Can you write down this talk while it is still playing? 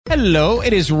Hello,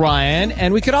 it is Ryan,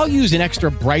 and we could all use an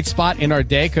extra bright spot in our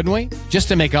day, couldn't we? Just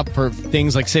to make up for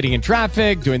things like sitting in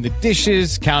traffic, doing the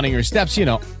dishes, counting your steps,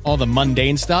 all the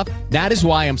mundane stuff. That is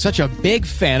why I'm such a big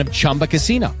fan of Chumba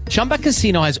Casino. Chumba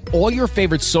Casino has all your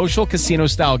favorite social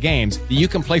casino-style games that you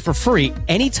can play for free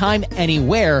anytime,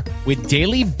 anywhere with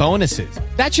daily bonuses.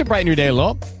 That should brighten your day a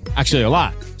little. Actually, a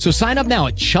lot. So sign up now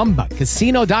at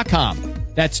ChumbaCasino.com.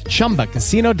 That's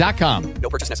ChumbaCasino.com. No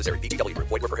purchase necessary. VGW Group.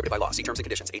 Void where prohibited by law. See terms and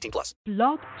conditions. 18 plus.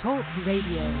 Blog Talk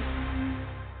Radio.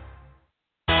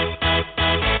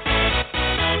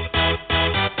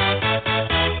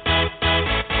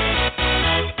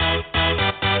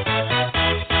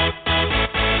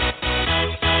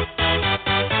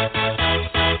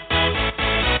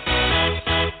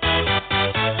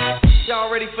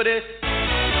 Y'all ready for this?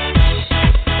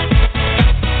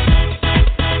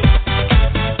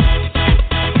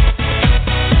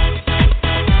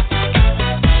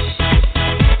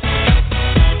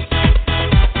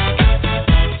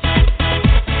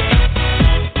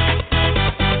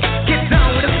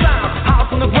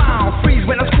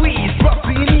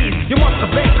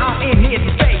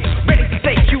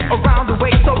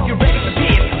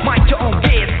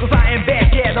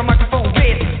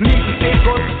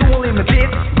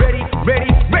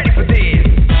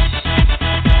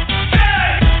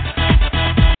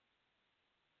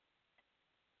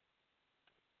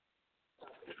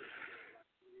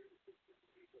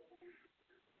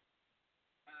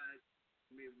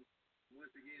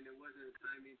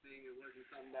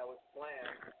 That was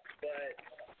planned, but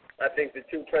I think the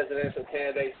two presidential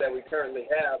candidates that we currently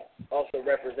have also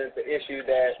represent the issue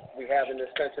that we have in this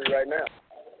country right now.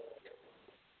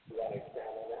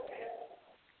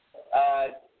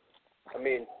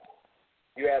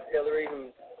 You have Hillary,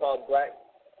 who's called black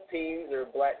teens or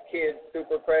black kids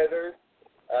super predators.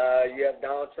 You have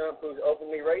Donald Trump, who's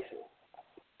openly racist.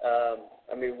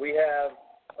 We have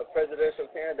a presidential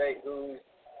candidate who's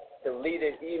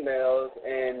deleted emails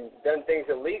and done things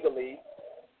illegally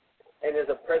and is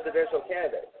a presidential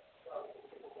candidate.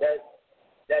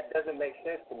 That doesn't make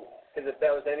sense to me, because if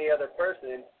that was any other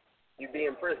person, you'd be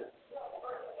in prison.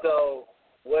 So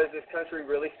what is this country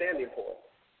really standing for?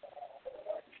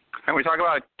 And we talk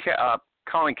about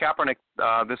Colin Kaepernick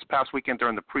this past weekend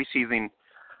during the preseason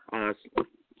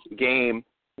game,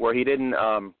 where he didn't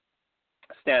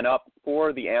stand up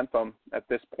for the anthem at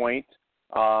this point.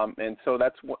 And so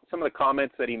that's some of the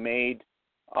comments that he made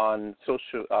on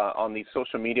these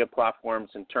social media platforms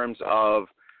in terms of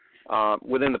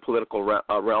within the political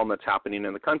realm that's happening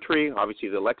in the country. Obviously,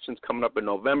 the election's coming up in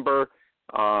November.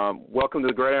 Welcome to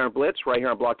the Gridiron Blitz right here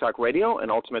on Blog Talk Radio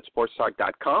and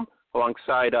UltimateSportsTalk.com.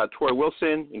 Alongside Troy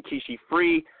Wilson and Kishi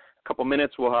Free. A couple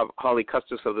minutes, we'll have Holly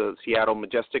Custis of the Seattle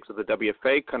Majestics of the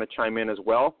WFA kind of chime in as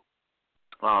well.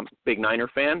 Big Niner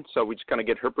fan, so we just kind of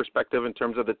get her perspective in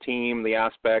terms of the team, the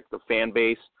aspect, the fan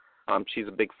base. She's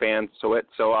a big fan.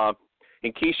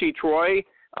 In Kishi, Troy,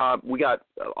 we got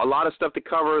a lot of stuff to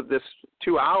cover this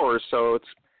 2 hours, so it's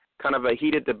kind of a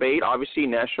heated debate, obviously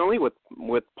nationally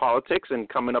with politics, and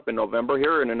coming up in November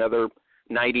here in another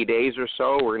 90 days or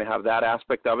so, we're going to have that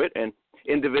aspect of it. And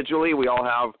individually, we all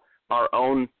have our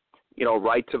own,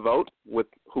 right to vote with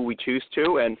who we choose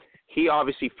to. And he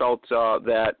obviously felt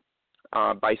that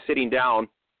by sitting down,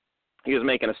 he was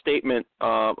making a statement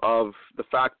of the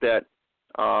fact that,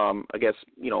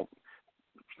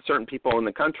 certain people in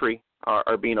the country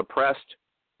are being oppressed,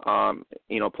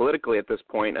 politically at this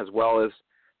point, as well as,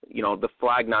 the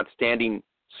flag not standing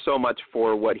so much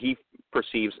for what he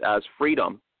perceives as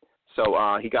freedom. So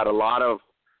he got a lot of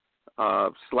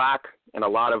slack and a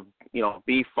lot of,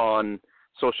 beef on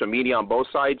social media on both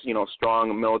sides,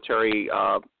 strong military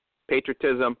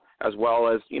patriotism, as well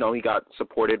as, he got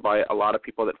supported by a lot of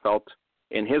people that felt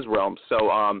in his realm.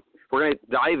 So we're going to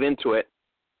dive into it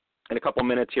in a couple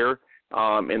minutes here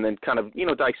and then kind of,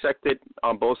 dissect it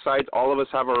on both sides. All of us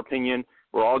have our opinion.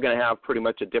 We're all going to have pretty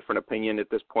much a different opinion at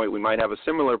this point. We might have a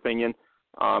similar opinion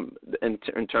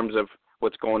in terms of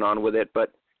what's going on with it.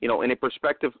 But, in a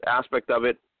perspective aspect of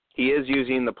it, he is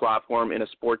using the platform in a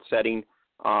sports setting.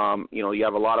 You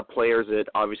have a lot of players that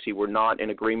obviously were not in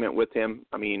agreement with him.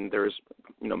 There's,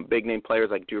 big name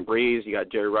players like Drew Brees. You got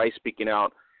Jerry Rice speaking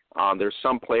out. There's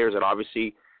some players that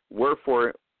obviously were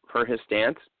for his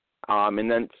stance. And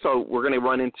then so we're going to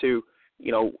run into,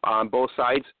 on both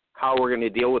sides, how we're going to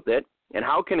deal with it and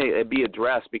how can it be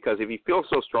addressed, because if you feel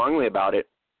so strongly about it,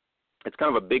 it's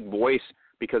kind of a big voice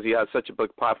because he has such a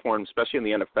big platform, especially in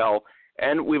the NFL.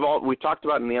 And we've talked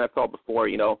about in the NFL before,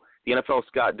 the NFL's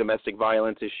got domestic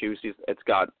violence issues. It's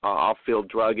got off-field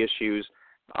drug issues,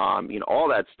 all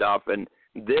that stuff. And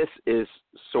this is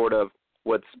sort of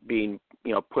what's being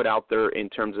put out there in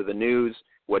terms of the news,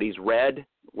 what he's read,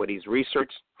 what he's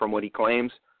researched from what he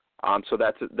claims. So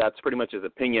that's pretty much his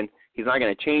opinion. He's not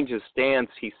going to change his stance.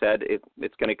 He said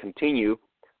it's going to continue.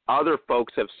 Other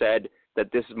folks have said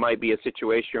that this might be a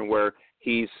situation where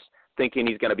he's thinking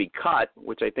he's going to be cut,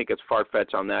 which I think is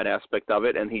far-fetched on that aspect of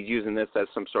it, and he's using this as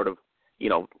some sort of,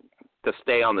 to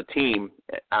stay on the team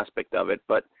aspect of it.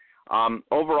 But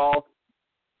overall,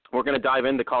 we're going to dive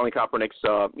into Colin Kaepernick's,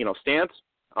 stance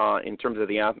in terms of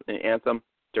the anthem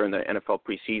during the NFL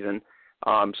preseason.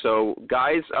 So,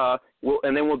 guys,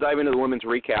 and then we'll dive into the women's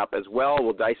recap as well.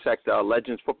 We'll dissect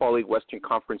Legends Football League Western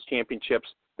Conference Championships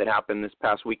that happened this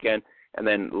past weekend, and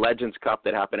then Legends Cup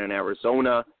that happened in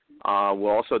Arizona. We'll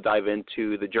also dive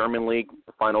into the German League,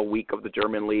 the final week of the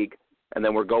German League, and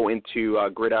then we'll go into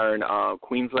Gridiron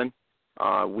Queensland,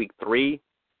 week 3,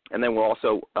 and then we'll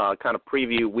also kind of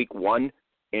preview week 1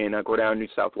 in Gridiron, New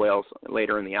South Wales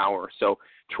later in the hour. So,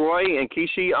 Troy and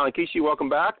Kishi, welcome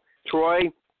back.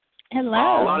 Troy, hello.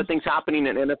 A lot of things happening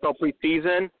in NFL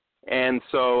preseason, and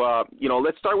so,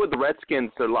 let's start with the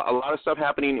Redskins. A lot of stuff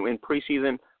happening in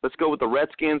preseason. Let's go with the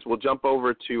Redskins. We'll jump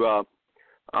over to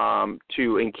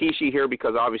Nkishi here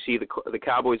because obviously the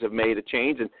Cowboys have made a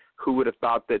change, and who would have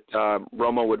thought that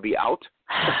Romo would be out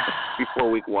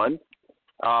before week 1?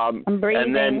 I'm breathing.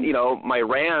 And then, my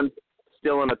Rams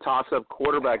still in a toss-up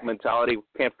quarterback mentality.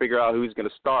 Can't figure out who's going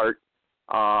to start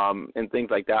and things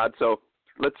like that. So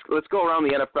let's go around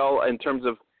the NFL in terms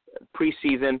of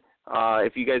preseason.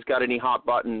 If you guys got any hot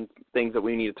button things that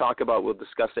we need to talk about, we'll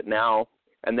discuss it now.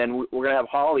 And then we're going to have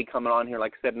Holly coming on here,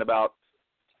 like I said, in about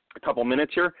a couple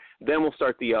minutes here. Then we'll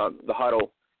start the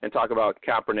huddle and talk about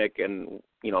Kaepernick and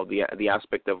the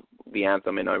aspect of the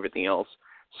anthem and everything else.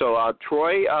 So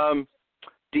Troy,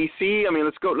 DC.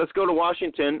 Let's go to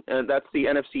Washington. That's the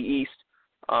NFC East.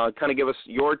 Kind of give us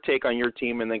your take on your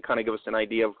team, and then kind of give us an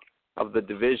idea of the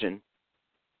division.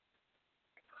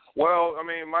 Well,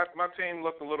 my team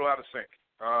looked a little out of sync.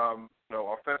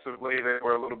 Offensively, they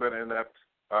were a little bit inept.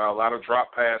 A lot of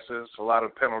drop passes, a lot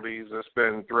of penalties. That's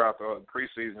been throughout the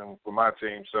preseason for my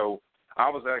team. So I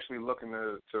was actually looking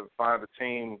to find a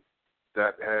team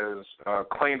that has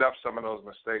cleaned up some of those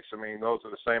mistakes. Those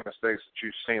are the same mistakes that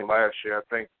you've seen last year.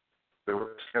 I think the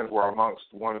Redskins were amongst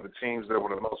one of the teams that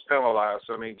were the most penalized.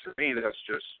 So, to me,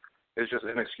 it's just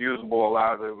inexcusable. A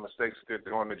lot of the mistakes that they're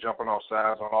doing, they're jumping off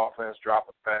sides on offense,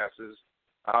 dropping passes.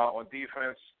 On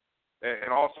defense,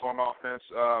 and also on offense,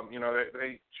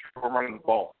 they were running the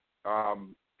ball.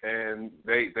 And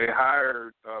they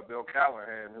hired Bill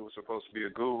Callahan, who was supposed to be a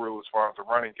guru as far as the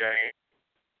running game.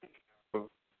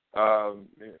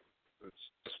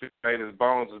 It's made his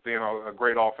bones as being a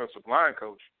great offensive line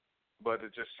coach, but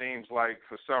it just seems like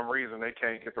for some reason they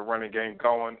can't get the running game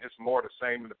going. It's more the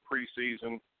same in the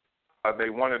preseason. They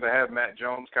wanted to have Matt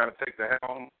Jones kind of take the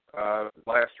helm. The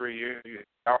last 3 years, you had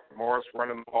Alfred Morris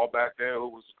running the ball back there, who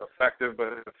was effective,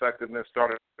 but his effectiveness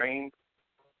started to wane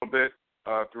a little bit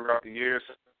throughout the years.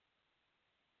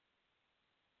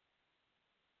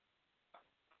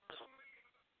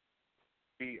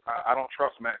 I don't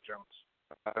trust Matt Jones.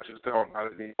 I just don't.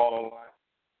 The ball line.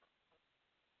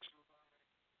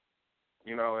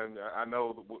 And I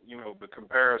know, the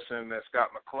comparison that Scott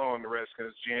McClellan, the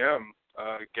Redskins GM,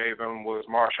 gave him was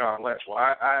Marshawn Lynch. Well,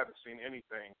 I haven't seen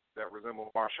anything that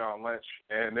resembled Marshawn Lynch,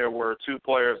 and there were 2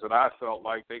 players that I felt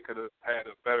like they could have had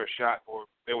a better shot, or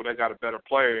they would have got a better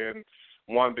player in,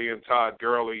 one being Todd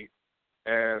Gurley,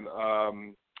 and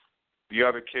the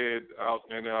other kid out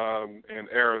in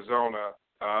Arizona,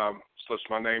 slips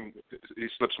my name, he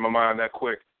slips my mind that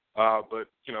quick, but,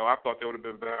 I thought they would have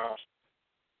been better.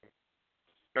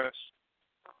 Yes.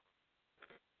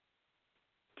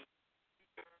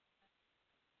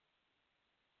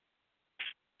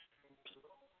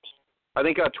 I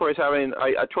think Troy's having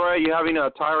Troy, are you having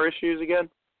tire issues again?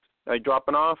 Are you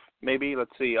dropping off? Maybe.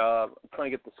 Let's see. I'm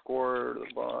trying to get the score.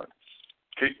 Are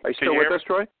you still with us,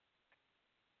 Troy?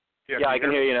 Yeah, I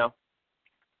can hear you now.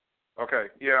 Okay.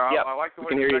 Yeah, yep. I like the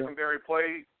way the secondary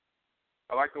played.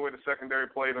 I like the way the secondary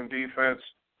played on defense,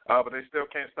 but they still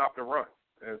can't stop the run.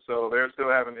 And so they're still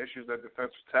having issues at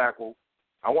defensive tackle.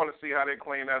 I want to see how they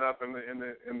clean that up in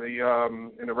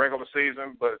the regular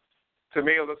season. But to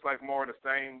me, it looks like more of the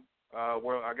same.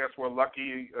 I guess we're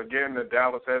lucky again that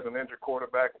Dallas has an injured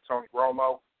quarterback, Tony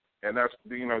Romo, and that's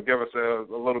give us a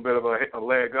little bit of a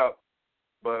leg up.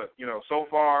 But so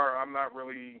far I'm not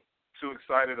really too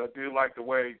excited. I do like the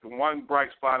way the one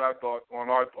bright spot I thought on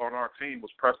our team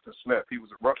was Preston Smith. He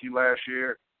was a rookie last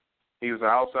year. He was an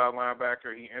outside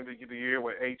linebacker. He ended the year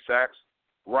with 8 sacks.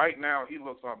 right now he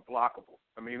looks unblockable.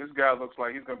 I mean, this guy looks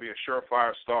like he's going to be a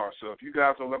surefire star. So if you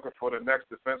guys are looking for the next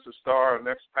defensive star or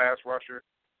next pass rusher,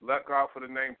 look out for the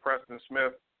name Preston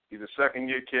Smith. He's a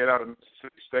second-year kid out of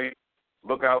Mississippi State.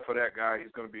 Look out for that guy.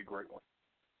 He's going to be a great one.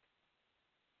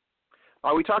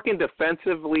 Are we talking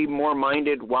defensively more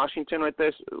minded Washington with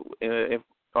this?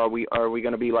 Are we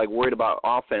going to be like worried about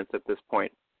offense at this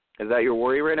point? Is that your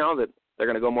worry right now, that they're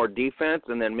going to go more defense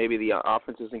and then maybe the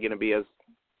offense isn't going to be as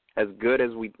good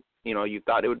as you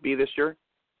thought it would be this year?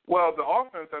 Well, the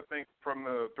offense, I think, from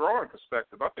the throwing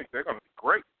perspective, I think they're going to be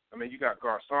great. I mean, you got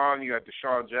Garcon, you got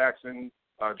Deshaun Jackson.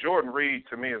 Jordan Reed,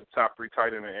 to me, is the top 3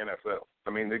 tight end in the NFL. I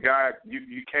mean, the guy,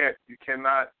 you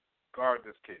cannot guard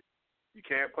this kid. You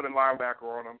can't put a linebacker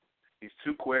on him. He's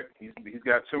too quick. He's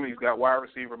got wide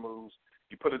receiver moves.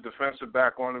 You put a defensive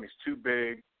back on him, he's too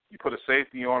big. You put a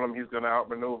safety on him, he's going to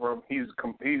outmaneuver him.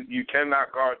 You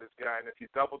cannot guard this guy. And if you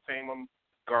double team him,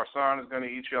 Garcon is going to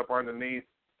eat you up underneath,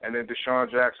 and then Deshaun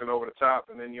Jackson over the top.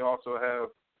 And then you also have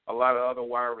a lot of other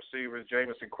wide receivers.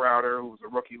 Jamison Crowder, who was a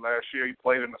rookie last year, he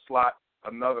played in the slot.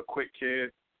 Another quick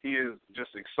kid. He is just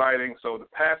exciting. So the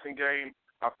passing game,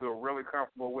 I feel really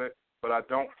comfortable with, but I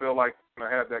don't feel like I'm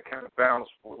going to have that kind of balance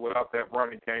without that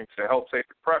running game to help take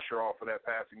the pressure off of that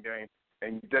passing game.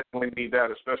 And you definitely need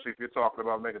that, especially if you're talking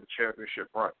about making the championship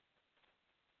run.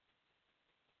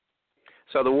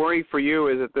 So the worry for you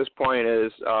is at this point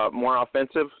is more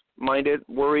offensive-minded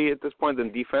worry at this point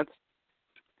than defense?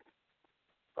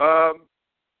 I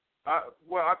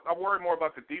worry more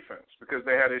about the defense because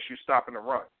they had issues stopping the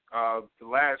run. The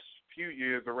last few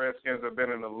years, the Redskins have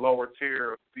been in the lower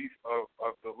tier of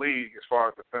the league as far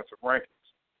as defensive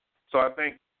rankings. So I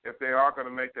think if they are going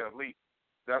to make that leap,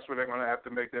 that's where they're going to have to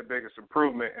make their biggest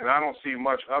improvement. And I don't see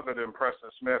much other than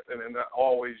Preston Smith, and then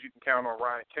always you can count on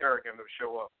Ryan Kerrigan to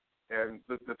show up. And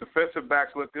the defensive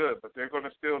backs look good, but they're going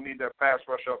to still need that pass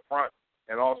rush up front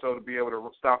and also to be able to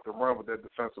stop the run with their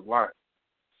defensive line.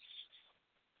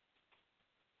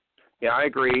 Yeah, I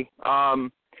agree.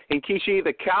 And Kishi,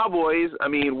 the Cowboys, I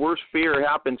mean, worst fear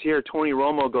happens here. Tony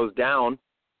Romo goes down.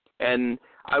 And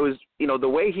I was, the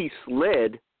way he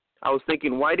slid, I was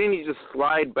thinking, why didn't he just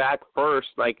slide back first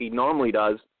like he normally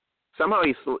does? Somehow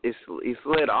he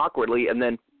slid awkwardly, and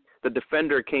then the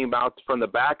defender came out from the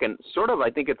back, and sort of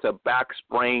I think it's a back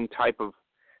sprain type of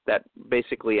that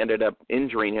basically ended up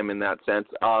injuring him in that sense.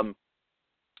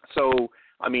 So,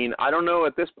 I mean, I don't know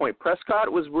at this point.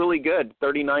 Prescott was really good,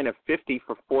 39 of 50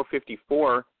 for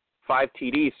 454, 5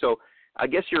 TDs. So I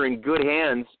guess you're in good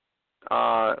hands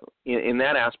in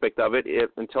that aspect of it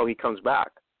until he comes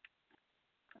back.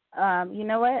 You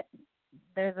know what?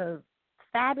 There's a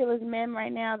fabulous meme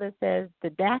right now that says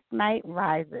the Dark Knight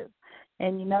rises.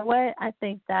 And you know what? I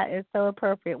think that is so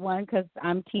appropriate. One, because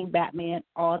I'm Team Batman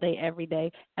all day, every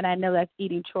day. And I know that's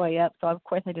eating Troy up. So, of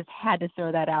course, I just had to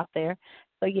throw that out there.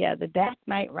 So, yeah, the Dark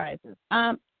Knight rises.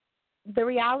 The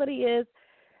reality is,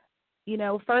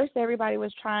 first everybody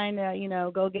was trying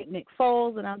to, go get Nick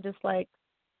Foles. And I'm just like,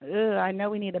 I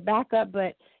know we need a backup.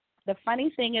 But the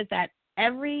funny thing is that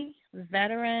every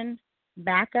veteran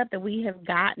backup that we have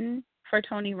gotten for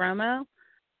Tony Romo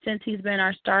since he's been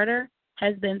our starter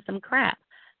has been some crap.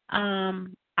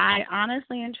 I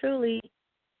honestly and truly,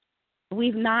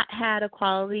 we've not had a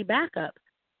quality backup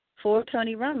for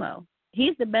Tony Romo.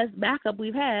 He's the best backup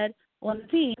we've had on the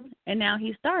team, and now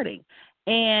he's starting.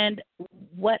 And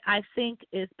what I think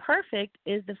is perfect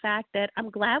is the fact that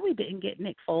I'm glad we didn't get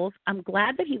Nick Foles. I'm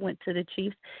glad that he went to the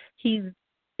Chiefs.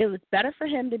 It was better for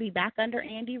him to be back under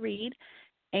Andy Reid,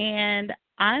 and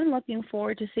I'm looking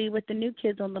forward to see what the new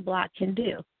kids on the block can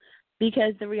do.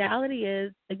 Because the reality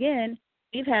is, again,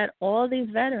 we've had all these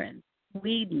veterans,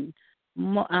 Whedon,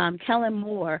 Kellen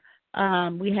Moore.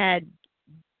 We had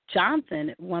Johnson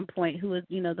at one point, who was,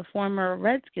 the former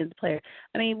Redskins player.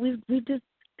 I mean, we've just,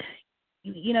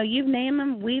 you've named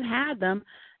them, we've had them,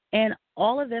 and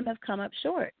all of them have come up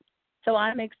short. So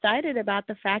I'm excited about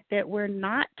the fact that we're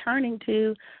not turning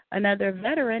to another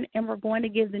veteran and we're going to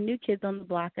give the new kids on the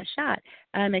block a shot.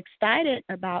 I'm excited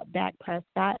about Dak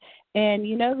Prescott. And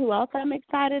you know who else I'm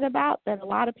excited about that a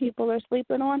lot of people are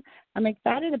sleeping on? I'm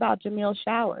excited about Jamil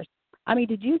Showers. I mean,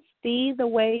 did you see the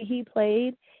way he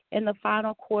played in the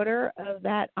final quarter of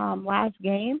that last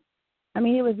game? I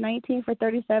mean, he was 19 for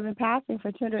 37 passing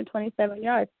for 227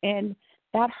 yards. And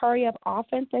that hurry-up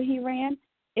offense that he ran,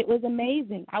 it was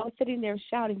amazing. I was sitting there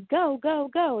shouting, go, go,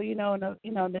 go, in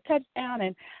the touchdown.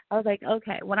 And I was like,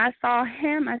 okay. When I saw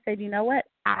him, I said, you know what?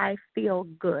 I feel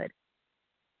good.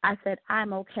 I said,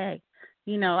 I'm okay.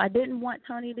 I didn't want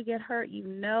Tony to get hurt.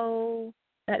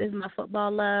 That is my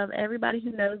football love. Everybody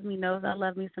who knows me knows I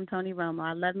love me some Tony Romo.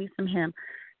 I love me some him.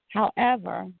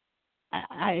 However,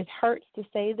 it hurts to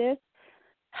say this,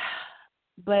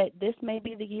 but this may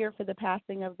be the year for the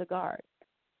passing of the guard.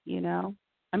 You know,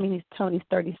 I mean, Tony's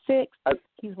 36.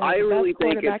 He's one of the best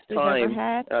quarterbacks we've ever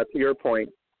had. To your point,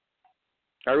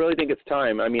 I really think it's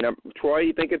time. I mean, Troy,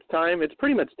 you think it's time? It's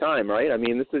pretty much time, right? I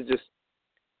mean, this is just,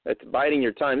 it's biding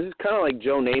your time. This is kind of like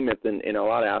Joe Namath in a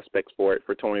lot of aspects for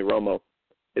Tony Romo.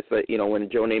 It's like, you know, when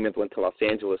Joe Namath went to Los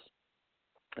Angeles.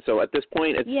 So at this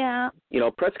point, it's, you know,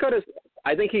 Prescott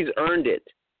I think he's earned it.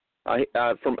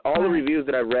 From all the reviews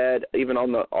that I read, even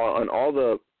on all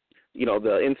the, you know,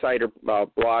 the insider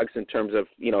blogs in terms of,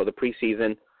 you know, the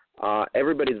preseason,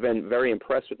 everybody's been very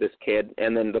impressed with this kid.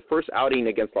 And then the first outing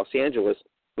against Los Angeles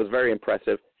was very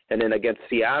impressive. And then against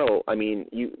Seattle, I mean,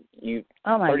 you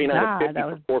 39 of 50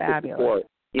 for 454.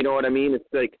 You know what I mean? It's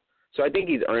like, so I think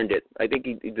he's earned it. I think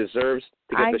he deserves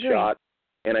to get the shot,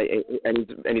 and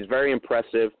he's very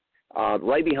impressive.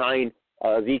 Right behind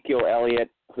Ezekiel Elliott,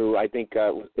 who I think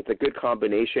it's a good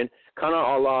combination, kind of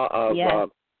a la of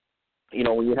you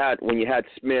know, when you had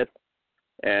Smith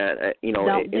and you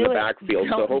know, in the backfield.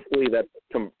 So hopefully that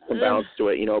compounds to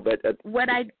it, you know. But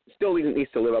still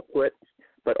needs to live up to it.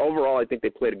 But overall, I think they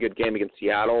played a good game against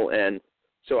Seattle, and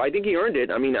so I think he earned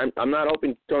it. I mean, I'm not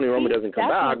hoping Tony Romo doesn't come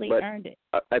back,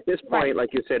 but at this point,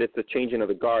 like you said, it's the changing of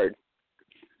the guard.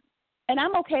 And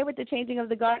I'm okay with the changing of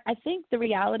the guard. I think the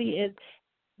reality is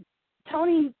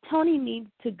Tony needs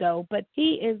to go, but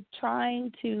he is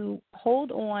trying to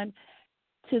hold on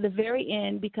to the very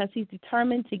end because he's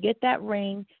determined to get that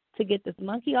ring, to get this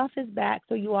monkey off his back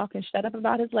so you all can shut up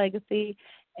about his legacy,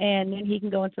 and then he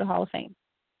can go into the Hall of Fame.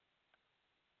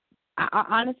 I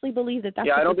honestly believe that that's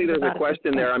I don't think there's a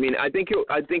question there. I mean, I think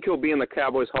he'll be in the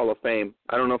Cowboys Hall of Fame.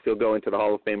 I don't know if he'll go into the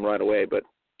Hall of Fame right away, but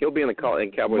he'll be in the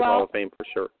Cowboys Hall of Fame for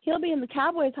sure. He'll be in the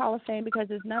Cowboys Hall of Fame because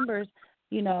his numbers,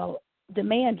 you know,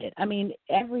 demand it. I mean,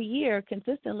 every year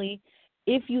consistently,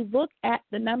 if you look at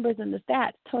the numbers and the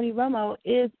stats, Tony Romo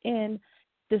is in,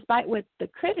 despite what the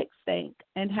critics think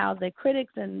and how the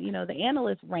critics and, you know, the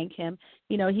analysts rank him,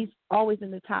 you know, he's always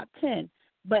in the top 10.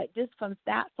 But just from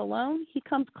stats alone, he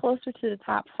comes closer to the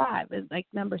top 5, is like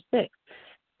number 6.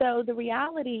 So the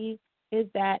reality is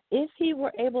that if he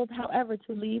were able, however,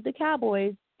 to lead the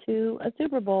Cowboys to a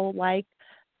Super Bowl like,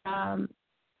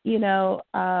 you know,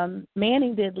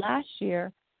 Manning did last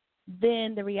year,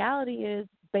 then the reality is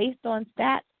based on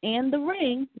stats and the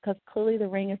ring, because clearly the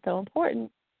ring is so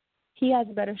important, he has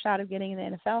a better shot of getting in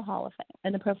the NFL Hall of Fame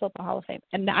and the Pro Football Hall of Fame.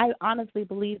 And I honestly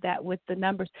believe that with the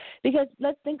numbers. Because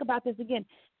let's think about this again.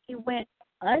 He went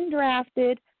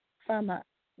undrafted from a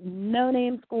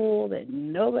no-name school that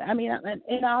nobody, I mean,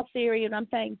 in all seriousness, I'm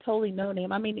saying totally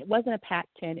no-name. I mean, it wasn't a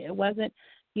Pac-10. It wasn't,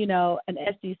 you know, an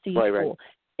SEC school.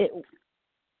 Right.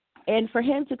 And for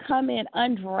him to come in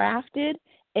undrafted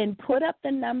and put up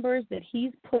the numbers that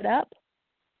he's put up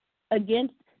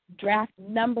against draft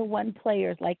number 1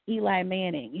 players like Eli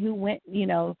Manning, who went, you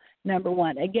know, number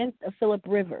 1, against a Phillip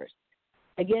Rivers,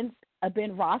 against a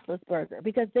Ben Roethlisberger,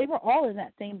 because they were all in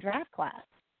that same draft class.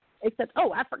 Except,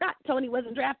 I forgot Tony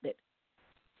wasn't drafted.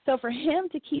 So for him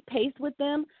to keep pace with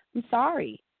them, I'm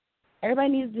sorry. Everybody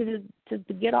needs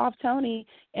to get off Tony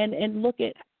and look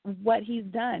at what he's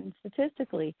done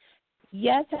statistically.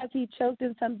 Yes, has he choked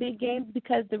in some big games?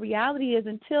 Because the reality is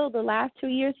until the last 2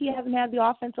 years, he hasn't had the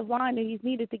offensive line that he's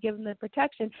needed to give him the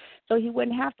protection, so he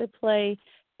wouldn't have to play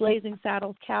Blazing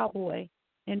Saddles cowboy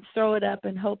and throw it up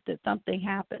and hope that something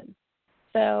happens.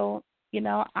 So, you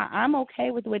know, I'm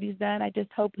okay with what he's done. I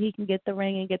just hope he can get the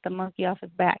ring and get the monkey off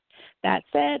his back. That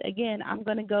said, again, I'm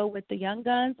going to go with the young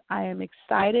guns. I am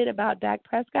excited about Dak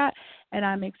Prescott, and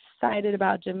I'm excited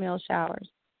about Jamil Showers.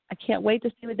 I can't wait to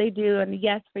see what they do. And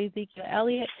yes, for Ezekiel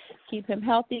Elliott, keep him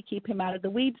healthy, keep him out of the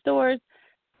weed stores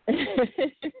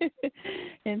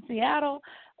in Seattle.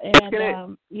 And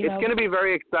it's going to be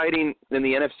very exciting in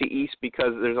the NFC East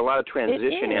because there's a lot of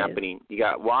transition happening. You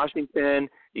got Washington,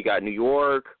 you got New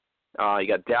York, you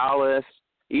got Dallas,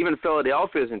 even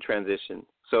Philadelphia is in transition.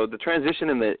 So the transition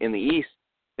in the East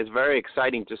is very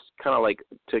exciting. Just kind of like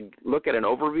to look at an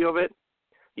overview of it.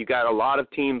 You got a lot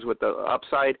of teams with the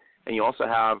upside. And you also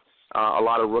have a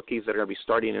lot of rookies that are going to be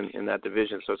starting in that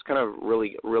division. So it's kind of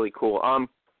really, really cool.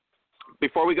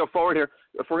 Before we go forward here,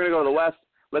 if we're going to go to the West,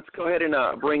 let's go ahead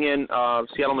and bring in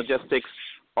Seattle Majestic's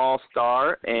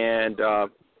All-Star and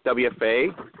WFA.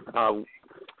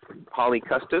 Holly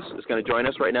Custis is going to join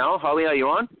us right now. Holly, are you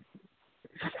on?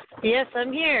 Yes,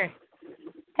 I'm here.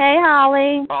 Hey,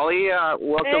 Holly. Holly,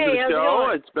 welcome to the show.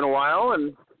 It's been a while.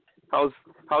 And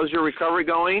how's your recovery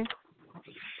going?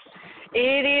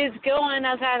 It is going.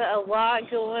 I've had a lot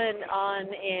going on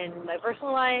in my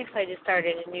personal life. I just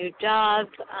started a new job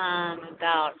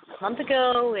about a month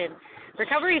ago, and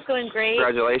recovery is going great.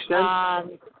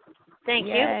 Congratulations. Thank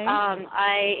you. Yay.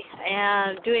 I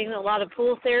am doing a lot of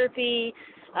pool therapy.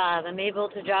 I'm able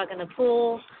to jog in the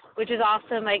pool, which is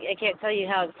awesome. I can't tell you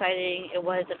how exciting it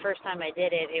was the first time I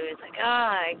did it. It was like,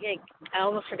 I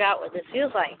almost forgot what this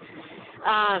feels like.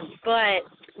 But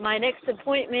my next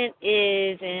appointment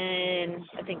is in,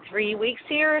 I think, 3 weeks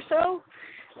here or so.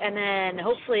 And then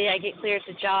hopefully I get cleared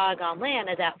to jog on land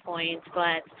at that point.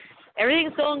 But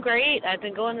everything's going great. I've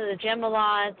been going to the gym a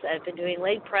lot. I've been doing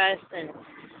leg press and,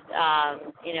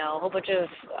 a whole bunch of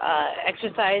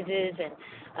exercises.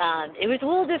 And it was a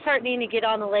little disheartening to get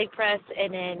on the leg press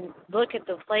and then look at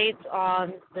the plates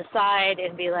on the side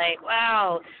and be like,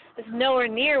 wow, this is nowhere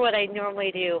near what I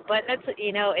normally do. But that's,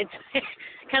 it's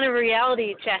kind of a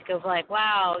reality check of like,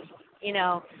 wow,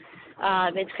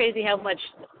 it's crazy how much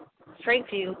strength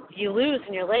you lose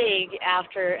in your leg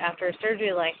after a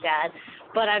surgery like that.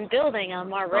 But I'm building.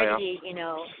 I'm already,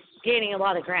 gaining a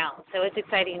lot lot of ground. So it's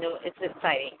exciting. It's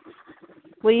exciting.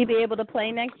 Will you be able to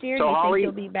play next year? So Do you Holly,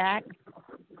 think you'll be back?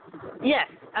 Yes.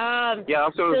 Yeah,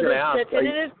 that's what I was going to ask.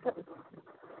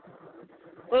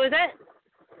 What was that?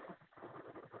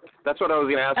 That's what I was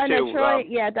going to ask too. Troy,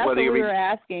 that's what we were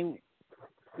asking.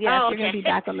 Yeah, if you're going to be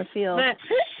back on the field.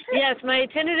 Yes, my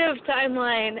tentative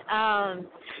timeline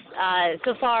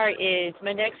so far is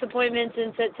my next appointment's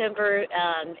in September,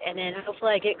 and then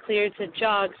hopefully I get cleared to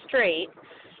jog straight,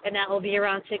 and that will be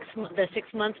around the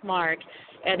 6-month mark.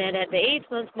 And then at the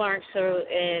 8th-month mark, so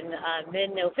in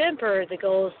mid-November, the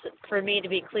goal is for me to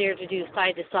be cleared to do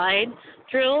side-to-side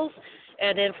drills,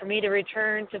 and then for me to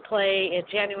return to play in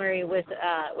January with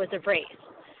a brace.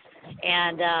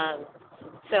 And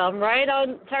so I'm right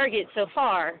on target so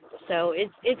far. So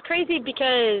it's crazy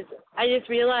because I just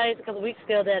realized a couple of weeks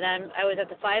ago that I was at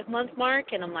the 5-month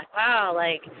mark, and I'm like, wow,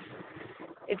 like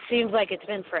it seems like it's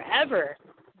been forever.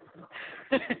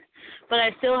 But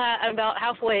I still I'm about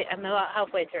halfway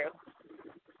through.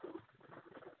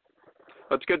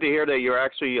 Well, it's good to hear that you're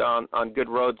actually on good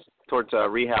roads towards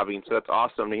rehabbing. So that's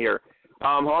awesome to hear.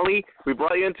 Holly, we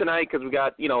brought you in tonight because we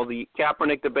got the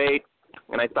Kaepernick debate,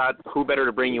 and I thought who better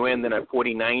to bring you in than a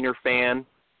 49er fan.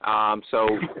 So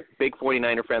big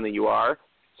 49er fan that you are.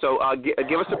 So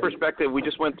give us a perspective. We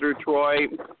just went through Troy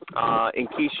and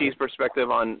Kishi's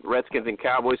perspective on Redskins and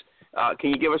Cowboys. Can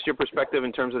you give us your perspective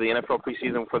in terms of the NFL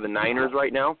preseason for the Niners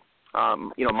right now?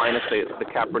 Minus the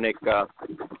Kaepernick,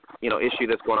 issue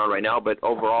that's going on right now, but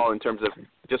overall in terms of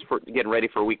just for getting ready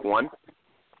for Week 1.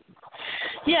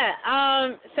 Yeah.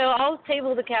 So I'll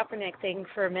table the Kaepernick thing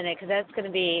for a minute because that's going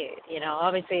to be,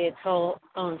 obviously its whole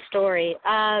own story.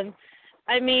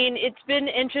 I mean, it's been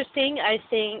interesting. I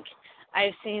think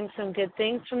I've seen some good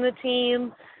things from the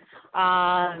team.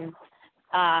 I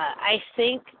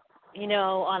think,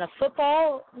 on a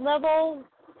football level,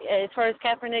 as far as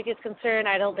Kaepernick is concerned,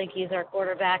 I don't think he's our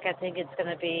quarterback. I think it's going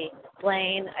to be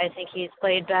Blaine. I think he's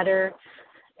played better,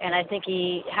 and I think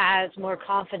he has more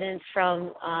confidence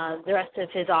from the rest of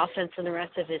his offense and the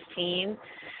rest of his team.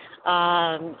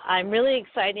 I'm really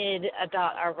excited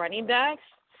about our running backs.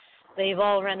 They've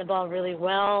all run the ball really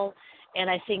well, and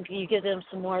I think you give them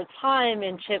some more time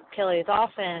in Chip Kelly's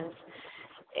offense,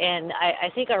 and I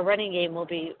think our running game will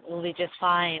be just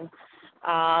fine.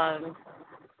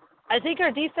 I think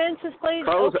our defense has played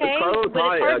okay, but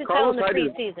it's hard to tell in the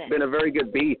preseason. Has been a very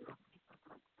good beast.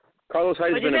 Carlos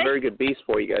Hyde has been a very good beast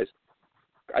for you guys.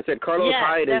 I said Carlos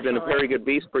Hyde has been a very good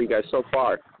beast for you guys so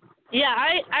far. Yeah,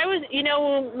 I was,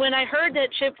 when I heard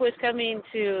that Chip was coming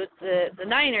to the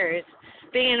Niners,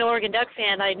 being an Oregon Duck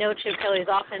fan, I know Chip Kelly's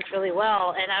offense really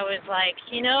well, and I was like,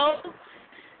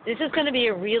 this is going to be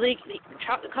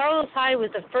Carlos Hyde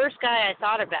was the first guy I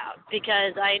thought about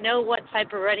because I know what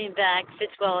type of running back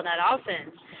fits well in that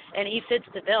offense, and he fits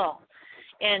the bill.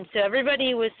 And so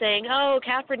everybody was saying, oh,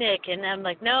 Kaepernick, and I'm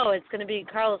like, no, it's going to be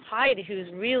Carlos Hyde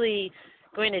who's really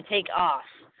going to take off.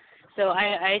 So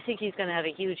I think he's going to have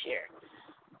a huge year.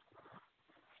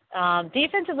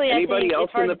 Defensively, I think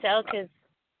it's hard to tell because –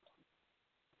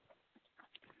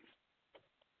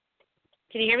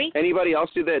 can you hear me? Anybody else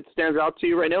that stands out to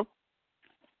you right now?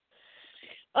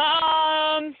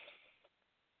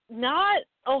 Not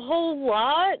a whole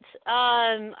lot.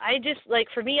 I just,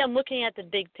 for me, I'm looking at the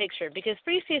big picture because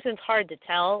preseason's hard to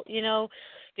tell,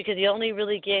 because you only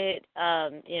really get,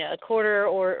 a quarter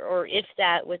or if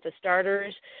that with the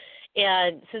starters.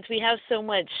 And since we have so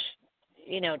much,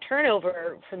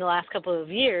 turnover from the last couple of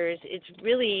years, it's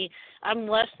really, I'm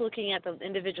less looking at the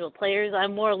individual players.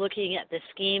 I'm more looking at the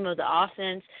scheme of the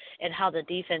offense and how the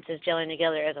defense is gelling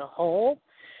together as a whole.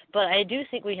 But I do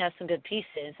think we have some good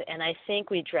pieces, and I think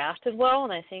we drafted well,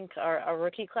 and I think our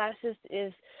rookie class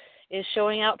is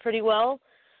showing out pretty well.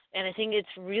 And I think it's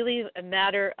really a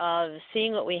matter of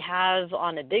seeing what we have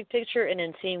on the big picture and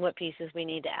then seeing what pieces we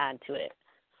need to add to it.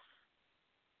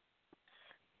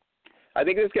 I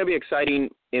think it's going to be exciting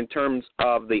in terms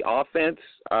of the offense.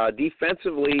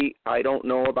 Defensively, I don't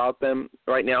know about them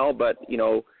right now, but,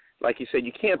 like you said,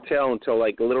 you can't tell until,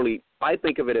 literally, I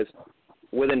think of it as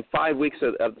within 5 weeks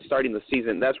of starting the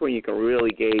season. That's when you can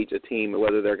really gauge a team,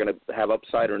 whether they're going to have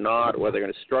upside or not, whether they're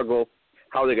going to struggle,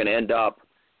 how they're going to end up.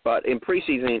 But in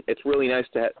preseason, it's really nice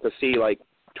to see, like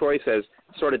Troy says,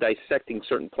 sort of dissecting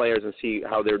certain players and see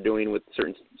how they're doing with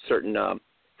certain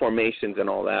formations and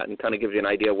all that, and kind of gives you an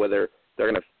idea whether they're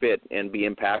going to fit and be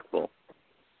impactful.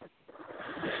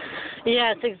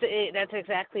 Yeah, that's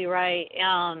exactly right.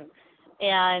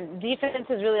 And defense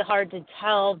is really hard to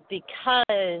tell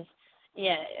because,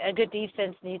 a good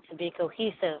defense needs to be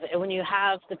cohesive. And when you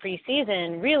have the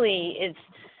preseason, really it's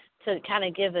to kind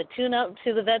of give a tune-up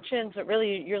to the veterans, but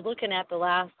really you're looking at the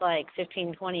last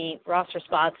 15, 20 roster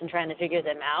spots and trying to figure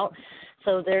them out.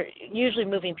 So they're usually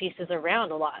moving pieces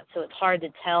around a lot, so it's hard to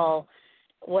tell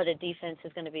what a defense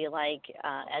is going to be like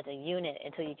as a unit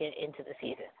until you get into the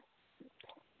season.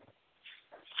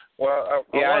 Well,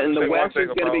 and the West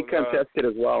is going to be contested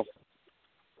as well.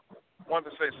 I wanted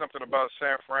to say something about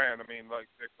San Fran. I mean,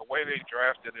 the way they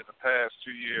drafted in the past 2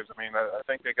 years, I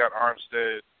think they got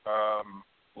Armstead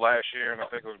last year, and I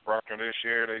think it was Bruckner this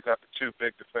year. They got the two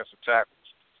big defensive tackles.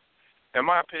 In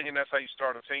my opinion, that's how you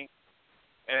start a team.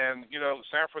 And,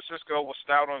 San Francisco was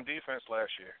stout on defense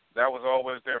last year. That was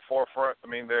always their forefront.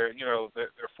 Their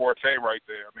forte right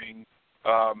there.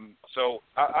 So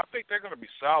I think they're going to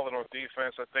be solid on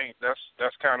defense. I think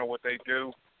that's kind of what they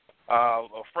do.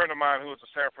 A friend of mine who is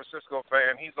a San Francisco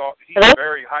fan, he's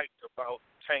very hyped about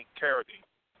Tank Carradine.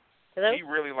 Hello? He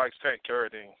really likes Tank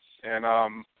Carradine. And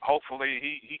hopefully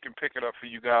he can pick it up for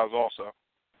you guys also.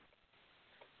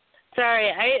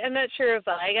 Sorry, I'm not sure if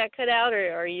I got cut out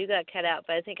or you got cut out,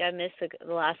 but I think I missed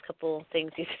the last couple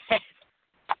things you said.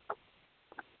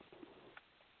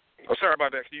 Oh, sorry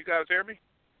about that. Can you guys hear me?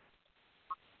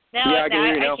 I can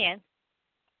hear you now. I can.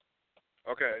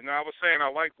 Okay. Now, I was saying I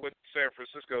like what San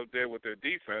Francisco did with their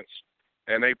defense,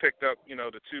 and they picked up,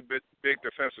 the two big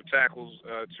defensive tackles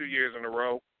 2 years in a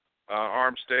row.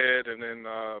 Armstead, and then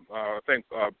I think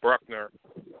Bruckner,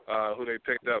 who they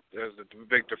picked up as the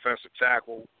big defensive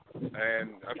tackle.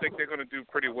 And I think they're going to do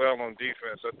pretty well on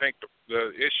defense. I think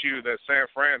the issue that San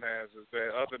Fran has is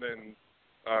that other than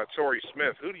Torrey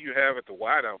Smith, who do you have at the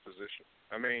wideout position?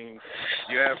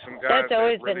 You have some guys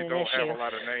that really don't have a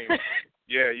lot of names.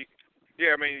 You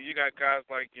got guys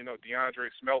like, DeAndre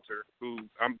Smelter, who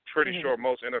I'm pretty sure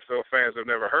most NFL fans have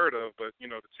never heard of, but, the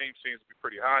team seems to be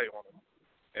pretty high on him.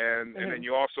 And then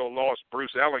you also lost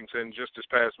Bruce Ellington just this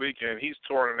past weekend. He's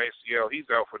torn an ACL. He's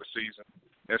out for the season.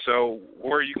 And so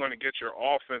where are you going to get your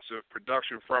offensive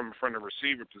production from the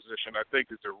receiver position, I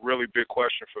think is a really big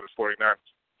question for the 49ers.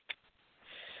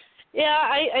 Yeah,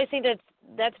 I think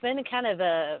that's been kind of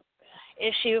a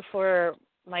issue for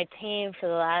my team for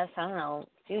the last,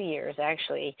 few years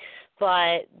actually.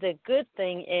 But the good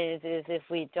thing is if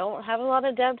we don't have a lot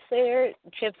of depth there,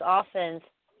 Chip's offense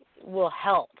will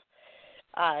help.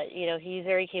 He's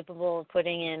very capable of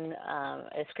putting in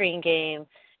a screen game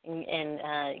and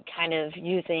kind of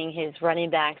using his running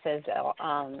backs as,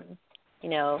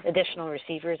 additional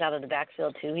receivers out of the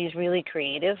backfield too. He's really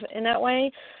creative in that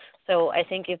way. So I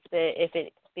think if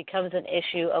it becomes an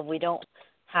issue of we don't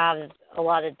have a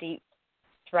lot of deep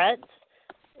threats,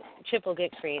 Chip will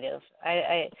get creative.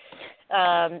 I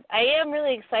am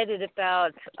really excited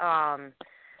about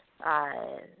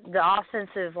the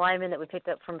offensive lineman that we picked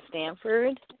up from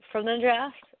Stanford from the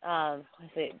draft. Was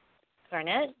it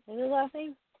Garnett? Is his last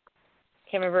name?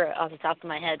 Can't remember off the top of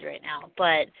my head right now.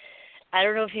 But I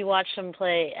don't know if you watched him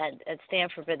play at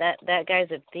Stanford, but that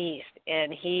guy's a beast.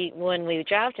 And when we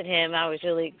drafted him, I was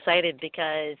really excited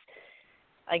because,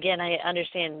 again, I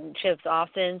understand Chip's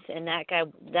offense, and that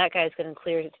guy's going to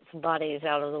clear some bodies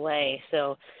out of the way.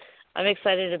 So I'm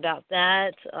excited about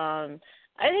that.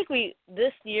 I think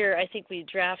this year we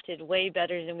drafted way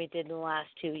better than we did in the last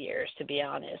 2 years, to be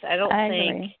honest. I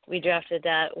think we drafted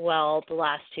that well the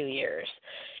last 2 years.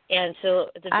 And so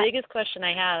the biggest question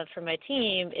I have for my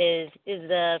team is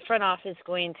the front office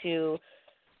going to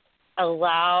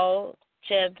allow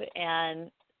Chip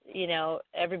and,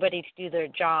 everybody to do their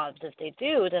jobs? If they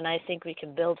do, then I think we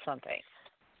can build something.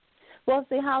 Well,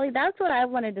 see, Holly, that's what I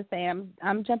wanted to say.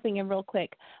 I'm jumping in real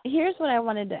quick. Here's what I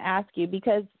wanted to ask you,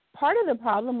 because part of the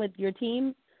problem with your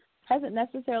team hasn't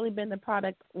necessarily been the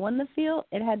product on the field.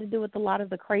 It had to do with a lot of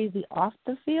the crazy off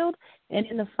the field and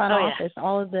in the front office,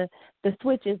 all of the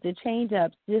switches, the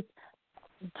change-ups, just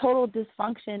total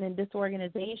dysfunction and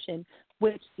disorganization,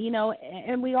 which,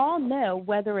 and we all know,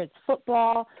 whether it's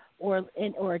football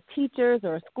or teachers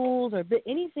or schools or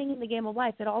anything in the game of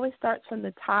life, it always starts from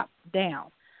the top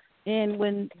down. And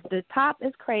when the top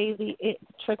is crazy, it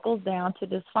trickles down to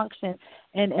dysfunction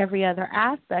in every other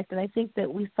aspect. And I think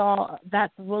that we saw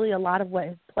that's really a lot of what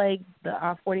has plagued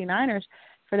the 49ers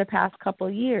for the past couple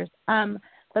of years.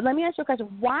 But let me ask you a question.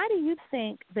 Why do you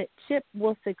think that Chip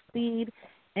will succeed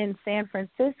in San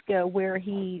Francisco, where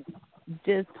he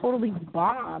just totally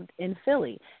bombed in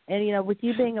Philly? And, with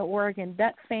you being an Oregon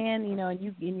Duck fan,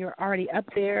 and you're already up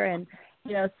there, and,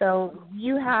 so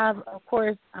you have, of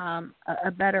course,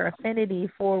 a better affinity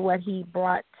for what he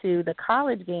brought to the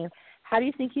college game. How do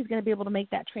you think he's going to be able to make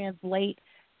that translate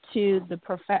to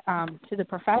the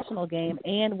professional game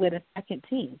and with a second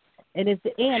team? And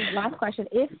last question,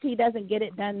 if he doesn't get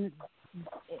it done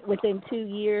within 2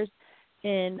 years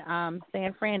in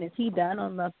San Fran, is he done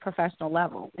on the professional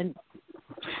level? And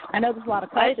I know there's a lot of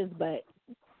questions, but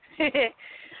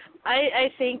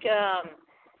I think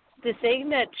the thing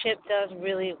that Chip does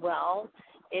really well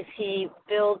is he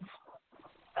builds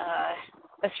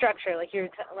a structure, like you're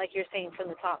saying, from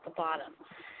the top to bottom.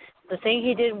 The thing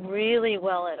he did really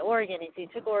well at Oregon is he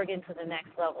took Oregon to the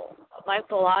next level. Mike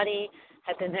Bellotti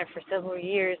had been there for several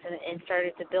years and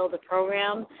started to build a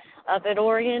program up at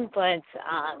Oregon, but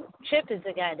Chip is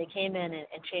the guy that came in and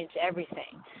changed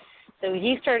everything. So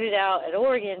he started out at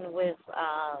Oregon with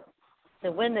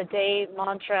the win the day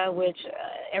mantra, which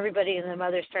everybody and their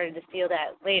mother started to steal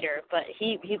that later, but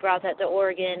he brought that to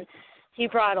Oregon. He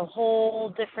brought a whole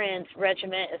different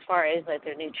regiment as far as like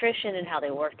their nutrition and how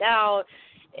they worked out.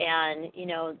 And,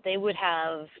 they would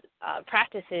have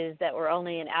practices that were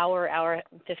only an hour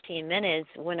 15 minutes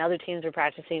when other teams were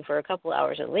practicing for a couple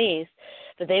hours at least.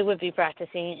 But they would be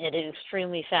practicing at an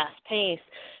extremely fast pace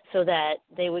so that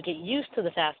they would get used to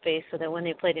the fast pace so that when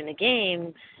they played in a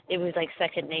game, it was like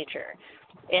second nature.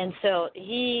 And so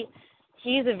he's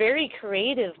a very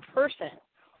creative person.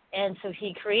 And so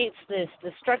he creates the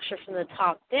structure from the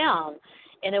top down.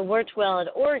 And it worked well at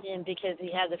Oregon because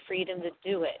he had the freedom to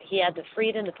do it. He had the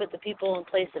freedom to put the people in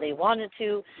place that he wanted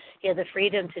to. He had the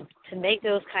freedom to make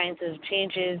those kinds of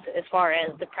changes as far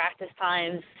as the practice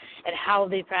times and how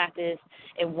they practiced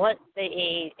and what they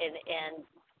ate.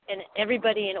 And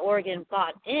everybody in Oregon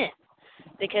bought in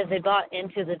because they bought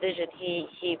into the vision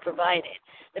he provided.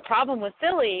 The problem with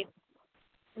Philly,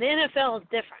 the NFL is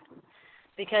different.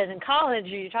 Because in college,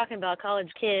 you're talking about college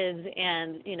kids,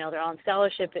 and they're on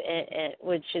scholarship,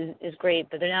 which is great,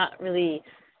 but they're not really,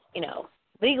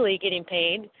 legally getting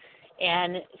paid,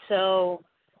 and so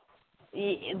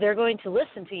they're going to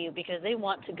listen to you because they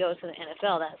want to go to the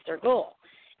NFL. That's their goal.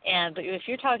 But if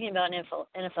you're talking about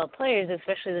NFL players,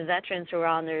 especially the veterans who are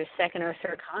on their second or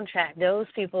third contract, those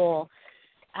people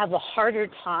have a harder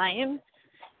time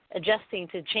adjusting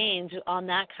to change on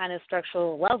that kind of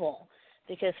structural level.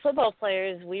 Because football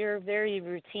players, we are very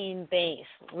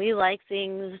routine-based. We like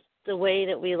things the way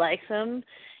that we like them,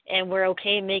 and we're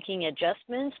okay making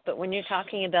adjustments. But when you're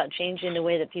talking about changing the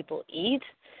way that people eat,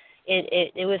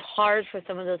 it was hard for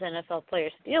some of those NFL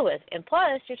players to deal with. And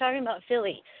plus, you're talking about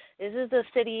Philly. This is the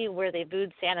city where they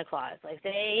booed Santa Claus. Like,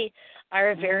 they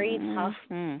are a very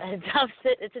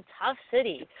it's a tough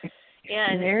city.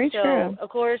 And very so, true. Of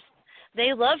course,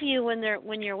 they love you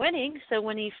when you're winning. So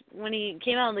when he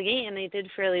came out of the gate and they did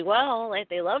fairly well, like,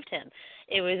 they loved him.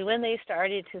 It was when they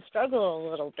started to struggle a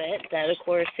little bit that, of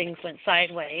course, things went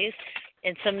sideways.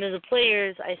 And some of the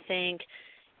players, I think,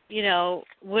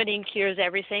 winning cures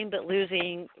everything, but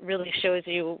losing really shows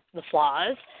you the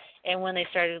flaws. And when they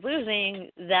started losing,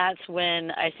 that's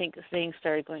when I think things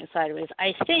started going sideways.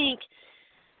 I think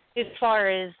as far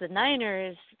as the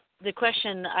Niners, the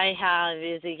question I have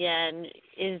is, again,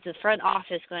 is the front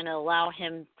office going to allow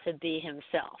him to be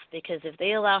himself? Because if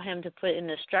they allow him to put in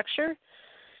the structure,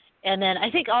 and then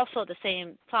I think also at the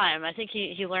same time, I think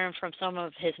he learned from some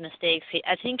of his mistakes.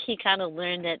 I think he kind of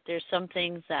learned that there's some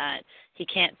things that he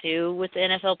can't do with the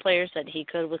NFL players that he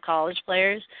could with college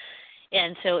players.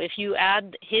 And so if you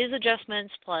add his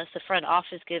adjustments plus the front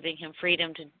office giving him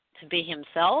freedom to be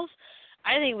himself,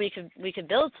 I think we could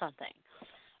build something.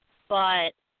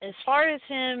 But as far as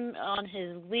him on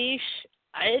his leash,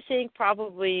 I think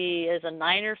probably as a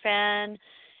Niner fan,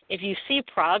 if you see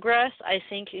progress, I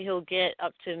think he'll get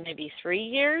up to maybe 3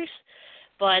 years.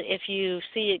 But if you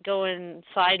see it going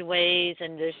sideways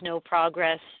and there's no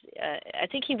progress, I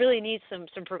think he really needs some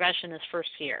progression this first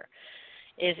year.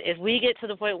 If we get to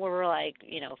the point where we're like,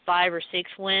 5 or 6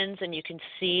 wins and you can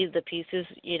see the pieces,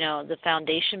 the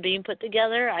foundation being put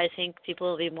together, I think people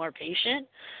will be more patient.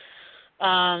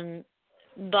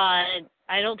 but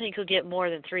I don't think he'll get more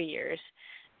than 3 years.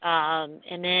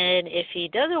 And then if he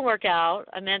doesn't work out,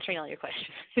 I'm answering all your questions.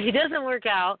 If he doesn't work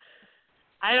out,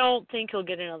 I don't think he'll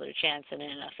get another chance in the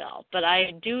NFL. But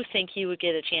I do think he would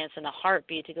get a chance in a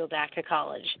heartbeat to go back to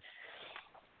college.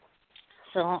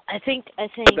 So I think.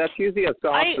 But that's usually a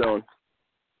soft zone.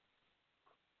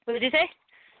 What did you say?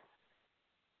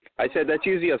 I said that's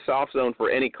usually a soft zone for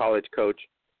any college coach.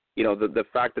 You know, the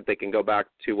fact that they can go back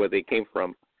to where they came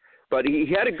from. But he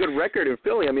had a good record in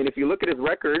Philly. I mean, if you look at his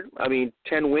record,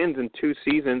 10 wins in 2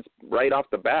 seasons right off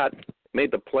the bat,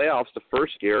 made the playoffs the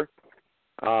first year.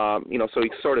 So he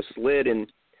sort of slid in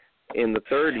the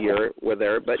third year with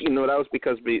there. But, that was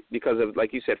because of,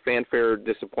 like you said, fanfare,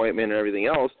 disappointment, and everything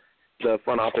else. The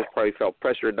front office probably felt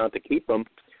pressured not to keep him.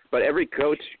 But every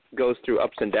coach goes through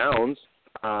ups and downs.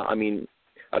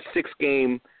 A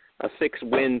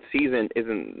 6-win season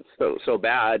isn't so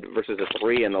bad versus a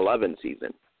 3-11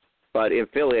 season. But in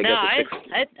Philly, I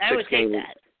would take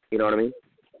that. You know what I mean?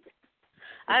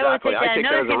 I would take that.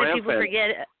 Another thing that people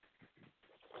forget.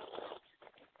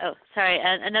 Oh, sorry.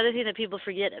 Another thing that people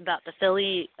forget about the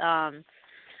Philly,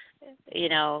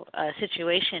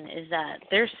 situation is that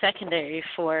their secondary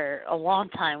for a long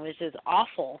time was just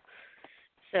awful.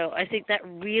 So I think that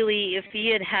really, if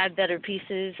he had better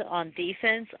pieces on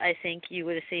defense, I think you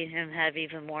would have seen him have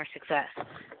even more success.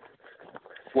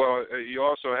 Well, you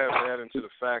also have to add into the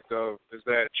fact is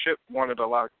that Chip wanted a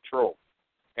lot of control.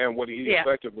 And what he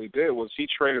effectively did was he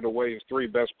traded away his 3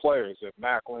 best players. At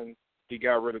Macklin, he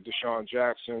got rid of Deshaun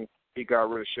Jackson. He got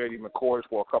rid of Shady McCoy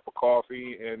for a cup of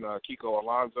coffee, and Kiko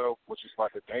Alonso, which is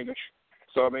like a Danish.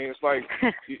 So, it's like,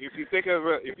 if you think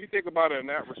about it in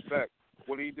that respect,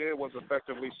 what he did was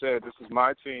effectively said, this is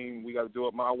my team, we got to do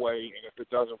it my way, and if it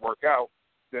doesn't work out,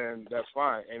 then that's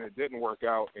fine. And it didn't work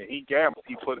out, and he gambled.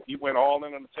 He went all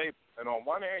in on the table. And on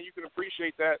one hand, you can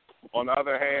appreciate that. On the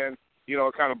other hand,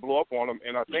 it kind of blew up on him.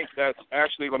 And I think that's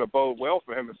actually going to bode well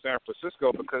for him in San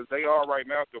Francisco because they are right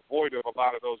now devoid of a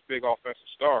lot of those big offensive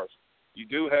stars. You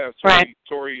do have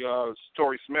Torrey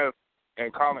Smith,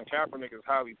 and Colin Kaepernick is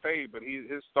highly paid, but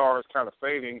his star is kind of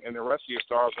fading, and the rest of your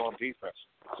stars are on defense.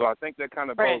 So I think that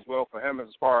kind of bodes well for him as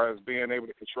far as being able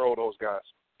to control those guys.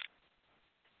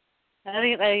 I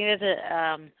think that's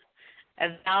a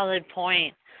valid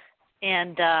point,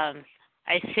 and I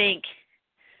think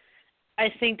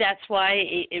that's why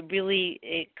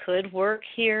it could work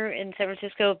here in San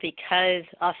Francisco because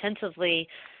offensively,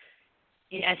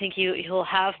 I think he'll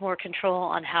have more control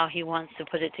on how he wants to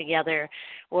put it together.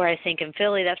 Where I think in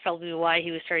Philly, that's probably why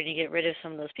he was starting to get rid of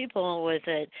some of those people was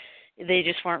that they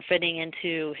just weren't fitting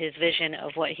into his vision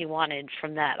of what he wanted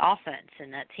from that offense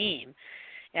and that team.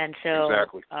 And so,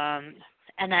 exactly.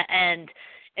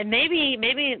 And maybe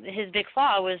his big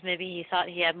flaw was maybe he thought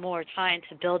he had more time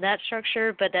to build that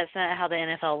structure, but that's not how the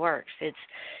NFL works.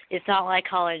 It's not like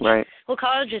college. Right. Well,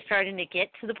 college is starting to get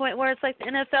to the point where it's like the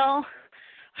NFL,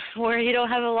 where you don't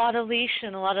have a lot of leash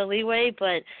and a lot of leeway,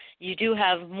 but you do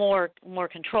have more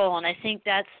control. And I think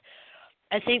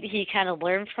he kind of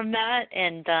learned from that,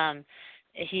 and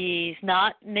he's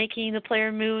not making the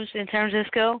player moves in San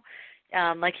Francisco.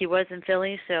 Like he was in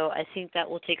Philly, so I think that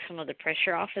will take some of the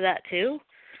pressure off of that too.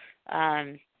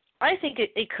 I think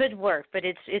it could work, but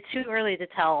it's too early to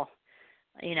tell.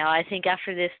 I think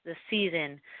after this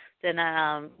season, then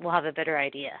we'll have a better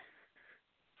idea.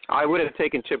 I would have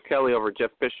taken Chip Kelly over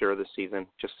Jeff Fisher this season,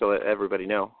 just so that everybody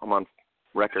know. I'm on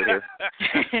record here.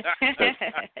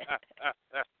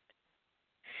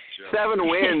 7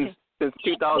 wins since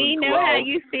 2012. We know how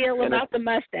you feel about the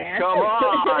mustache. Come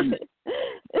on.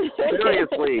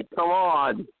 Seriously, come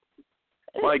on.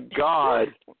 My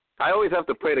God. I always have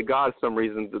to pray to God for some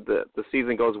reason that the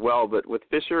season goes well, but with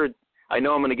Fisher, I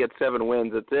know I'm going to get 7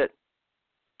 wins. That's it.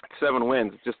 7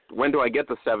 wins. Just when do I get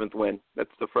the 7th win?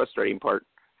 That's the frustrating part.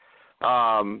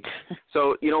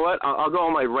 So, you know what? I'll go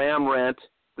on my Ram rant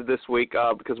this week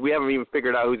because we haven't even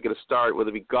figured out who's going to start,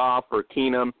 whether it be Goff or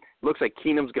Keenum. Looks like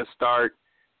Keenum's going to start.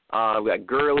 We got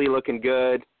Gurley looking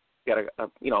good. Got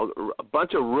a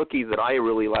bunch of rookies that I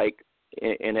really like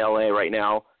in LA right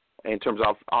now in terms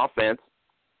of offense.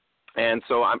 And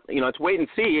so it's wait and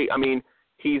see.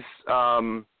 He's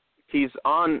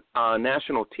on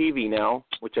national TV now,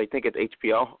 which I think it's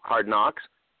HBO, Hard Knocks.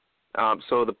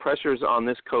 So the pressure's on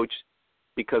this coach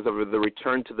because of the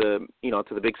return to the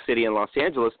big city in Los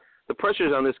Angeles. The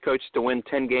pressure's on this coach to win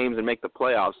 10 games and make the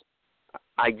playoffs.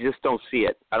 I just don't see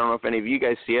it. I don't know if any of you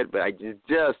guys see it, but I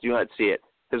just do not see it.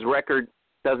 His record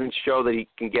doesn't show that he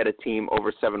can get a team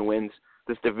over 7 wins.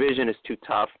 This division is too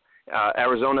tough.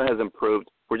 Arizona has improved.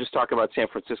 We're just talking about San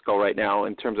Francisco right now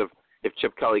in terms of if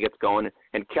Chip Kelly gets going.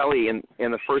 And Kelly, in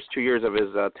the first 2 years of his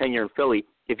tenure in Philly,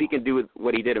 if he can do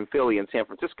what he did in Philly and San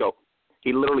Francisco,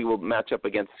 he literally will match up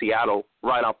against Seattle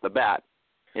right off the bat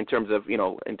in terms of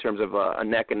a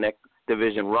neck-and-neck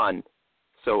division run.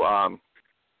 So, I'm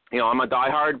a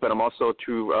diehard, but I'm also a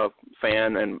true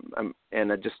fan,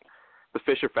 and just the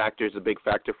Fisher factor is a big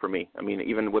factor for me. I mean,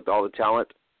 even with all the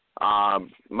talent,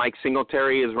 Mike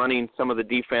Singletary is running some of the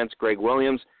defense. Greg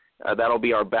Williams, that'll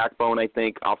be our backbone, I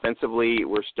think. Offensively,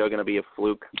 we're still going to be a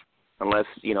fluke unless,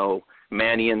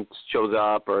 Mannion shows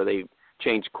up or they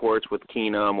change courts with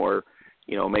Keenum or,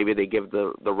 maybe they give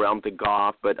the realm to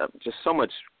Goff. But just so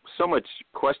much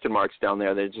question marks down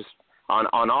there. They're just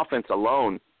on offense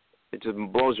alone. It just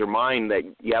blows your mind that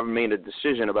you haven't made a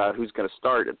decision about who's going to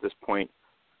start at this point.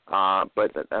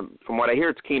 But from what I hear,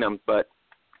 it's Keenum, but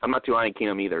I'm not too high on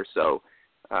Keenum either. So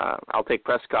I'll take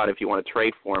Prescott if you want to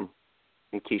trade for him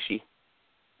in Kishi.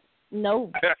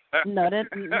 No, not at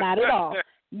all.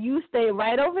 You stay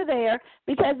right over there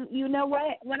because you know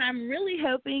what I'm really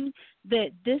hoping that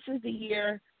this is the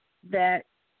year that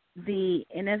the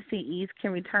NFC East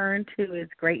can return to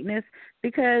its greatness,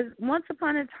 because once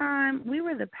upon a time we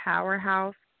were the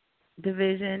powerhouse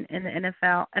division in the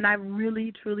NFL, and I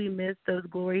really truly miss those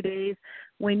glory days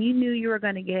when you knew you were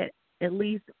going to get at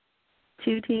least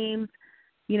two teams,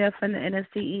 from the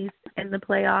NFC East in the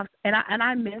playoffs, and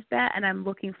I miss that, and I'm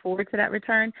looking forward to that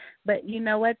return. But you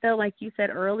know what, though, like you said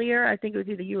earlier, I think it was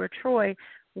either you or Troy,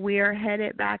 we're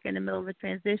headed back in the middle of a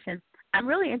transition. I'm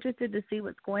really interested to see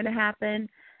what's going to happen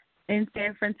in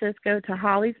San Francisco, to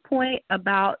Holly's point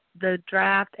about the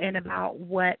draft and about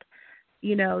what,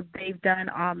 they've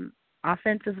done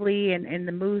offensively and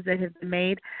the moves that have been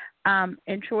made.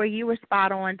 And Troy, you were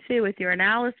spot on, too, with your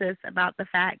analysis about the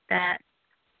fact that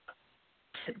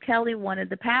Chip Kelly wanted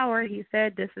the power. He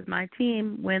said, this is my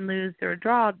team, win, lose, or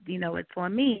draw, it's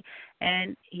on me.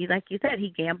 And he, like you said, he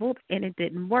gambled, and it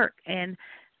didn't work. And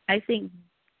I think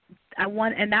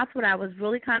and that's what I was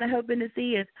really kind of hoping to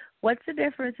see is what's the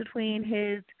difference between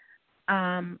his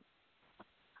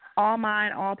all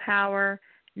mine, all power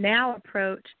now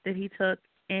approach that he took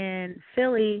in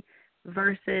Philly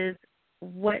versus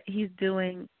what he's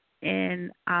doing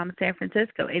in San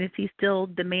Francisco, and is he still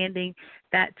demanding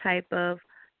that type of,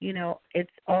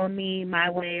 it's on me, my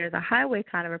way, or the highway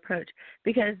kind of approach?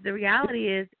 Because the reality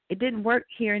is it didn't work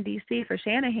here in D.C. for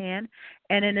Shanahan,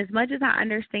 and in as much as I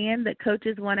understand that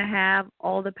coaches want to have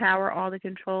all the power, all the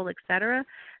control, et cetera,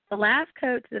 the last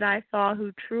coach that I saw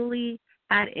who truly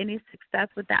had any success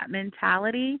with that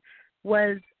mentality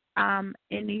was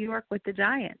in New York with the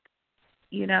Giants,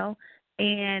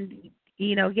 and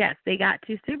yes, they got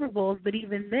 2 Super Bowls, but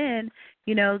even then,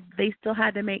 they still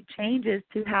had to make changes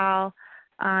to how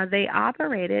they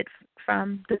operated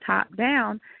from the top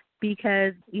down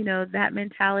because, that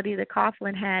mentality that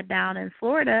Coughlin had down in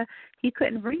Florida, he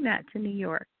couldn't bring that to New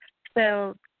York.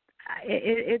 So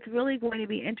it's really going to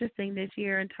be interesting this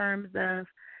year in terms of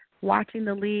watching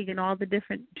the league and all the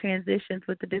different transitions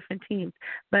with the different teams.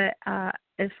 But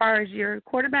as far as your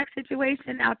quarterback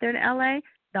situation out there in L.A.,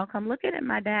 don't come looking at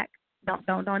my Dak.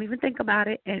 Don't even think about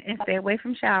it, and stay away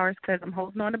from showers because I'm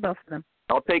holding on to both of them.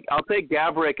 I'll take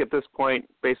Gabrick at this point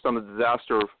based on the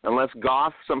disaster, unless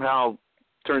Goff somehow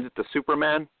turns it to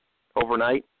Superman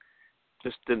overnight.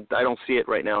 I don't see it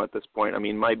right now at this point. I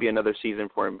mean, might be another season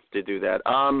for him to do that.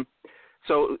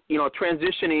 So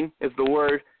transitioning is the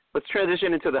word. Let's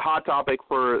transition into the hot topic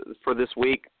for this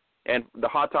week, and the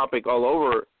hot topic all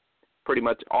over pretty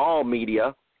much all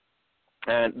media.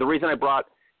 And the reason I brought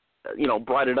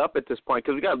it up at this point,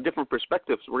 because we got different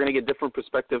perspectives. We're going to get different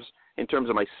perspectives in terms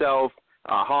of myself,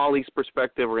 Holly's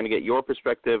perspective. We're going to get your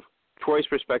perspective, Troy's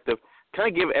perspective. Kind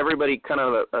of give everybody kind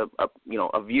of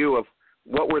a view of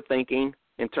what we're thinking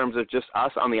in terms of just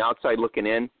us on the outside looking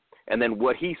in, and then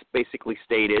what he basically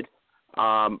stated.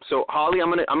 So Holly,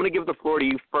 I'm gonna give the floor to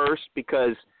you first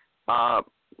because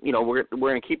we're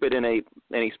going to keep it in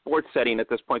a sports setting at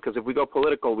this point, because if we go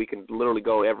political, we can literally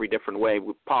go every different way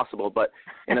possible. But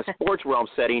in a sports realm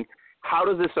setting, how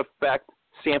does this affect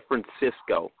San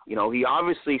Francisco? He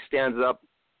obviously stands up.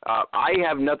 I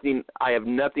have nothing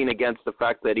against the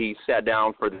fact that he sat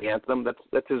down for the anthem.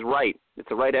 That's his right.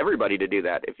 It's a right of everybody to do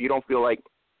that if you don't feel like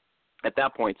at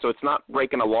that point. So it's not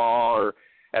breaking a law, or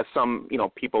as some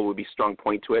people would be strong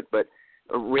point to it. But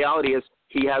the reality is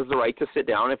he has the right to sit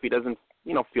down. If he doesn't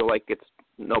feel like it's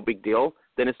no big deal,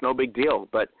 then it's no big deal.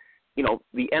 But,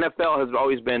 the NFL has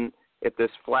always been at this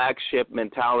flagship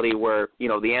mentality where,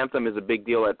 the anthem is a big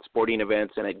deal at sporting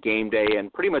events and at game day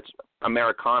and pretty much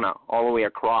Americana all the way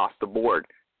across the board.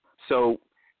 So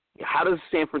how does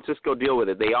San Francisco deal with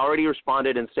it? They already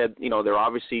responded and said, they're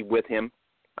obviously with him.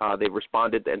 They've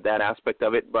responded to that aspect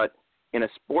of it. But in a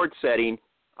sports setting,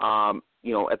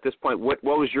 at this point, what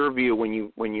was your view when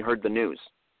you heard the news?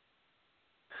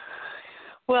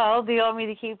 Well, do you want me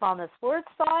to keep on the sports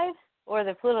side or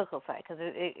the political side? Because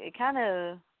it kind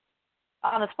of,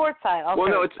 on the sports side.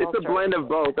 It's a blend of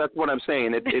both. That's what I'm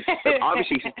saying. It's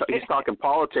obviously he's talking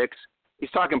politics. He's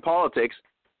talking politics,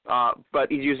 but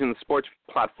he's using the sports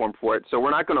platform for it. So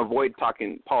we're not going to avoid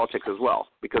talking politics as well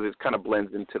because it kind of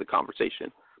blends into the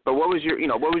conversation. But what was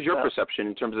your perception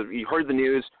in terms of, you heard the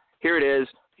news? Here it is.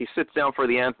 He sits down for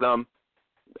the anthem.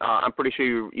 I'm pretty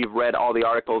sure you've read all the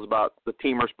articles about the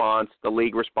team response, the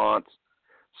league response.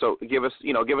 So give us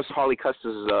Harley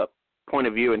Custis' point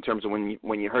of view in terms of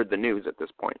when you heard the news at this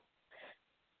point.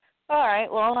 All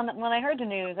right. Well, when I heard the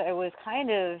news, I was kind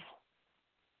of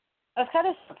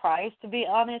surprised, to be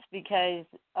honest, because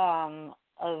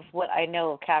of what I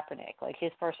know of Kaepernick, like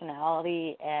his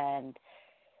personality, and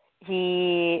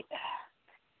he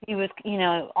was,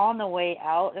 on the way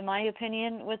out, in my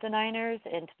opinion, with the Niners.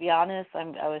 And to be honest, I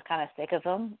was kind of sick of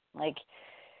him. Like,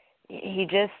 he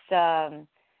just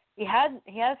he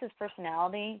has this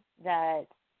personality that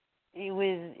it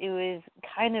was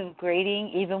kind of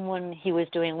grating, even when he was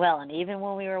doing well, and even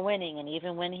when we were winning, and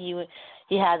even when he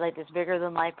had like this bigger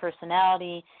than life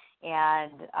personality.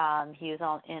 And he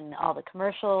was in all the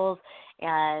commercials,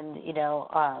 and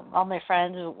all my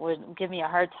friends would give me a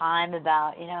hard time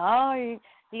about,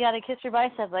 you got to kiss your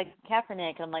bicep like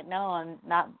Kaepernick. And I'm like, no, I'm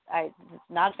not. I'm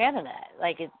not a fan of that.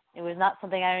 Like it was not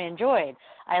something I enjoyed.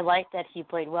 I liked that he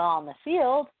played well on the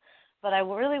field, but I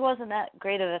really wasn't that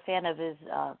great of a fan of his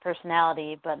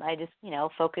personality. But I just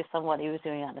focused on what he was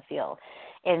doing on the field.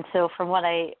 And so from what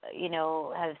I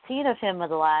have seen of him over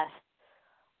the last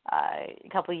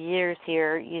couple of years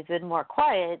here, he's been more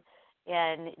quiet,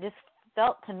 and it just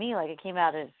felt to me like it came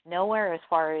out of nowhere as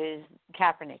far as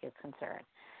Kaepernick is concerned.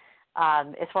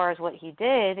 As far as what he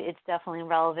did, it's definitely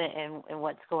relevant in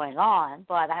what's going on,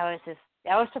 but I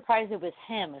was surprised it was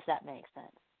him, if that makes sense.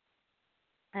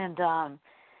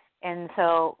 And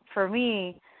so for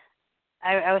me,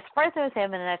 I was surprised it was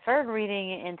him, and then I started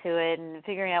reading into it and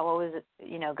figuring out what was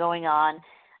going on.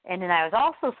 And then I was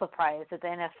also surprised that the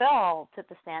NFL took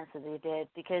the stance that they did,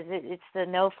 because it's the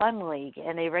no fun league,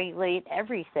 and they regulate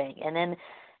everything. And then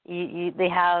they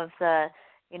have the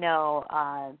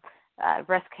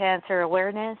breast cancer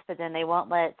awareness, but then they won't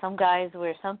let some guys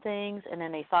wear some things, and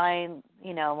then they fine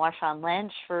Marshawn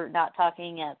Lynch for not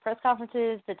talking at press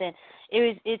conferences. But then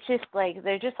it's just like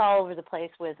they're just all over the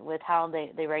place with how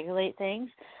they regulate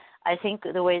things. I think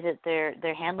the way that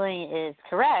they're handling it is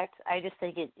correct. I just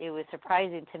think it was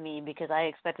surprising to me, because I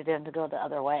expected them to go the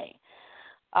other way.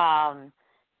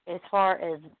 As far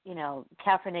as,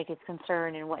 Kaepernick is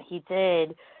concerned and what he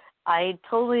did, I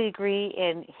totally agree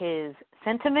in his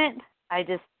sentiment. I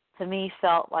just, to me,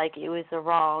 felt like it was the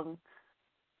wrong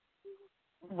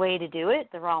way to do it,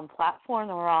 the wrong platform,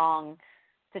 the wrong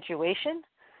situation,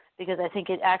 because I think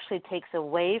it actually takes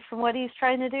away from what he's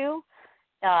trying to do.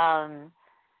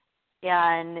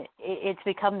 And it's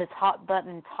become this hot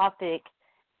button topic,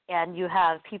 and you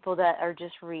have people that are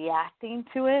just reacting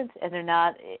to it, and they're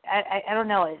not. I don't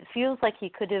know. It feels like he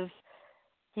could have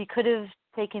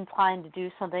taken time to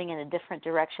do something in a different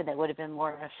direction that would have been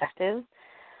more effective.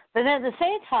 But then at the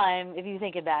same time, if you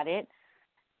think about it,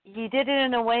 he did it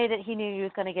in a way that he knew he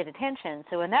was going to get attention.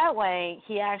 So in that way,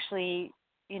 he actually,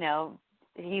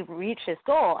 he reached his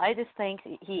goal. I just think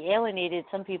he alienated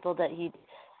some people that he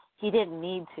didn't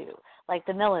need to, like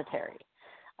the military.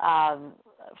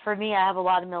 For me, I have a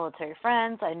lot of military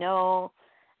friends. I know,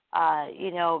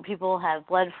 people have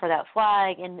bled for that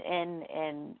flag and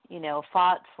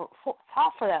fought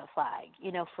for that flag,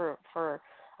 for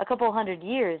a couple 100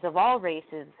 years of all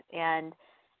races, and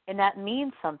that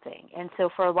means something. And so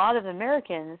for a lot of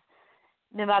Americans,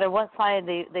 no matter what side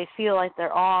they feel like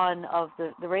they're on of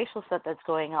the racial stuff that's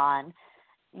going on,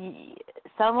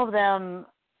 some of them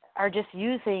are just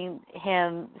using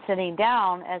him sitting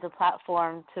down as a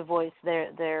platform to voice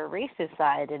their racist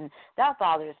side, and that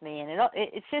bothers me. And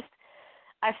it's just,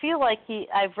 I feel like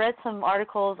I've read some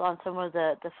articles on some of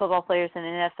the football players in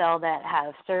the NFL that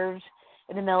have served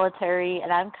in the military,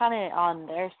 and I'm kind of on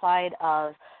their side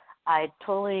of, I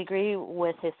totally agree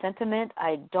with his sentiment.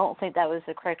 I don't think that was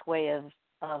the correct way of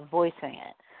voicing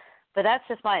it, but that's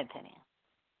just my opinion.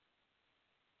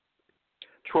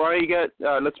 Troy,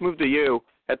 let's move to you.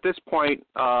 At this point,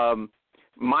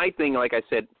 my thing, like I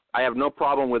said, I have no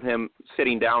problem with him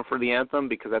sitting down for the anthem,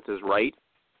 because that's his right,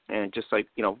 and just like,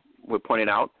 we pointed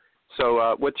out.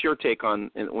 So what's your take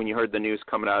on when you heard the news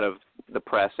coming out of the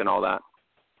press and all that?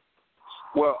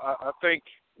 Well, I think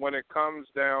when it comes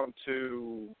down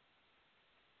to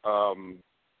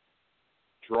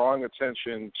drawing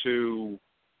attention to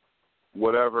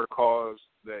whatever cause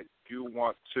that you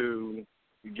want to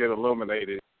get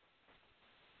illuminated.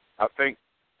 I think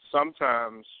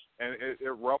sometimes, and it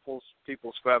ruffles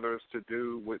people's feathers to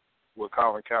do what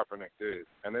Colin Kaepernick did,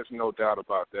 and there's no doubt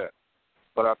about that.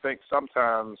 But I think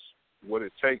sometimes what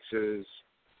it takes is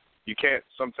you can't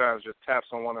sometimes just tap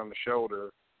someone on the shoulder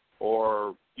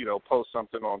or, post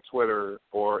something on Twitter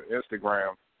or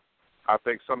Instagram. I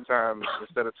think sometimes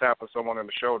instead of tapping someone on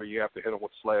the shoulder, you have to hit them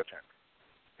with a sledgehammer.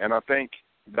 And I think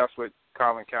that's what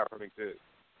Colin Kaepernick did.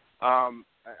 I'm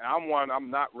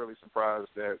not really surprised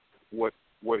at what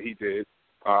he did.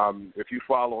 If you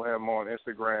follow him on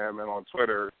Instagram and on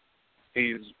Twitter,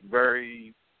 he's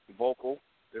very vocal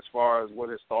as far as what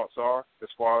his thoughts are, as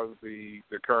far as the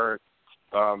current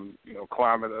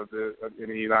climate in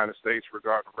the United States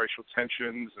regarding racial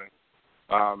tensions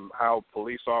and how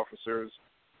police officers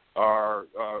are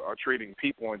treating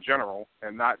people in general,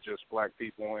 and not just black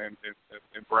people and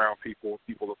brown people,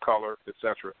 people of color,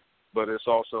 etc. But it's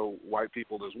also white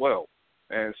people as well.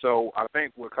 And so I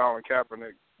think what Colin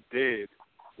Kaepernick did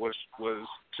was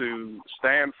to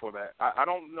stand for that. I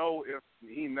don't know if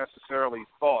he necessarily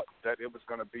thought that it was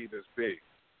going to be this big.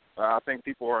 I think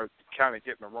people are kind of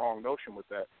getting the wrong notion with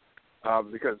that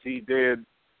because he did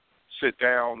sit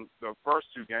down the first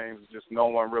two games. Just no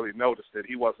one really noticed that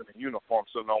he wasn't in uniform,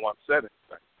 so no one said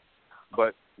anything.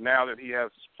 But now that he has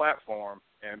his platform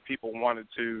and people wanted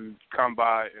to come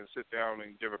by and sit down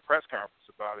and give a press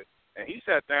conference about it, and he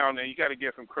sat down, and you got to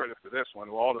give him credit for this one.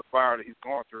 With all the fire that he's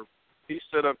gone through, he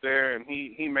stood up there and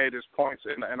he made his points,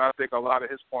 and I think a lot of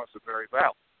his points are very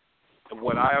valid. And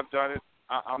would I have done it?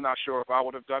 I'm not sure if I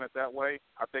would have done it that way.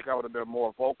 I think I would have been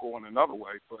more vocal in another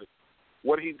way. But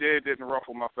what he did didn't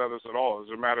ruffle my feathers at all. As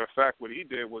a matter of fact, what he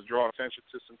did was draw attention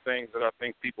to some things that I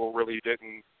think people really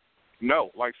didn't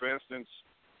know. Like, for instance,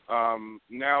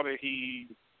 now that he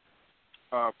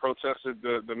protested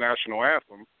the national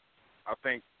anthem, I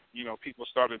think people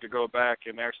started to go back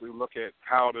and actually look at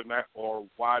how or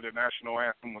why the national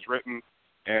anthem was written.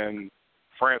 And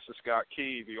Francis Scott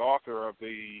Key, the author of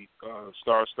the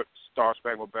Star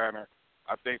Spangled Banner,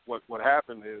 I think what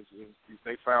happened is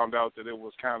they found out that it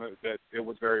was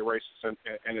very racist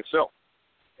in itself.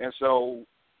 And so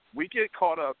we get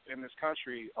caught up in this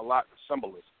country a lot in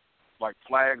symbolism. Like,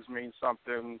 flags mean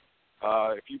something.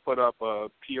 If you put up a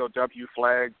POW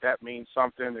flag, that means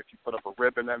something. If you put up a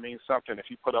ribbon, that means something. If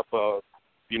you put up a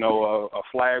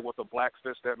flag with a black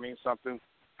fist, that means something.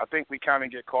 I think we kind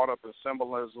of get caught up in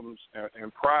symbolisms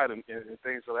and pride and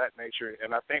things of that nature.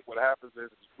 And I think what happens is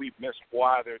we miss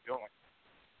why they're doing it.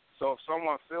 So if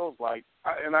someone feels like,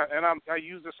 I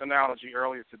used this analogy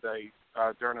earlier today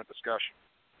during a discussion.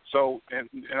 So, and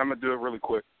I'm going to do it really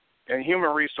quick. In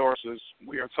human resources,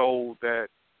 we are told that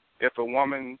if a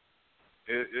woman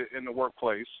in the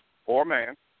workplace, or a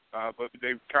man, but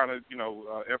they kind of,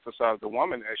 emphasize the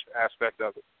woman aspect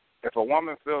of it. If a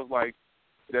woman feels like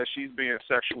that she's being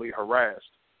sexually harassed,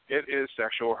 it is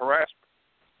sexual harassment.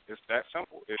 It's that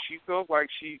simple. If she feels like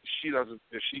she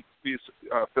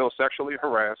feels sexually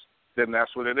harassed, then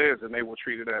that's what it is, and they will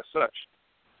treat it as such.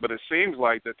 But it seems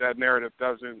like that narrative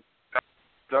doesn't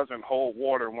hold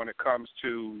water when it comes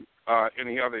to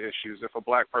any other issues. If a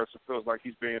black person feels like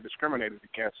he's being discriminated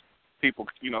against, people,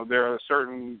 there are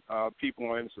certain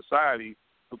people in society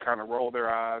who kind of roll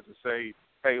their eyes and say,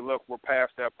 hey, look, we're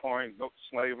past that point. No,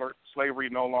 slavery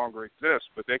no longer exists,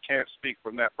 but they can't speak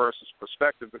from that person's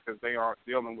perspective because they aren't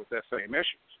dealing with that same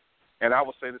issues. And I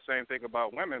would say the same thing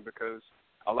about women, because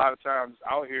a lot of times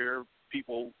I'll hear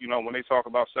people, when they talk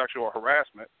about sexual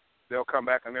harassment, they'll come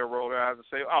back and they'll roll their eyes and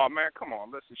say, oh, man, come on,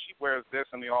 listen, she wears this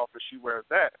in the office, she wears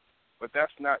that. But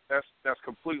that's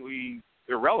completely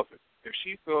irrelevant. If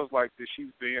she feels like that she's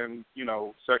being,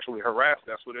 sexually harassed,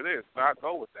 that's what it is. And I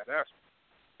go with that aspect.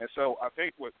 And so I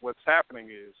think what's happening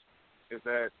is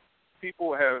that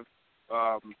people have,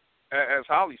 as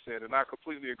Holly said, and I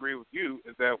completely agree with you,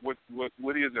 is that what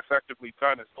he has effectively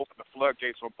done is open the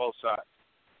floodgates on both sides.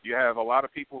 You have a lot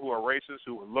of people who are racist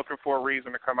who are looking for a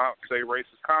reason to come out and say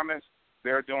racist comments.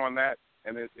 They're doing that,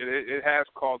 and it has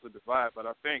caused a divide. But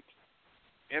I think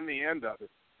in the end of it,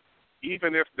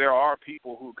 even if there are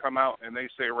people who come out and they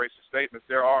say racist statements,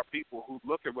 there are people who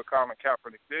look at what Colin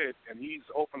Kaepernick did, and he's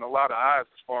opened a lot of eyes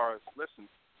as far as, listen,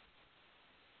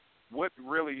 what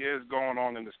really is going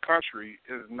on in this country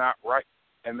is not right.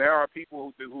 And there are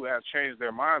people who have changed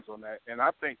their minds on that. And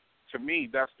I think, to me,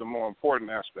 that's the more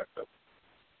important aspect of it.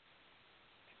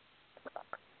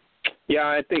 Yeah,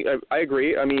 I think I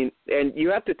agree. I mean, and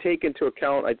you have to take into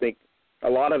account, I think, a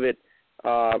lot of it.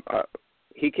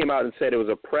 he came out and said it was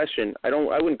oppression. I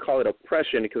wouldn't call it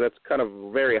oppression because that's kind of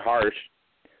very harsh,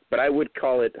 but I would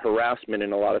call it harassment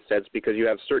in a lot of sense because you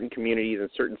have certain communities and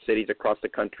certain cities across the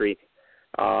country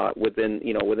within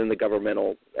the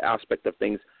governmental aspect of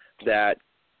things that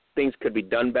things could be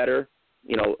done better,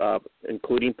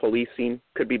 including policing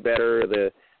could be better.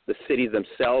 The cities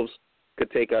themselves could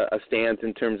take a stance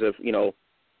in terms of,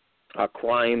 a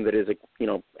crime that is,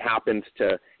 happens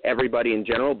to everybody in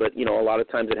general, but, a lot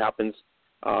of times it happens,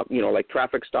 like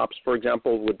traffic stops, for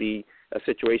example, would be a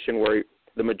situation where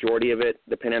the majority of it,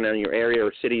 depending on your area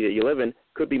or city that you live in,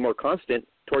 could be more constant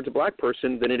towards a black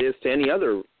person than it is to any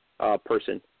other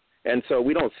person. And so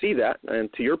we don't see that.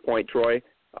 And to your point, Troy,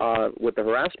 with the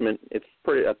harassment, it's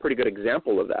a pretty good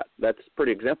example of that. That's a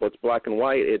pretty example. It's black and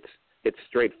white. It's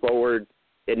straightforward.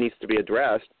 It needs to be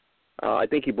addressed. I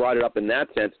think he brought it up in that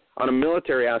sense. On a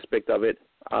military aspect of it,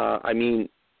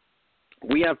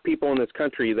 we have people in this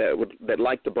country that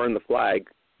like to burn the flag,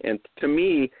 and to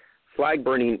me, flag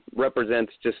burning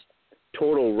represents just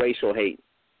total racial hate.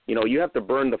 You have to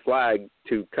burn the flag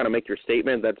to kind of make your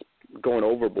statement. That's going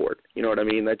overboard. You know what I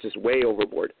mean? That's just way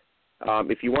overboard.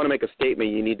 If you want to make a statement,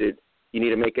 you need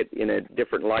to make it in a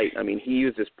different light. I mean, he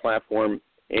used this platform.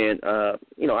 And,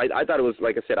 I thought it was,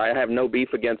 like I said, I have no beef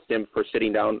against him for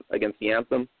sitting down against the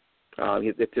anthem.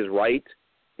 It's his right.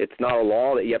 It's not a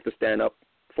law that you have to stand up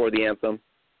for the anthem.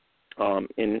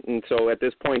 And so at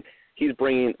this point, he's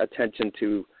bringing attention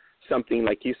to something,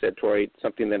 like you said, Troy,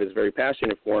 something that is very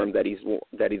passionate for him, that he's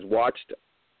watched,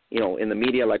 in the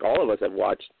media, like all of us have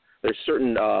watched. There's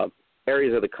certain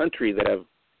areas of the country that have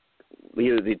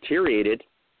either deteriorated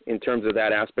in terms of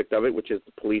that aspect of it, which is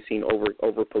the policing,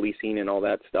 over policing and all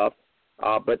that stuff.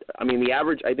 But I mean, the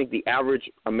average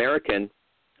American,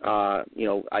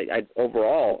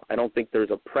 overall, I don't think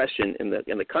there's oppression in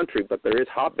the country, but there is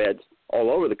hotbeds all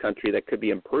over the country that could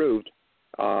be improved.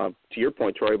 To your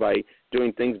point, Troy, by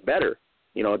doing things better,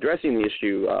 addressing the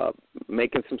issue,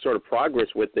 making some sort of progress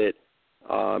with it,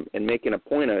 and making a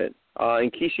point of it.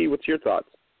 And Kishi, what's your thoughts?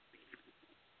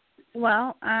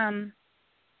 Well,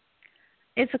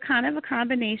 it's a kind of a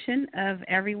combination of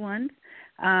everyone's.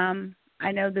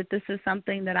 I know that this is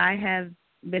something that I have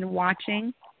been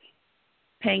watching,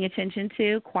 paying attention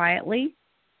to quietly.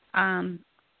 And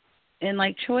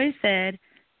like Troy said,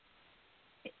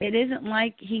 it isn't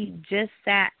like he just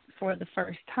sat for the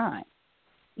first time.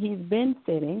 He's been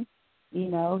sitting, he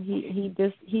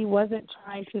wasn't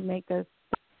trying to make us,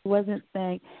 he wasn't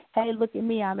saying, hey, look at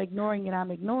me, I'm ignoring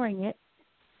it.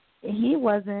 He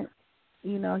wasn't,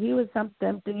 he was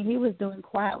something he was doing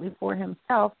quietly for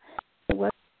himself. It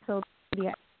wasn't until he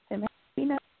asked him, he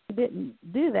didn't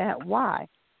do that. Why?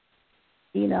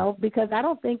 Because I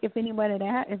don't think if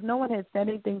no one had said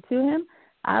anything to him,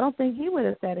 I don't think he would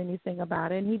have said anything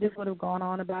about it, and he just would have gone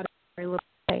on about it very little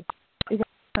way. Because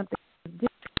something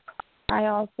different. I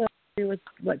also agree with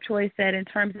what Troy said in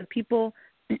terms of people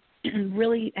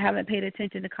really haven't paid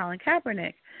attention to Colin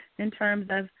Kaepernick in terms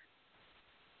of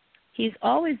he's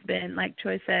always been, like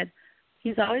Troy said,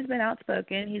 he's always been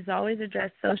outspoken. He's always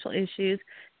addressed social issues.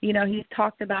 He's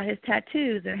talked about his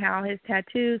tattoos and how his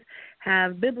tattoos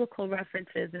have biblical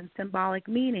references and symbolic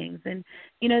meanings. And,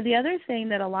 the other thing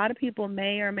that a lot of people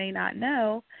may or may not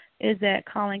know is that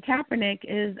Colin Kaepernick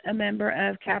is a member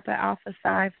of Kappa Alpha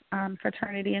Psi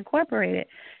Fraternity Incorporated.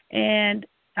 And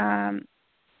as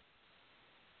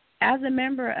a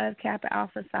member of Kappa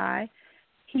Alpha Psi,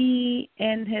 he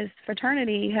and his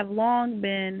fraternity have long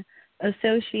been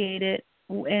associated,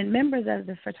 and members of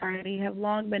the fraternity have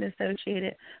long been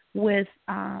associated with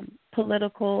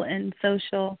political and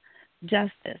social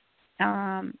justice.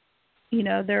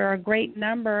 There are a great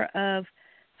number of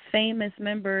famous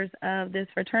members of this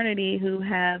fraternity who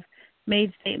have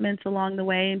made statements along the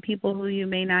way, and people who you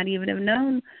may not even have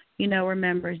known, were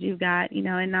members. You've got,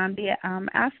 Nnamdi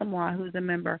Asomugha, who's a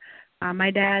member.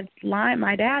 My dad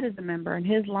is a member, and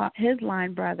his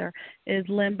line brother is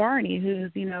Lynn Barney,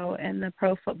 who's, in the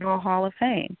Pro Football Hall of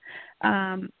Fame.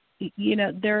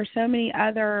 There are so many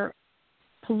other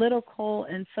political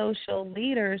and social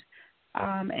leaders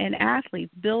and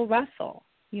athletes. Bill Russell,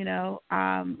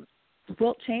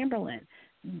 Wilt Chamberlain,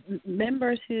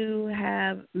 members who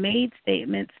have made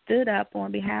statements, stood up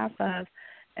on behalf of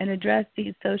and addressed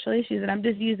these social issues. And I'm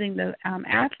just using the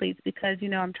athletes because,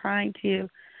 I'm trying to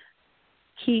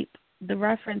keep the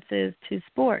references to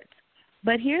sports.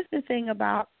 But here's the thing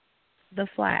about the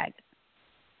flag.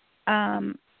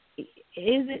 Is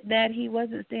it that he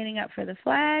wasn't standing up for the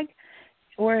flag,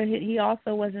 or he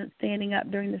also wasn't standing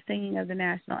up during the singing of the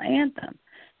national anthem?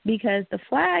 Because the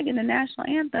flag and the national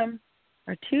anthem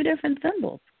are two different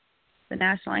symbols. The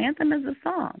national anthem is a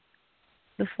song.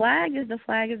 The flag is the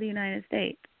flag of the United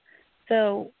States.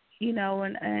 So, you know,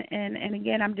 and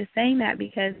again, I'm just saying that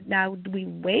because now we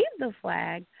wave the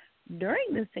flag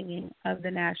during the singing of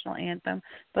the national anthem,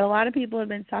 but a lot of people have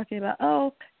been talking about,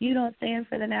 oh, you don't stand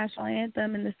for the national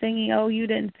anthem, and the singing, oh, you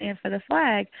didn't stand for the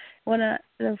flag. When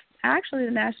actually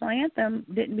the national anthem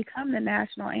didn't become the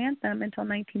national anthem until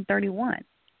 1931.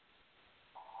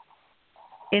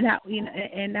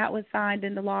 And that was signed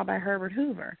into law by Herbert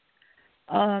Hoover.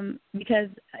 Because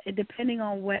depending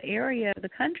on what area of the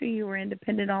country you were in,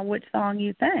 depended on which song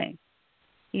you sang.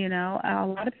 You know, a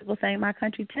lot of people sang My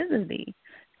Country 'Tis of Thee.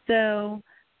 So,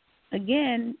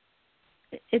 again,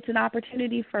 it's an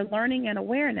opportunity for learning and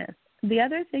awareness. The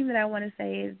other thing that I want to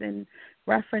say is in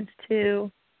reference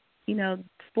to, you know,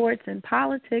 sports and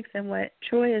politics and what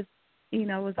Troy is, you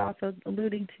know, was also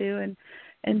alluding to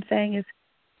and saying is,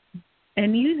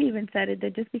 and you've even said it,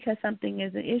 that just because something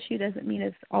is an issue doesn't mean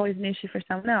it's always an issue for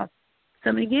someone else. So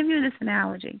I'm going to give you this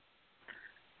analogy.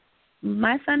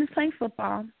 My son is playing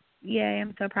football. Yay,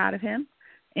 I'm so proud of him.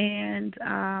 And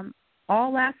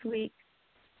all last week,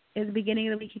 at the beginning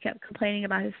of the week, he kept complaining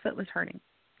about his foot was hurting.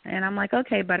 And I'm like,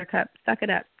 okay, Buttercup, suck it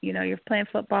up. You know, you're playing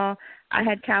football. I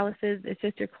had calluses. It's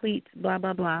just your cleats, blah,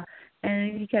 blah, blah.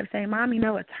 And he kept saying, Mom, you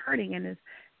know, it's hurting. And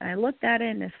I looked at it,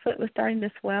 and his foot was starting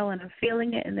to swell, and I'm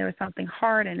feeling it, and there was something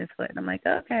hard in his foot. And I'm like,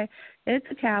 okay, it's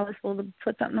a callus. We'll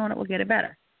put something on it. We'll get it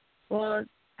better. Well,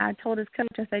 I told his coach,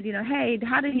 I said, you know, hey,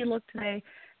 how did he look today?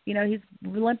 You know, he's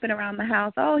limping around the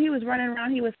house. Oh, he was running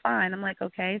around. He was fine. I'm like,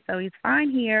 okay, so he's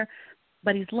fine here,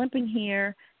 but he's limping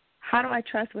here. How do I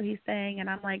trust what he's saying? And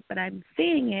I'm like, but I'm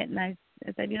seeing it. And I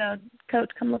said, you know, Coach,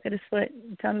 come look at his foot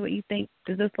and tell me what you think.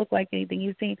 Does this look like anything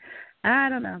you've seen? I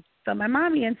don't know. So my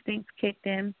mommy instincts kicked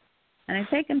in, and I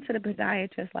take him to the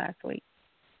podiatrist last week.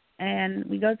 And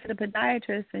we go to the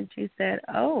podiatrist, and she said,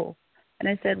 oh. And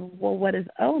I said, well, what does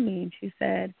O mean? She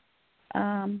said,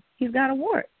 he's got a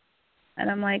wart. And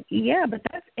I'm like, yeah, but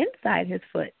that's inside his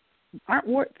foot. Aren't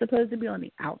warts supposed to be on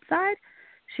the outside?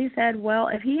 She said, well,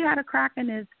 if he had a crack in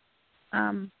his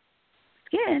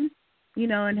skin, you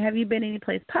know, and have you been any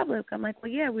place public? I'm like,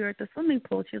 well, yeah, we were at the swimming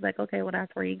pool. She was like, okay, well,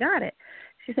 that's where you got it.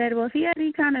 She said, well, if he had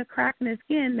any kind of crack in his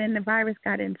skin, then the virus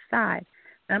got inside.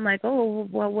 And I'm like, oh,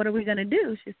 well, what are we going to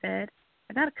do? She said,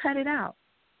 I got to cut it out.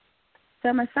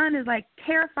 So my son is like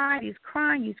terrified. He's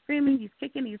crying. He's screaming. He's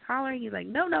kicking. He's hollering. He's like,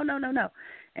 no, no, no, no, no.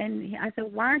 And I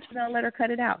said, why aren't you going to let her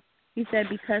cut it out? He said,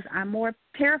 because I'm more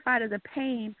terrified of the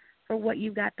pain for what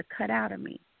you got to cut out of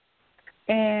me.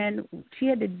 And she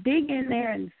had to dig in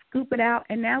there and scoop it out,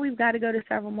 and now we've got to go to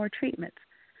several more treatments.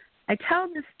 I tell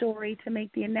this story to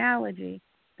make the analogy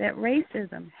that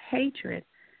racism, hatred,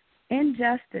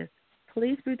 injustice,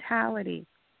 police brutality,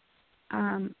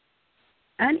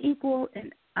 unequal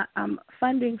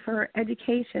funding for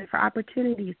education, for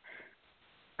opportunities,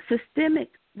 systemic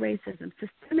racism,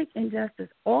 systemic injustice,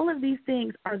 all of these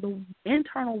things are the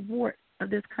internal wart of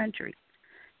this country.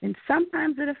 And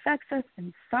sometimes it affects us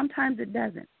and sometimes it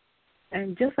doesn't.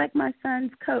 And just like my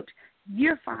son's coach,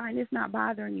 you're fine, it's not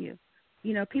bothering you.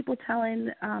 You know, people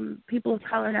telling people of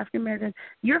color and African Americans,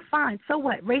 you're fine, so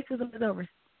what? Racism is over.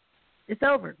 It's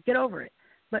over. Get over it.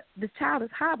 But the child is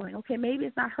hobbling. Okay, maybe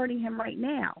it's not hurting him right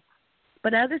now,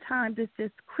 but other times it's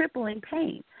just crippling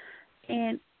pain.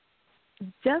 And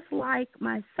just like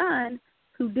my son,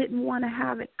 who didn't want to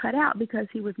have it cut out because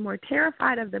he was more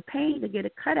terrified of the pain to get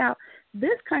it cut out,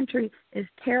 this country is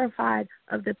terrified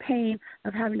of the pain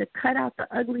of having to cut out the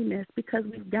ugliness because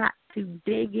we've got to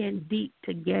dig in deep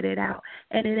to get it out.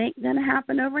 And it ain't going to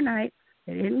happen overnight.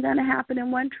 It isn't going to happen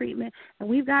in one treatment. And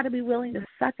we've got to be willing to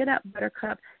suck it up,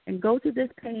 Buttercup, and go through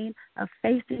this pain of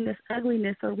facing this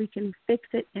ugliness so we can fix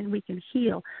it and we can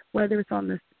heal, whether it's on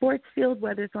the sports field,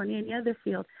 whether it's on any other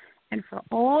field. And for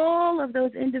all of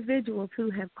those individuals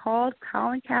who have called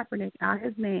Colin Kaepernick out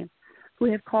his name, who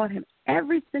have called him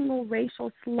every single racial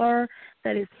slur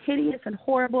that is hideous and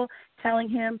horrible, telling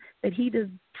him that he does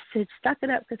should suck it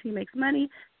up because he makes money,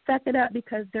 suck it up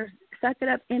because there's suck it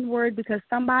up inward because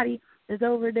somebody is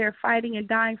over there fighting and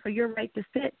dying for your right to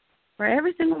sit. For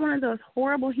every single one of those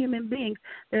horrible human beings,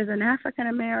 there's an African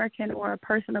American or a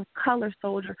person of color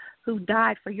soldier who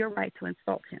died for your right to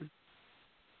insult him.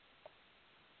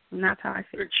 And that's how I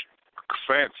feel.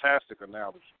 Fantastic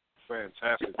analogy.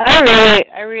 Fantastic.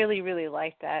 I really, really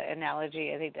like that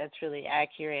analogy. I think that's really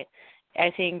accurate.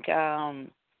 I think,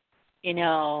 you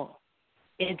know,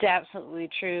 it's absolutely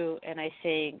true. And I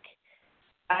think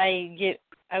I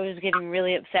was getting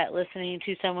really upset listening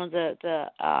to some of the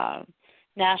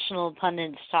national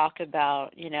pundits talk about,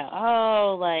 you know,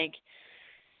 oh, like,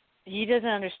 he doesn't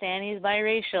understand he's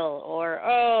biracial, or,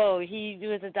 oh, he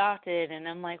was adopted. And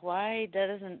I'm like, why? That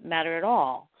doesn't matter at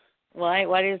all. Why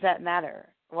does that matter?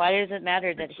 Why does it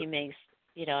matter that he makes,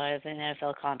 as an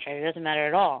NFL contract? It doesn't matter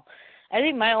at all. I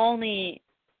think my only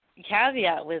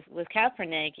caveat with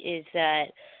Kaepernick is that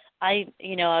I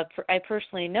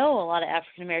personally know a lot of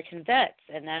African American vets,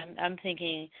 and I'm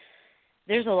thinking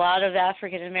there's a lot of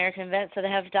African American vets that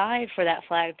have died for that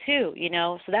flag too.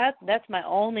 So that's my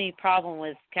only problem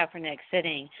with Kaepernick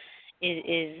sitting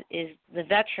is the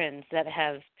veterans that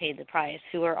have paid the price,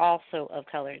 who are also of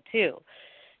color too.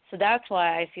 So that's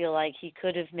why I feel like he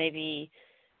could have maybe.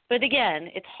 But again,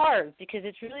 it's hard because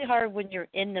it's really hard when you're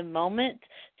in the moment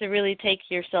to really take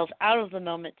yourself out of the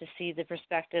moment to see the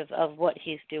perspective of what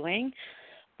he's doing.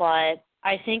 But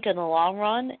I think in the long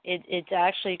run, it's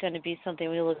actually going to be something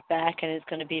we look back and it's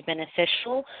going to be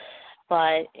beneficial.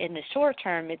 But in the short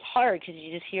term, it's hard because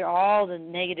you just hear all the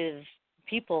negative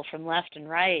people from left and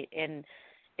right. And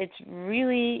it's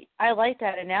really, I like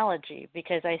that analogy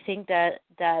because I think that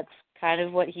that's kind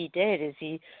of what he did is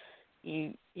he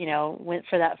went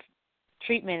for that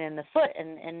treatment in the foot,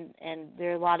 and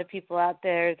there are a lot of people out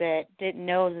there that didn't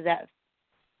know that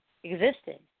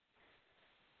existed.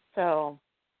 So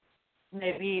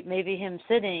maybe him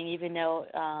sitting, even though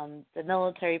the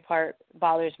military part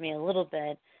bothers me a little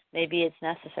bit, maybe it's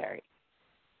necessary.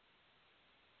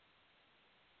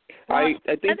 I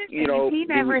think, he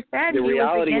never said he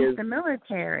was against the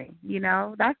military.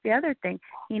 That's the other thing.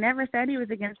 He never said he was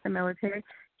against the military.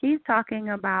 He's talking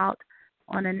about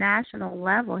on a national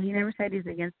level. He never said he's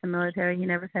against the military. He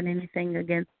never said anything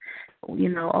against,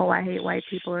 I hate white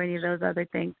people or any of those other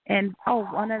things. And,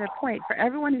 another point, for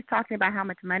everyone who's talking about how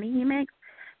much money he makes,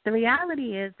 the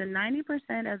reality is the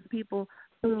 90% of the people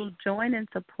who join and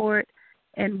support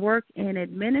and work in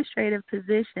administrative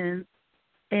positions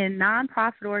in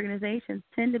nonprofit organizations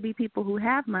tend to be people who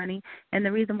have money, and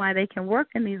the reason why they can work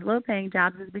in these low-paying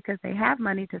jobs is because they have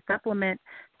money to supplement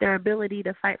their ability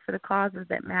to fight for the causes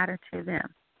that matter to them.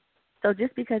 So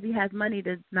just because he has money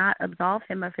does not absolve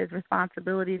him of his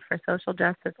responsibilities for social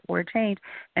justice or change.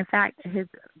 In fact, his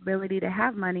ability to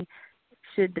have money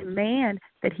should demand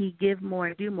that he give more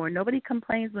and do more. Nobody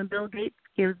complains when Bill Gates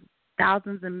gives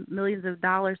thousands and millions of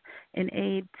dollars in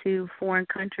aid to foreign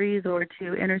countries or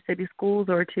to inner city schools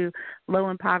or to low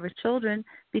impoverished children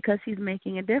because he's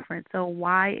making a difference. So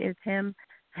why is him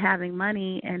having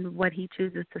money and what he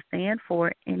chooses to stand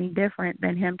for any different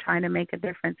than him trying to make a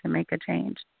difference and make a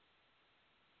change?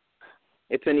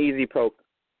 It's an easy poke.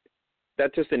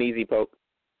 That's just an easy poke.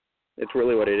 It's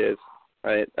really what it is.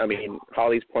 I mean,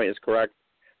 Holly's point is correct.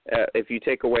 If you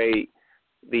take away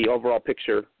the overall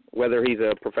picture, whether he's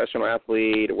a professional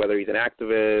athlete, or whether he's an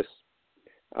activist,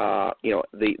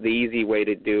 the easy way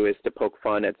to do is to poke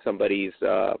fun at somebody's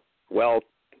wealth,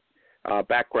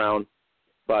 background.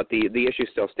 But the issue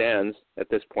still stands at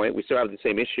this point. We still have the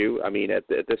same issue. I mean, at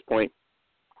this point,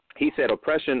 he said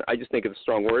oppression. I just think it's a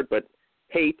strong word, but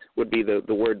hate would be the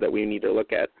word that we need to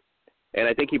look at. And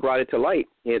I think he brought it to light.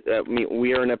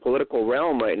 We are in a political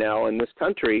realm right now in this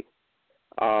country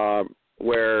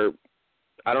where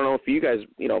I don't know if you guys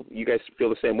feel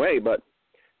the same way, but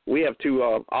we have two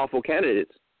awful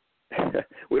candidates.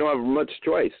 We don't have much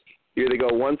choice. You either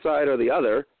go one side or the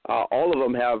other. All of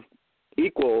them have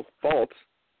equal faults.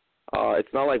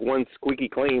 It's not like one's squeaky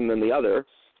clean than the other.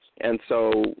 And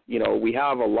so, we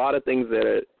have a lot of things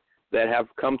that have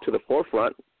come to the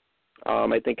forefront.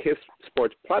 I think his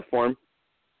sports platform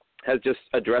has just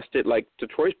addressed it, like to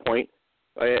Troy's point.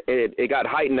 It got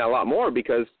heightened a lot more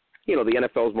because, the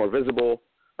NFL is more visible.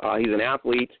 He's an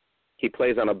athlete. He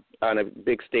plays on a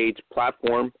big stage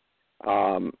platform.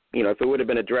 If it would have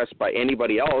been addressed by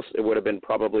anybody else, it would have been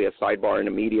probably a sidebar in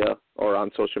the media or on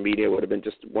social media. It would have been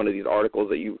just one of these articles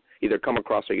that you either come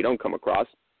across or you don't come across.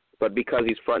 But because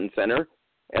he's front and center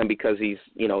and because he's,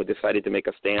 decided to make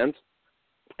a stand,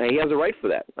 and he has a right for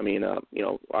that. I mean,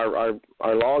 our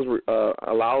laws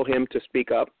allow him to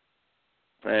speak up.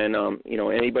 And,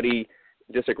 anybody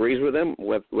disagrees with him,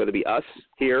 whether it be us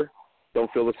here, don't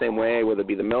feel the same way, whether it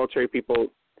be the military people.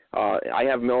 I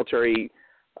have military,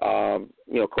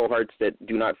 cohorts that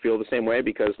do not feel the same way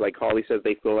because, like Holly says,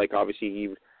 they feel like obviously he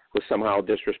was somehow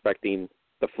disrespecting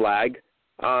the flag,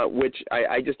 which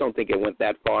I just don't think it went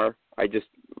that far.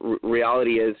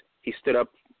 Reality is he stood up,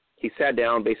 he sat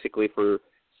down basically to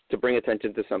bring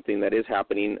attention to something that is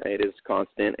happening. It is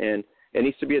constant, and it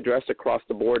needs to be addressed across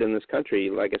the board in this country.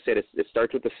 Like I said, it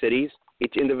starts with the cities,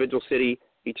 each individual city,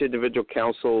 each individual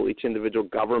council, each individual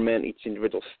government, each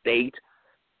individual state.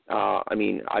 I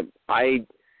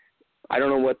don't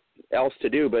know what else to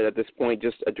do, but at this point,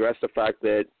 just address the fact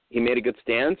that he made a good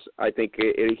stance. I think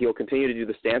he'll continue to do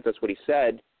the stance. That's what he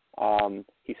said.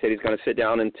 He said he's going to sit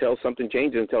down until something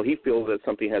changes, until he feels that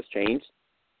something has changed.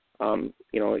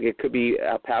 It could be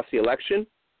past the election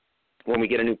when we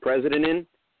get a new president in,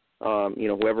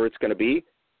 whoever it's going to be,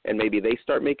 and maybe they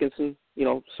start making some,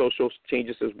 social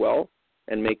changes as well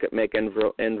and make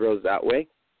inroads that way.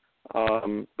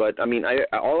 But I mean,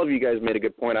 all of you guys made a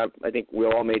good point. I think we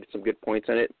all made some good points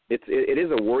on it. It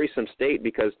is a worrisome state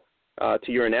because,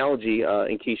 to your analogy,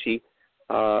 Nkishi,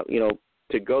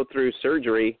 to go through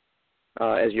surgery,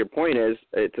 as your point is,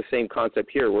 it's the same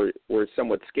concept here. We're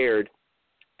somewhat scared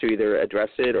to either address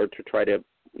it or to try to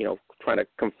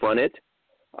confront it,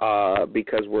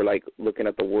 because we're like looking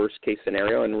at the worst case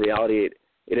scenario. In reality,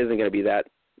 it isn't going to be that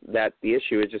the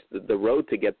issue. Is just the road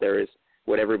to get there is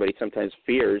what everybody sometimes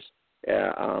fears.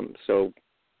 So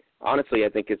honestly, I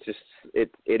think it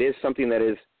is something that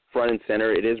is front and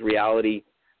center. It is reality.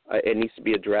 It needs to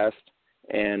be addressed.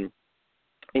 And,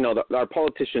 our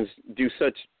politicians do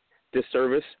such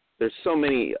disservice. There's so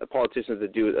many politicians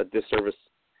that do a disservice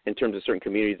in terms of certain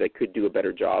communities that could do a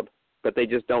better job, but they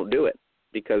just don't do it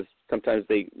because sometimes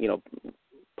they,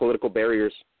 political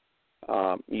barriers,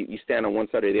 you stand on one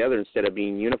side or the other instead of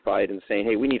being unified and saying,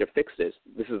 hey, we need to fix this.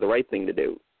 This is the right thing to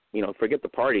do. Forget the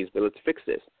parties, but let's fix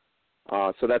this.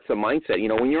 So that's the mindset.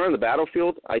 When you're on the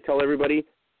battlefield, I tell everybody,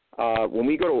 when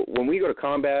we go to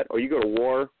combat or you go to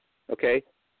war, okay,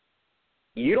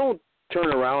 you don't turn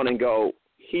around and go,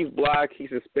 he's black, he's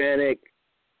Hispanic,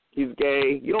 he's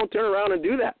gay. You don't turn around and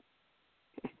do that.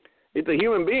 It's a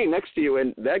human being next to you,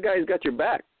 and that guy's got your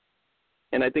back.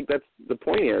 And I think that's the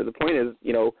point here. The point is,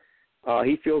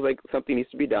 he feels like something needs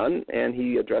to be done, and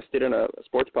he addressed it in a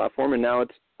sports platform, and now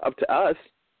it's up to us,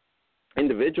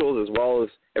 individuals as well as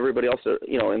everybody else,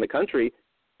 in the country,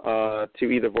 to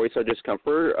either voice our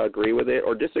discomfort, agree with it,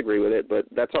 or disagree with it. But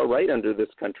that's our right under this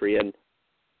country. And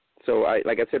so,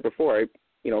 like I said before,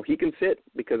 he can sit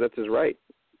because that's his right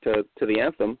to the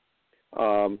anthem.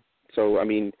 So, I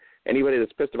mean, anybody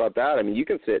that's pissed about that, I mean, you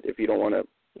can sit if you don't want to,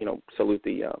 salute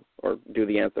or do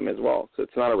the anthem as well. So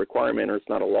it's not a requirement or it's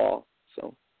not a law.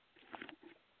 So.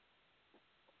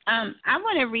 I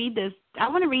want to read this. I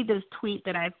want to read this tweet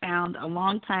that I found a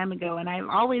long time ago, and I've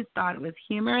always thought it was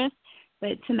humorous,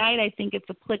 but tonight I think it's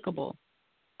applicable.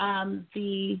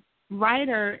 The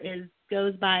writer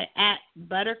goes by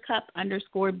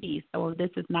 @Buttercup_B. So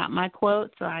this is not my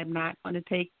quote, so I'm not going to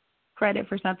take credit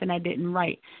for something I didn't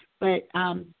write. But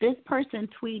this person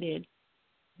tweeted,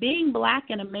 "Being black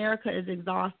in America is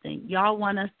exhausting. Y'all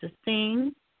want us to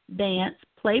sing, dance,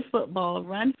 play football,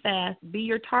 run fast, be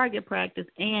your target practice,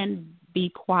 and be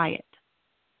quiet."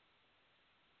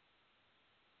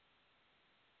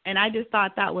 And I just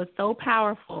thought that was so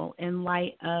powerful in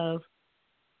light of,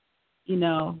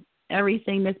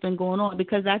 everything that's been going on,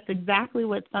 because that's exactly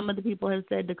what some of the people have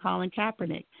said to Colin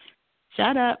Kaepernick.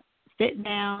 Shut up, sit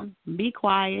down, be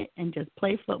quiet, and just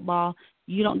play football.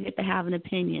 You don't get to have an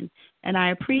opinion. And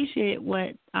I appreciate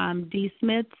what D.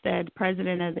 Smith said,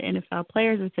 president of the NFL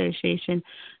Players Association,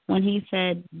 when he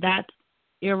said that's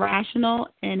irrational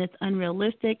and it's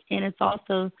unrealistic, and it's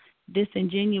also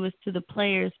disingenuous to the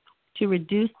players to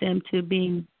reduce them to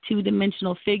being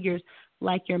two-dimensional figures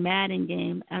like your Madden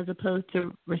game, as opposed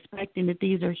to respecting that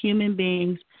these are human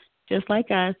beings just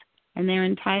like us, and they're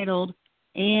entitled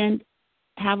and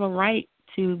have a right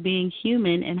to being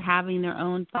human and having their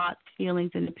own thoughts, feelings,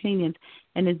 and opinions.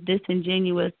 And it's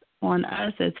disingenuous on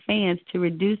us as fans to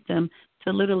reduce them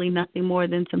to literally nothing more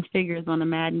than some figures on a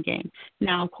Madden game.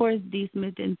 Now, of course, D.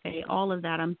 Smith didn't say all of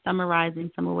that. I'm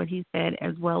summarizing some of what he said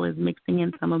as well as mixing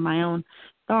in some of my own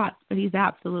thoughts, but he's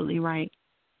absolutely right.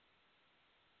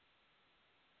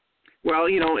 Well,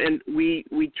 and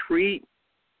we treat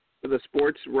the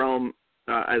sports realm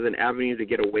as an avenue to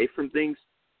get away from things.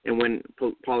 And when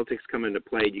politics come into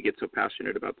play, you get so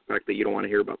passionate about the fact that you don't want to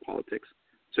hear about politics.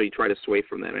 So you try to sway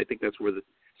from that. And I think that's where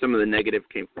some of the negative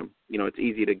came from. It's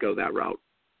easy to go that route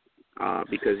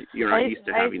because you're not used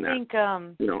to having that,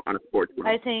 on a sports realm.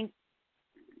 I think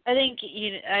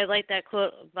I like that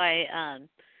quote by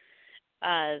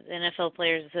the NFL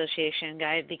Players Association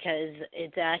guy because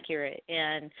it's accurate.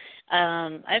 And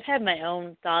I've had my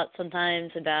own thoughts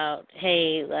sometimes about,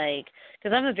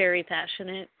 because I'm a very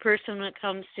passionate person when it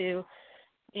comes to,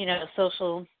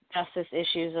 social justice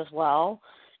issues as well.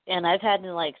 And I've had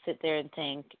to, sit there and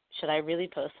think, should I really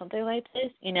post something like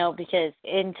this? Because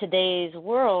in today's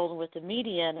world with the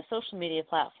media and the social media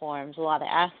platforms, a lot of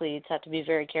athletes have to be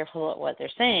very careful about what they're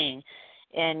saying.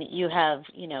 And you have,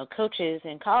 coaches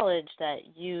in college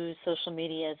that use social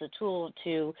media as a tool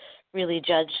to really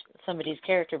judge somebody's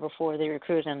character before they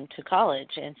recruit them to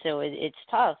college. And so it's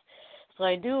tough. So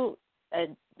I do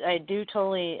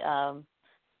totally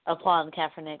applaud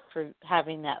Kaepernick for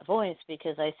having that voice,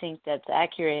 because I think that's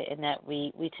accurate in that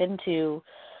we tend to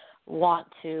want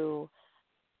to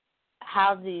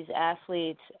have these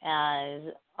athletes as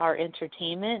our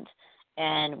entertainment,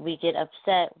 and we get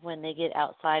upset when they get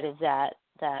outside of that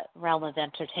realm of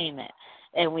entertainment.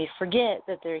 And we forget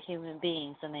that they're human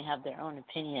beings and they have their own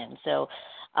opinion. So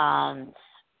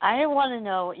I want to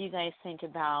know what you guys think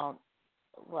about,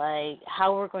 like,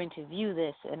 how we're going to view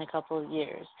this in a couple of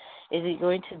years. Is it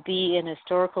going to be an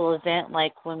historical event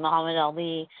like when Muhammad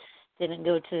Ali didn't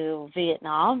go to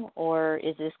Vietnam, or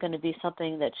is this going to be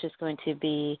something that's just going to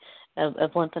be a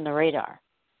blip in the radar?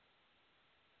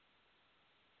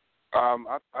 I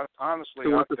honestly,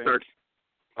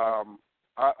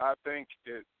 I think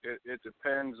it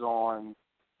depends on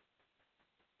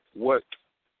what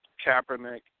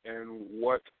Kaepernick and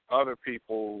what other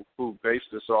people who base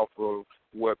this off of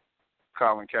what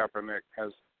Colin Kaepernick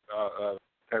has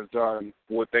done,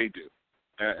 what they do.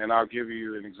 And I'll give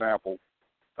you an example.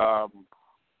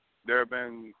 There have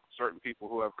been certain people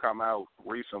who have come out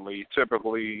recently,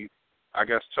 typically, I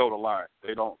guess, toe the line.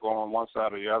 They don't go on one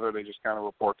side or the other. They just kind of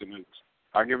report the news.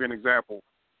 I'll give you an example.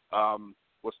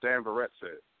 What Stan Verrett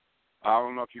said. I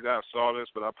don't know if you guys saw this,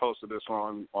 but I posted this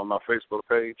on my Facebook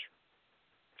page.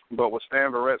 But what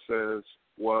Stan Verrett says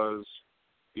was,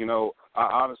 I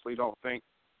honestly don't think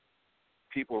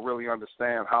people really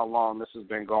understand how long this has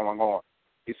been going on.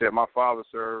 He said, my father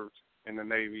served in the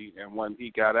Navy, and when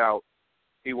he got out,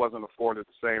 he wasn't afforded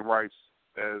the same rights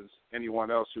as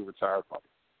anyone else who retired from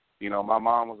it. My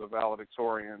mom was a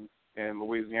valedictorian in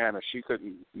Louisiana.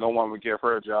 No one would give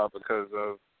her a job because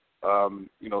of,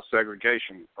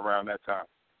 segregation around that time.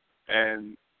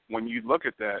 And when you look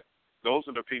at that, those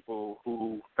are the people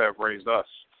who have raised us.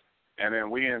 And then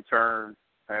we, in turn,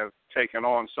 have taken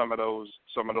on some of those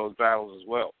battles as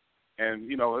well. And,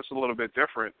 it's a little bit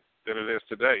different than it is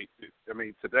today.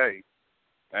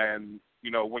 And,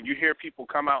 when you hear people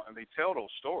come out and they tell those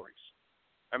stories,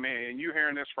 and you're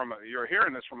hearing this from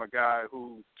a guy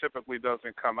who typically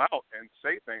doesn't come out and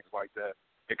say things like that,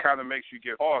 it kind of makes you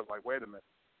get pause, like, wait a minute.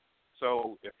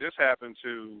 So if this happened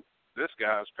to this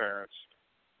guy's parents,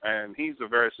 and he's a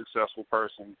very successful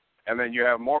person, and then you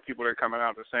have more people that are coming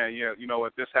out and saying, yeah, you know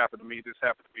what, this happened to me, this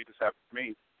happened to me, this happened to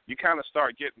me, you kind of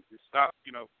start getting to stop,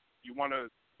 you're going to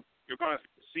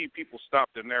see people stop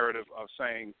the narrative of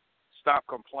saying, stop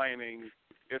complaining,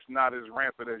 it's not as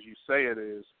rampant as you say it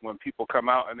is, when people come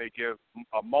out and they give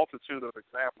a multitude of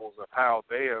examples of how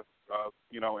they have,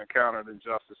 encountered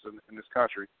injustice in this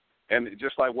country. And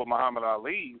just like with Muhammad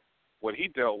Ali, what he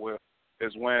dealt with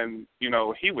is when, he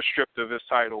was stripped of his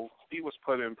title, he was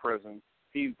put in prison,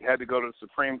 he had to go to the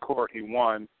Supreme Court, he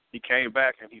won, he came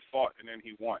back and he fought, and then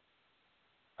he won.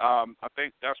 I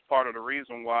think that's part of the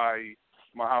reason why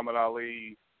Muhammad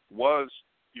Ali was,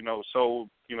 so,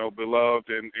 beloved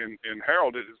and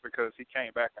heralded, is because he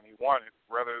came back and he won it,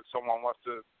 whether someone wants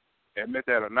to admit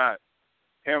that or not.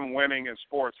 Him winning in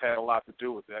sports had a lot to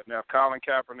do with that. Now, if Colin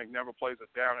Kaepernick never plays it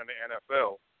down in the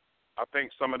NFL, I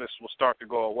think some of this will start to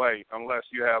go away unless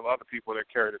you have other people that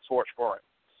carry the torch for it.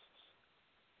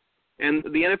 And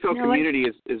the NFL community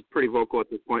is pretty vocal at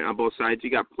this point on both sides. You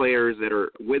got players that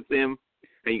are with them,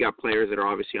 and you got players that are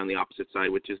obviously on the opposite side,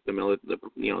 which is the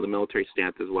military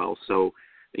stance as well. So,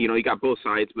 you got both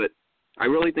sides. But I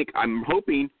really think, I'm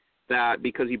hoping that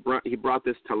because he brought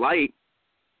this to light,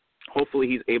 hopefully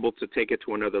he's able to take it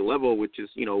to another level, which is,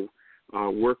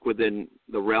 work within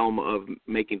the realm of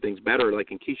making things better, like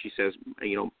Nkishi says,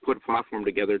 put a platform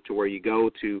together to where you go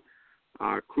to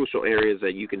crucial areas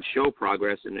that you can show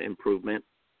progress and improvement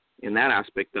in that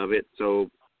aspect of it. So,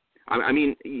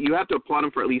 you have to applaud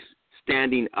him for at least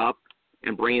standing up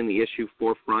and bringing the issue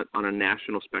forefront on a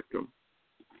national spectrum.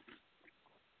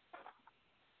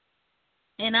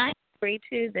 And I agree,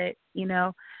 too, that,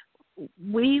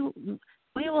 we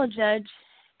will judge.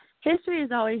 History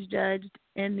is always judged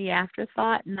in the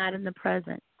afterthought, not in the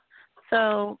present.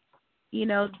 So,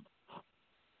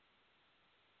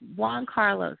 Juan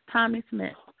Carlos, Tommy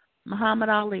Smith, Muhammad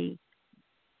Ali,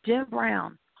 Jim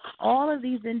Brown, all of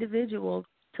these individuals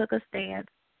took a stance.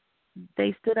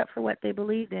 They stood up for what they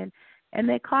believed in, and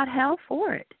they caught hell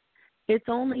for it. It's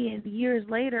only in years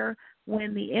later,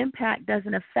 when the impact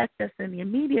doesn't affect us in the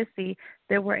immediacy,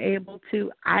 that we're able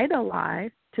to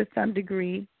idolize, to some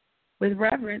degree, with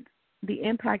reverence, the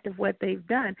impact of what they've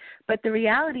done. But the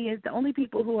reality is the only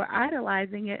people who are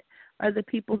idolizing it are the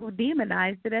people who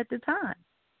demonized it at the time.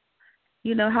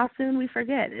 How soon we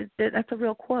forget. That's a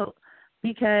real quote,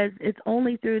 because it's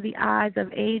only through the eyes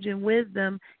of age and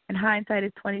wisdom, and hindsight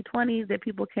is 20/20, that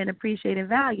people can appreciate and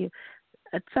value.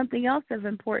 something else of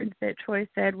importance that Troy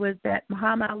said was that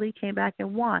Muhammad Ali came back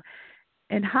and won.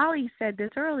 And Holly said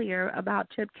this earlier about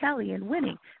Chip Kelly and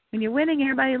winning. When you're winning,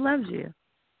 everybody loves you.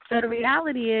 So the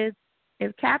reality is,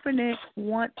 if Kaepernick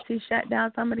wants to shut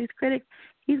down some of these critics,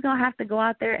 he's going to have to go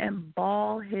out there and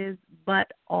ball his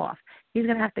butt off. He's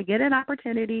going to have to get an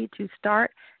opportunity to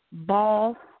start,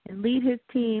 ball, and lead his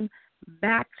team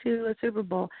back to a Super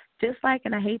Bowl. Just like,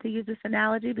 and I hate to use this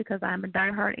analogy because I'm a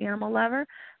diehard animal lover,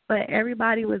 but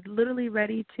everybody was literally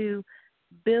ready to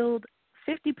build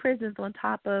 50 prisons on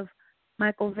top of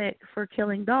Michael Vick for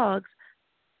killing dogs.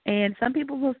 And some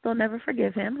people will still never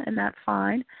forgive him, and that's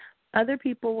fine. Other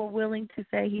people were willing to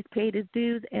say he's paid his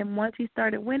dues, and once he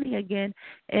started winning again,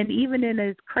 and even in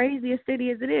as crazy a city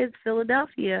as it is,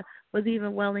 Philadelphia was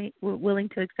even willing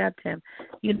to accept him.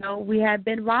 You know, we had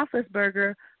Ben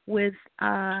Roethlisberger with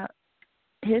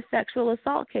his sexual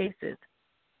assault cases,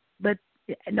 but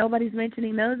nobody's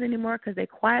mentioning those anymore because they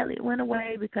quietly went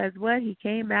away because he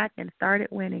came back and started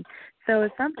winning. So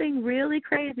it's something really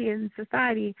crazy in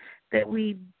society that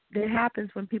happens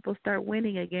when people start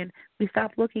winning again. We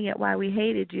stop looking at why we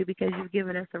hated you because you've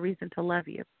given us a reason to love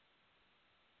you.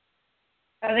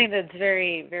 I think that's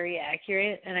very, very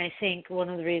accurate, and I think one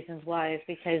of the reasons why is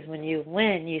because when you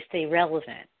win, you stay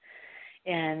relevant.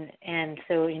 And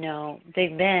so, you know,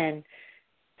 Big Ben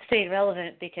stayed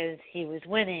relevant because he was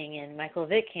winning, and Michael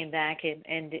Vick came back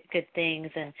and did good things,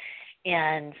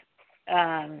 and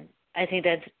I think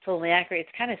that's totally accurate.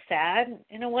 It's kind of sad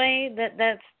in a way that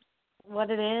that's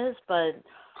what it is, but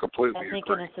completely I think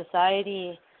agree. in a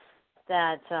society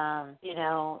that you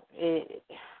know,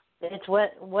 it's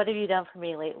what have you done for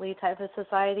me lately type of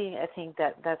society. I think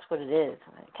that's what it is.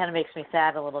 It kind of makes me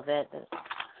sad a little bit,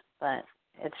 but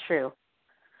it's true.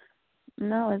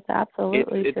 No, it's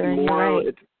absolutely it's true. More, you're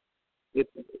right.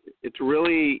 It's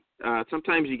really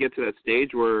sometimes you get to that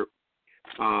stage where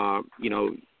you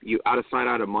know, you out of sight,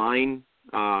 out of mind.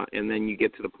 And then you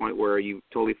get to the point where you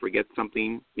totally forget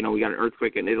something. You know, we got an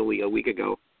earthquake in Italy a week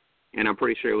ago, and I'm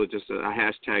pretty sure it was just a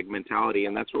hashtag mentality,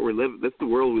 and that's what that's the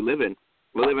world we live in.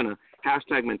 We live in a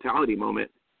hashtag mentality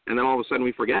moment, and then all of a sudden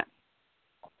we forget.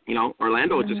 You know,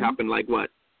 Orlando just happened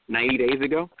 90 days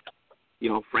ago. You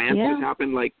know, France just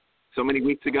happened so many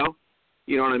weeks ago.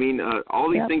 You know what I mean?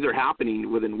 All these things are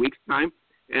happening within weeks' time,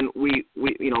 and we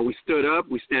stood up,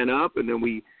 we stand up, and then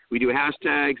we do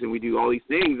hashtags and we do all these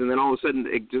things, and then all of a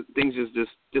sudden things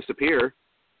just disappear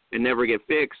and never get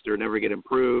fixed or never get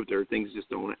improved, or things just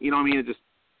don't. You know what I mean?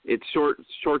 It's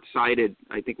short-sighted.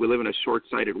 I think we live in a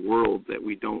short-sighted world that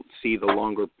we don't see the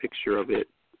longer picture of it.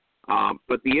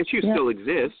 But the issue still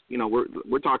exists. You know,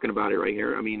 we're talking about it right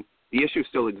here. I mean, the issue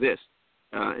still exists.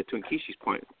 To Nkishi's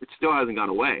point, it still hasn't gone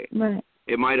away. Right.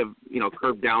 It might have,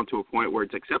 curved down to a point where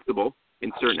it's acceptable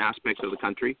in certain aspects of the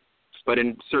country, but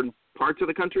in certain parts of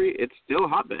the country, it's still a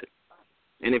hotbed.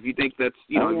 And if you think that's,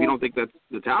 if you don't think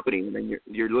that's happening, then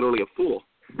you're literally a fool.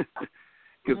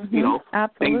 Because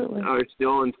things are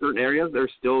still in certain areas. They're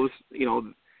still,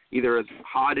 either as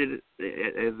hot as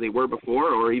they were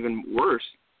before, or even worse.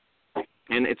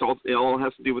 And it all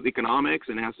has to do with economics,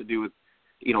 and it has to do with,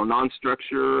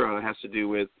 non-structure. It has to do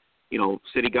with,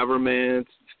 city governments,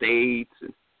 states.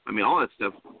 And, all that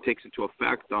stuff takes into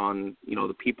effect on,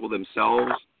 the people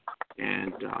themselves.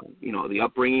 And, the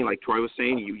upbringing, like Troy was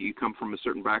saying, you come from a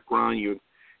certain background,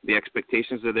 the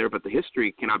expectations are there, but the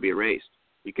history cannot be erased.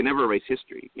 You can never erase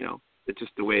history, It's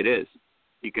just the way it is.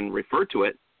 You can refer to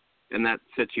it, and that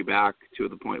sets you back to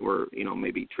the point where,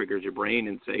 maybe triggers your brain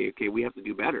and say, okay, we have to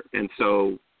do better. And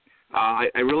so I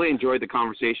really enjoyed the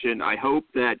conversation. I hope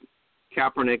that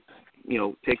Kaepernick,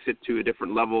 takes it to a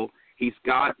different level. He's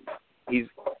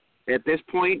at this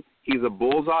point, he's a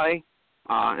bullseye.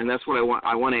 And that's what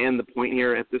I want to end the point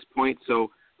here at this point.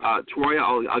 So, Troy,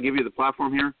 I'll give you the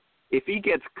platform here. If he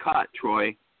gets cut,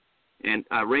 Troy, and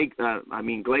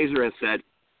Glazer has said,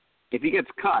 if he gets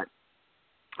cut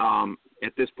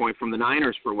at this point from the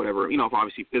Niners for whatever,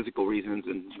 obviously physical reasons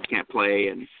and he can't play,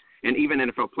 and even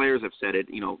NFL players have said it,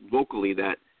 vocally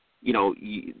that,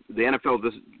 the NFL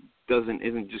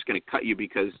isn't just going to cut you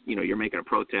because, you're making a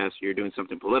protest, you're doing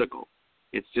something political.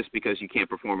 It's just because you can't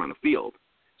perform on the field.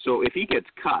 So if he gets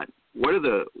cut, what are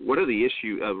the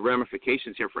issue of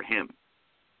ramifications here for him?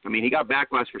 He got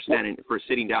backlash for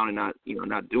sitting down and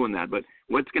not doing that. But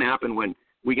what's going to happen when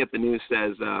we get the news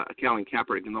says Colin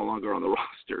Kaepernick is no longer on the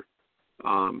roster?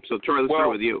 So Troy, let's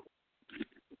start with you.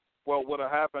 Well, what'll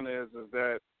happen is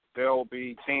that there'll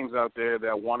be teams out there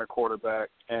that want a quarterback,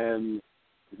 and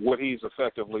what he's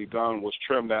effectively done was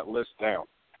trim that list down.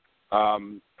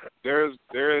 There is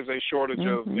a shortage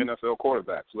of NFL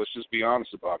quarterbacks. Let's just be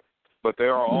honest about it. But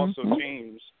there are also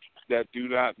teams that do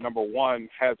not, number one,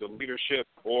 have the leadership,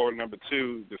 or number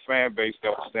two, the fan base that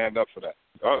will stand up for that.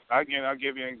 Again, I'll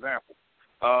give you an example.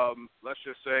 Let's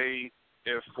just say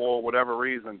if for whatever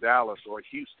reason Dallas or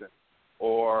Houston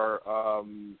or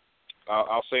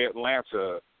I'll say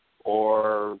Atlanta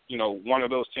or, one of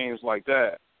those teams like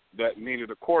that needed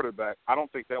a quarterback, I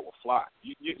don't think that will fly.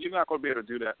 You're not going to be able to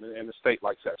do that in a state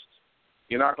like Texas.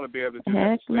 You're not going to be able to do that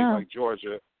in a state like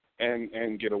Georgia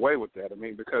and get away with that. I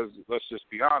mean, because let's just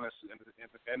be honest,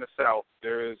 in the South,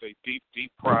 there is a deep,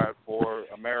 deep pride for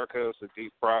America. It's a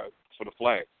deep pride for the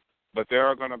flag. But there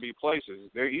are going to be places.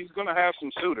 He's going to have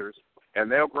some suitors, and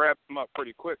they'll grab them up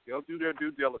pretty quick. They'll do their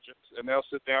due diligence, and they'll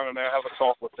sit down and they'll have a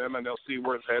talk with them, and they'll see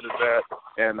where his head is at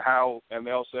and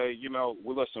they'll say, well,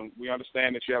 listen, we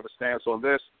understand that you have a stance on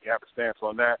this, you have a stance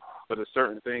on that, but there's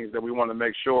certain things that we want to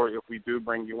make sure if we do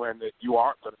bring you in that you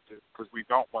aren't going to do, because we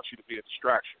don't want you to be a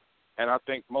distraction. And I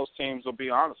think most teams will be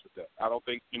honest with that. I don't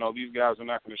think, these guys are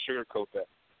not going to sugarcoat that.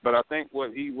 But I think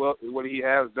what he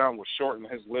has done was shorten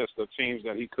his list of teams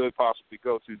that he could possibly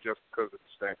go to just because of the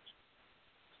stance.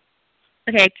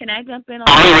 Okay, can I jump in on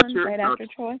that one right after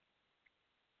Troy?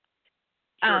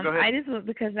 Sure, go ahead. I just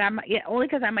only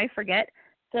because I might forget.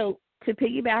 So to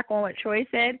piggyback on what Troy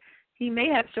said, he may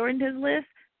have shortened his list,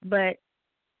 but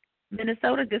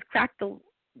Minnesota just cracked the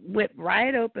whip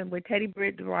right open with Teddy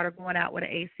Bridgewater going out with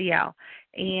an ACL,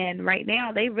 and right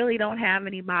now they really don't have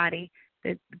anybody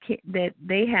that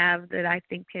they have that I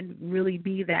think can really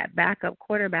be that backup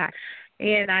quarterback.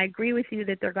 And I agree with you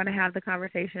that they're going to have the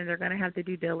conversation, they're going to have the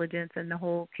due diligence and the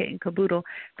whole kit and caboodle.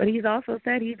 But he's also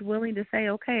said he's willing to say,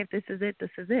 okay, if this is it,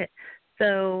 this is it.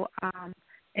 So,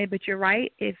 but you're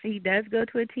right. If he does go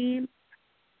to a team,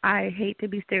 I hate to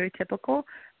be stereotypical,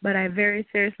 but I very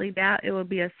seriously doubt it will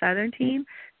be a Southern team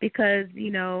because,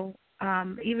 even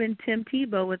Tim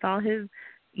Tebow with all his,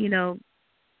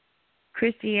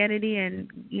 Christianity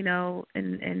and,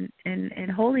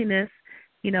 and holiness,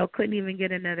 couldn't even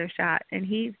get another shot. And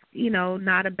he's,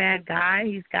 not a bad guy.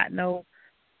 He's got no,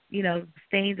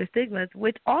 stains or stigmas,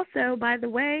 which also, by the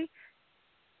way,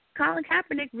 Colin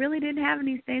Kaepernick really didn't have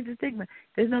any stains or stigma.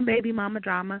 There's no baby mama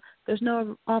drama. There's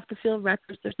no off-the-field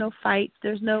records. There's no fights.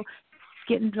 There's no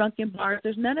getting drunk in bars.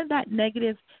 There's none of that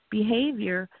negative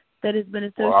behavior that has been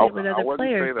associated with other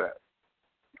players.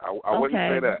 I wouldn't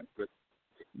say that. But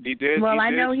he did. Well,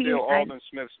 he did steal Alden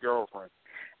Smith's girlfriend.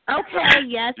 Okay,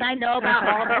 yes, I know about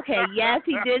Alden. Okay, yes,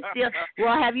 he did steal.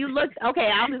 Well, have you looked? Okay,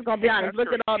 I'm just gonna be honest.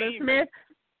 Look at Alden Smith.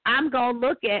 I'm gonna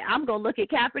look at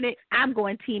Kaepernick. I'm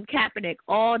going Team Kaepernick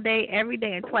all day, every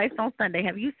day, and twice on Sunday.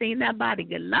 Have you seen that body?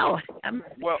 Good Lord.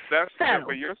 Well, that's true,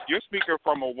 but you're speaking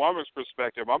from a woman's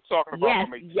perspective. I'm talking about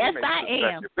from a teammate's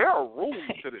perspective. There are rules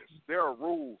to this. There are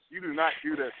rules. You do not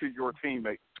do that to your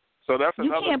teammate. So that's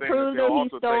another thing. You can't prove that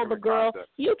he stole the girl.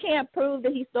 You can't prove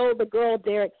that he stole the girl,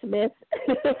 Derek Smith.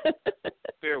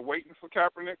 They're waiting for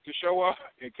Kaepernick to show up,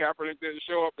 and Kaepernick didn't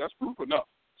show up. That's proof enough.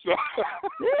 So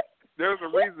there's a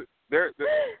reason. This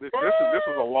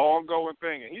was a long-going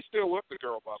thing, and he's still with the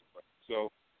girl, by the way.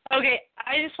 So okay,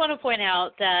 I just want to point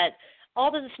out that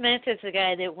Alden Smith is the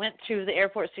guy that went through the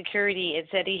airport security and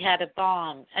said he had a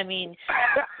bomb. I mean,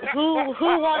 who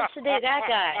wants to date that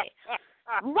guy?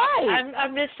 Right.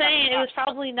 I'm just saying it was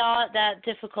probably not that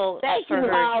difficult for her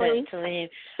to leave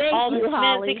Alden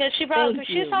Smith because she's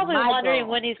probably wondering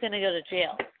when he's going to go to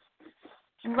jail.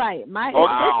 Right.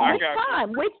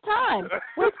 Which time?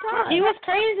 He was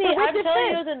crazy. I'm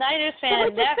telling you, as a Niners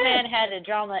fan, that man had a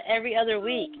drama every other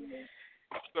week.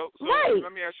 So right.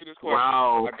 Let me ask you this question.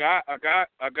 Wow.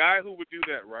 A guy who would do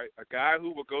that, right? A guy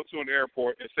who would go to an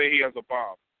airport and say he has a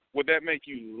bomb. Would that make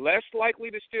you less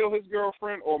likely to steal his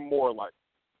girlfriend or more likely?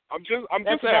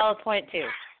 That's a valid point too.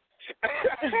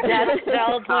 That's a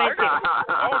valid point too.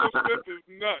 Alden Smith is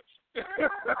nuts.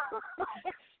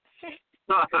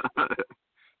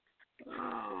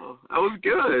 Oh, that was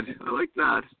good. I like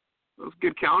that. That was a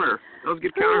good counter.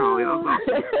 Holly. That was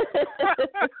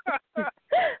awesome.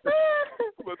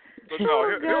 but no,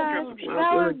 he'll get some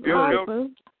shots.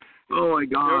 Oh my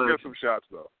God. He'll get some shots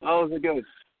though. Oh, that was good.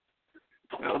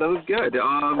 Oh, that was good.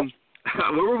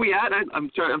 Where were we at? I'm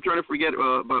trying to forget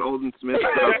about Alden Smith.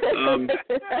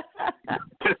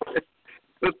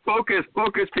 Let's focus,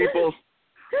 people.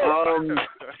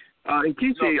 And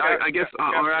Keisha, I guess,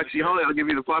 or actually, Holly, I'll give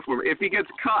you the platform. If he gets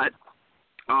cut,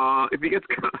 at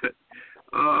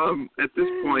this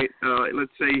point,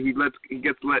 let's say he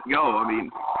gets let go. I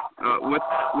mean,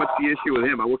 what's the issue with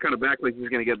him? What kind of backlash is he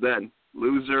going to get then?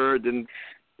 Loser?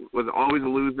 Was always a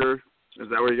loser? Is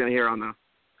that what you're going to hear on the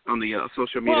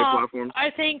social media platforms? I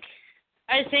think,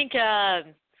 if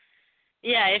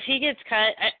he gets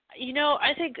cut,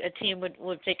 I think a team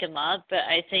would pick him up, but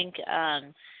I think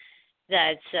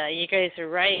that you guys are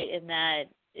right in that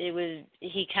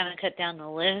he kind of cut down the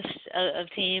list of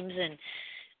teams, and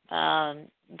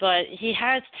but he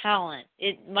has talent.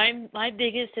 My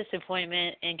biggest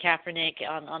disappointment in Kaepernick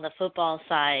on the football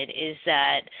side is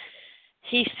that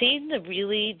he seemed to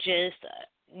really just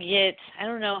get, I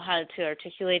don't know how to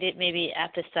articulate it, maybe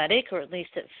apathetic, or at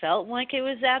least it felt like it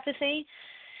was apathy,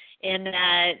 and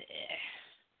that,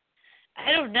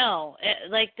 I don't know,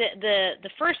 like the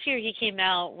first year he came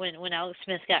out when Alex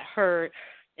Smith got hurt,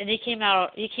 and he came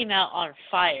out on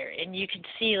fire, and you could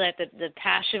see like the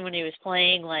passion when he was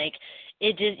playing, like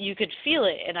you could feel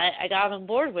it, and I got on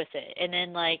board with it. And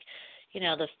then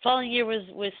the following year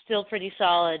was still pretty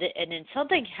solid, and then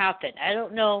something happened. I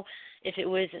don't know if it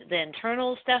was the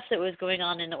internal stuff that was going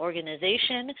on in the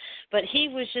organization, but he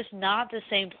was just not the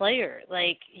same player.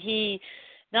 Like, he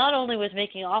not only was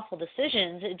making awful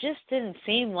decisions, it just didn't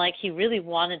seem like he really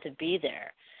wanted to be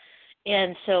there.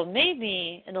 And so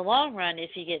maybe in the long run,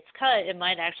 if he gets cut, it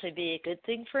might actually be a good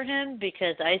thing for him,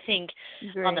 because I think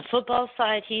on the football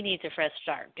side, he needs a fresh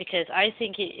start, because I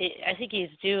think he's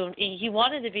doomed. He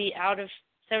wanted to be out of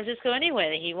San Francisco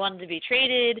anyway. He wanted to be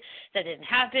traded. That didn't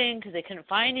happen because they couldn't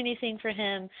find anything for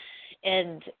him.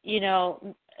 And,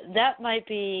 that might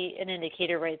be an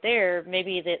indicator right there.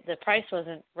 Maybe the price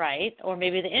wasn't right, or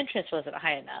maybe the interest wasn't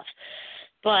high enough.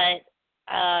 But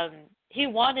he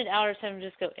wanted out of San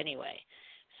Francisco anyway.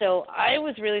 So I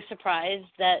was really surprised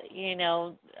that,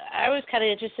 I was kind of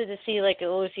interested to see, like,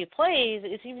 if he plays,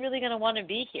 is he really going to want to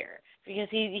be here? Because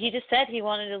he just said he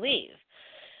wanted to leave.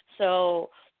 So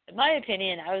in my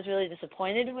opinion, I was really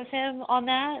disappointed with him on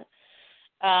that.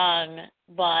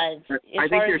 But as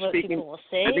far as what people will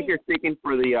say, I think you're speaking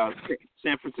for the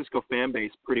San Francisco fan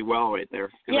base pretty well right there.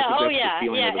 Yeah,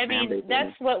 I mean,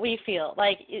 that's what we feel.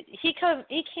 Like, he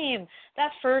came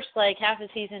that first half the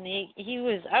season.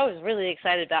 I was really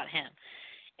excited about him,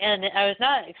 and I was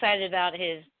not excited about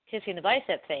his kissing the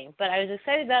bicep thing, but I was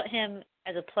excited about him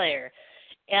as a player.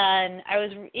 And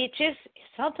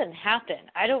something happened.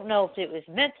 I don't know if it was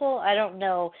mental. I don't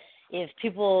know if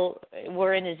people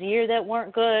were in his ear that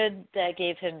weren't good, that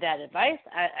gave him bad advice.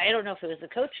 I don't know if it was the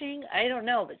coaching. I don't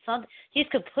know, but he's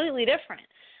completely different.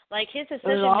 Like, his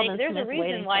decision making, there's a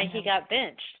reason why he got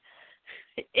benched.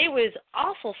 It was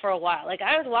awful for a while. Like,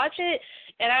 I would watch it,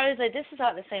 and I was like, this is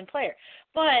not the same player.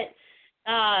 But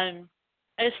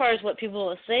as far as what people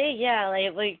will say, yeah,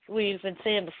 like we've been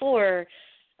saying before,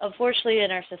 unfortunately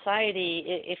in our society,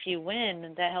 if you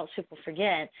win, that helps people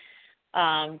forget.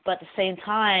 But at the same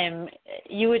time,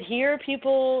 you would hear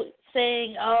people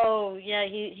saying, oh, yeah,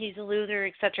 he's a loser,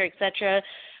 et cetera,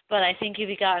 but I think if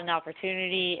he got an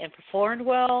opportunity and performed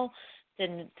well,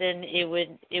 then it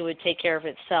would take care of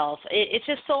itself. It's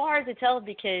just so hard to tell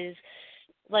because,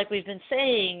 like we've been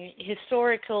saying,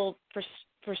 historical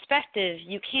perspective,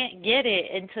 you can't get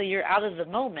it until you're out of the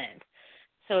moment.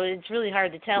 So it's really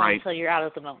hard to tell until you're out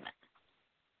of the moment.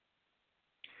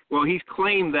 Well, he's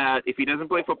claimed that if he doesn't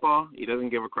play football, he doesn't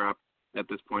give a crap at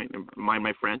this point, mind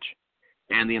my French,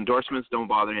 and the endorsements don't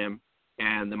bother him,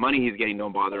 and the money he's getting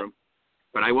don't bother him.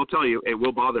 But I will tell you, it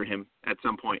will bother him at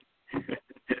some point.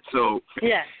 So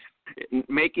yeah,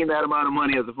 making that amount of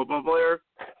money as a football player,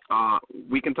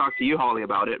 we can talk to you, Holly,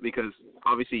 about it, because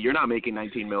obviously you're not making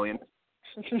 $19 million.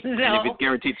 No. And if it's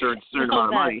guaranteed a certain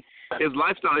amount of money, his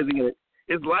lifestyle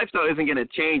isn't going to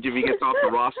change if he gets off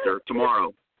the roster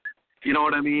tomorrow. You know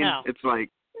what I mean? No. It's like,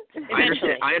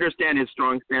 I understand his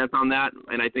strong stance on that,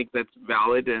 and I think that's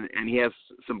valid, and he has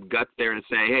some guts there to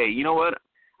say, hey, you know what?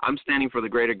 I'm standing for the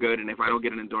greater good, and if I don't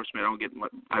get an endorsement,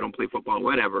 I don't play football,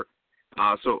 whatever.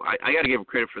 So I got to give him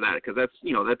credit for that, because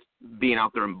that's being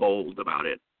out there and bold about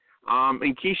it.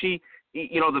 And Kishi,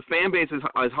 the fan base,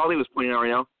 as Holly was pointing out right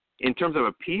now, in terms of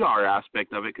a PR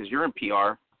aspect of it, because you're in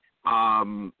PR,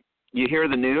 you hear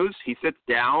the news, he sits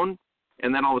down,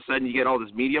 and then all of a sudden you get all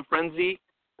this media frenzy.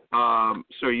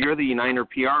 So you're the Niner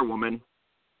PR woman.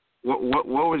 What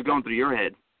was going through your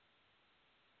head?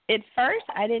 At first,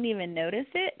 I didn't even notice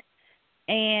it.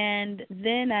 And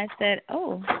then I said,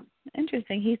 oh,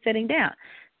 interesting, he's sitting down.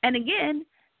 And again,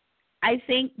 I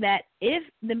think that if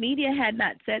the media had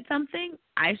not said something,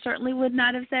 I certainly would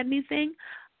not have said anything.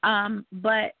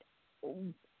 But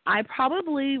I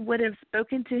probably would have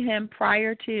spoken to him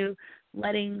prior to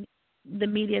letting the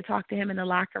media talk to him in the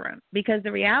locker room, because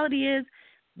the reality is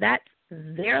that's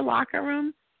their locker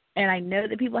room, and I know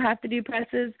that people have to do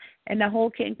presses and the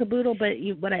whole kit and caboodle, but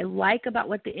what I like about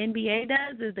what the NBA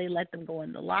does is they let them go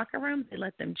in the locker room, they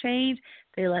let them change,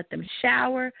 they let them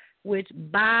shower, which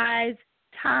buys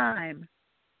time.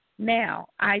 Now,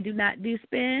 I do not do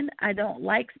spin. I don't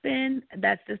like spin.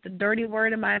 That's just a dirty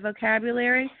word in my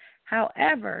vocabulary.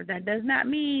 However, that does not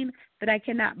mean that I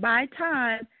cannot buy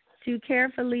time to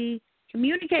carefully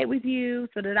communicate with you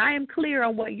so that I am clear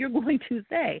on what you're going to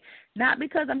say. Not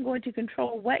because I'm going to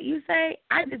control what you say.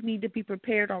 I just need to be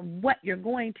prepared on what you're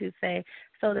going to say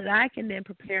so that I can then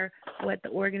prepare what the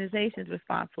organization's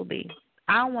response will be.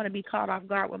 I don't want to be caught off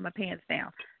guard with my pants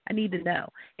down. I need to know.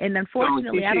 And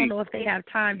unfortunately, I don't know if they have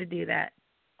time to do that.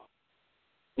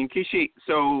 And Kishi,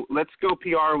 so let's go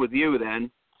PR with you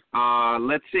then.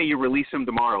 Let's say you release him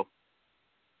tomorrow,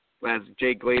 as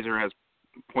Jay Glazer has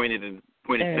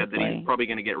said that he's probably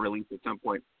going to get released at some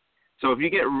point. So if he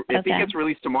gets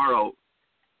released tomorrow,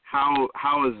 how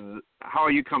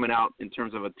are you coming out in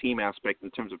terms of a team aspect,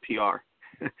 in terms of PR?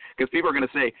 Because people are going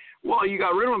to say, well, you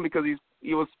got rid of him because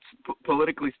he was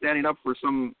politically standing up for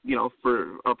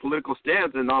for a political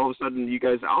stance, and all of a sudden you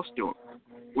guys ousted him.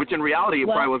 Which in reality it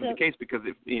probably wasn't the case, because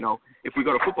if we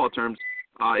go to football terms,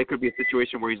 it could be a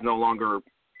situation where he's no longer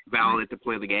valid to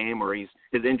play the game, or his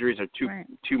injuries are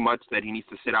too much that he needs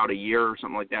to sit out a year or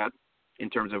something like that in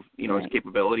terms of his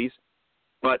capabilities.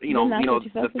 But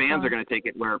the fans are going to take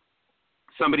it where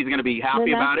somebody's going to be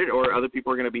happy about it, or other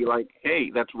people are going to be like, hey,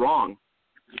 that's wrong.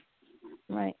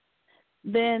 Right.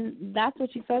 Then that's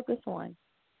what you focus on.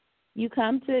 You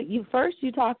first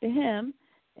talk to him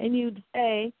and you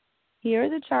say, here are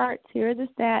the charts, here are the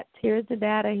stats, here's the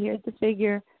data, here's the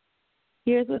figure,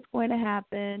 here's what's going to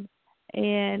happen.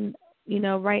 And,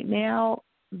 right now,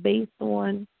 based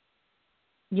on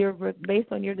your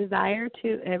desire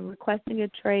to requesting a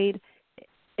trade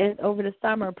over the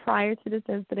summer prior to this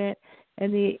incident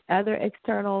and the other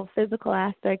external physical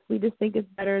aspects, we just think it's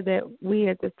better that we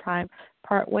at this time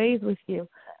part ways with you.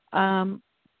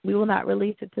 We will not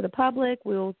release it to the public.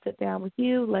 We will sit down with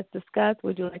you. Let's discuss.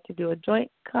 Would you like to do a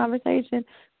joint conversation?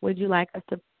 Would you like us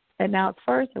to announce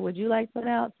first, or would you like to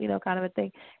announce, kind of a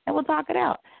thing? And we'll talk it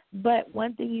out. But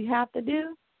one thing you have to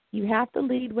do, you have to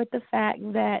lead with the fact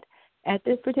that at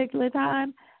this particular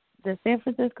time, the San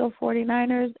Francisco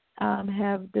 49ers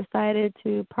have decided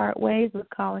to part ways with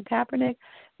Colin Kaepernick.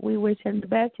 We wish him the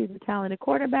best. He's a talented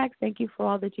quarterback. Thank you for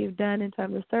all that you've done in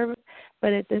terms of service.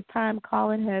 But at this time,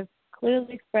 Colin has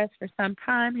clearly expressed for some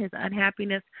time his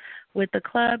unhappiness with the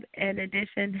club. In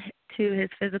addition to his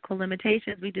physical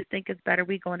limitations, we just think it's better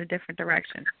we go in a different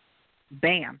direction.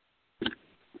 Bam.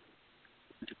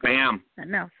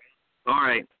 No. All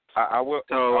right. I will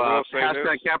say hashtag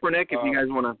this. Kaepernick, if you guys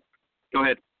want to go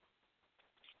ahead.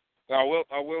 I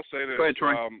will say this. Go ahead,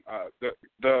 Troy.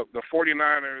 The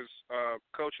 49ers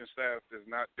coaching staff is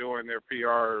not doing their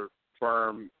PR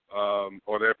firm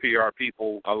or their PR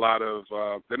people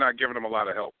they're not giving them a lot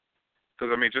of help.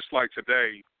 Because, just like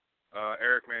today,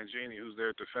 Eric Mangini, who's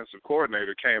their defensive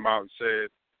coordinator, came out and said,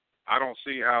 I don't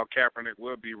see how Kaepernick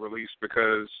will be released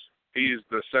because he's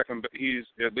the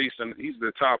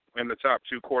top in the top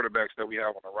two quarterbacks that we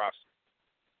have on the roster.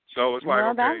 So it's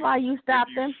like, that's why you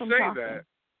stopped them from talking. That,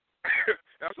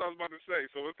 that's what I was about to say.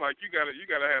 So it's like you gotta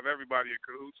have everybody in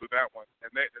cahoots with that one, and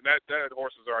that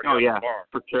horse is already on the barn.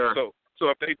 For sure. So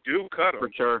if they do cut him, for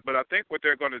sure. But I think what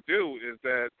they're going to do is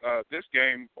that this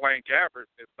game, Blaine Gabbert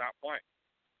is not playing.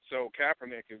 So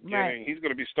Kaepernick is he's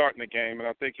going to be starting the game, and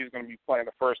I think he's going to be playing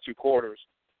the first two quarters.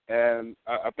 And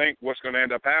I think what's going to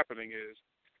end up happening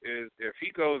is if he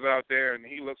goes out there and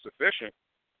he looks efficient,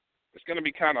 it's going to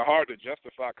be kind of hard to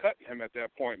justify cutting him at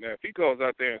that point. Now, if he goes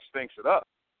out there and stinks it up,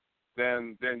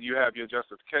 then you have your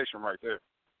justification right there.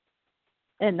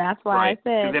 And that's why I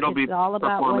said it's all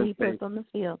about what he puts based on the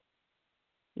field.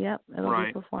 Yep, it'll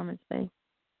be performance-based.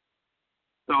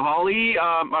 So, Holly,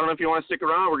 I don't know if you want to stick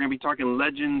around. We're going to be talking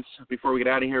Legends before we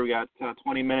get out of here. We got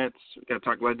 20 minutes. We've got to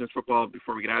talk Legends football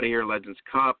before we get out of here, Legends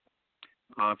Cup.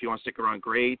 If you want to stick around,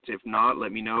 great. If not,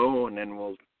 let me know, and then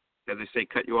we'll, as I say,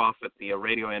 cut you off at the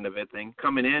radio end of it thing.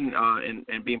 Coming in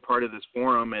and being part of this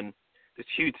forum and this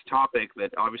huge topic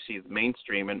that obviously is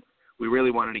mainstream, and we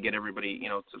really wanted to get everybody,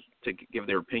 to give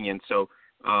their opinion. So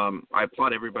I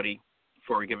applaud everybody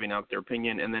for giving out their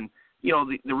opinion. And then,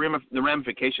 the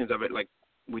ramifications of it, like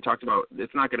we talked about,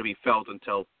 it's not going to be felt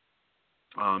until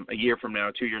a year from now,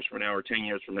 2 years from now, or 10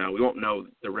 years from now. We won't know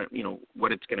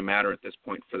what it's going to matter at this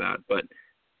point for that. But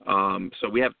so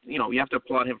we have, you have to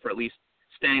applaud him for at least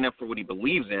standing up for what he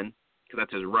believes in, because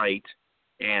that's his right.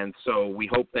 And so we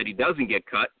hope that he doesn't get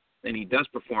cut and he does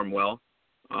perform well,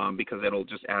 because that'll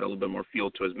just add a little bit more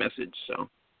fuel to his message. So,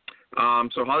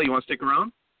 Holly, you want to stick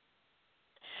around?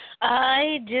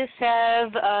 I just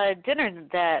have dinner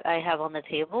that I have on the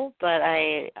table, but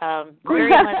I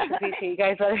very much appreciate you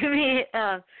guys letting me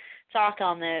talk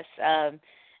on this.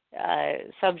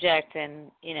 subject,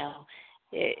 and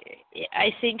I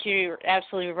think you're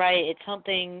absolutely right. It's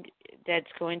something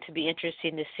that's going to be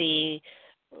interesting to see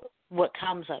what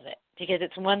comes of it, because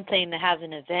it's one thing to have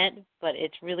an event, but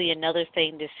it's really another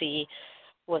thing to see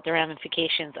what the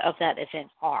ramifications of that event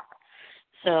are.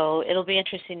 So it'll be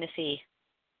interesting to see.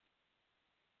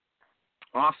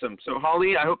 Awesome. So,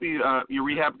 Holly, I hope your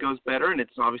rehab goes better, and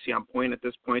it's obviously on point at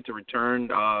this point to return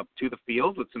to the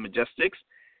field with some Majestics.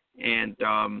 And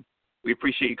we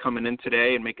appreciate you coming in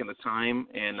today and making the time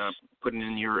and putting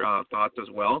in your thoughts as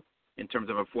well in terms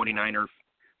of a 49er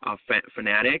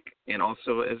fanatic, and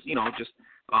also as, just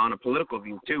on a political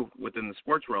view, too, within the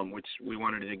sports realm, which we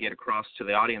wanted to get across to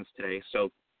the audience today. So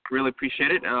really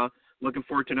appreciate it. Looking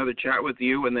forward to another chat with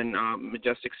you, and then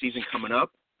Majestic season coming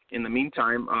up. In the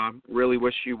meantime, really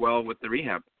wish you well with the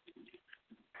rehab.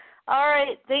 All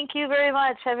right. Thank you very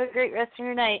much. Have a great rest of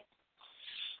your night.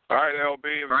 All right,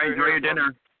 LB. All right, enjoy your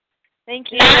dinner. Thank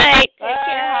you. Good night. Bye. Take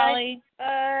care, Holly.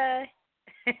 Bye.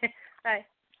 Bye.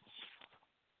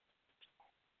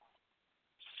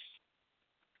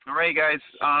 All right, guys.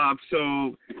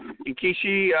 So in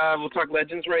Kishi, we'll talk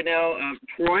Legends right now.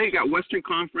 Troy got Western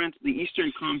Conference. The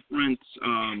Eastern Conference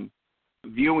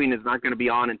viewing is not going to be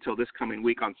on until this coming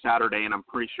week on Saturday, and I'm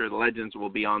pretty sure the Legends will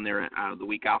be on there the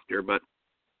week after. But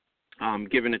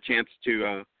given a chance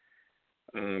to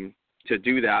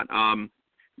do that,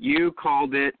 you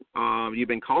called it. You've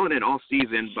been calling it all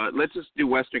season, but let's just do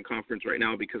Western Conference right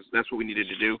now because that's what we needed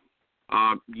to do.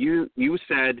 You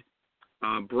said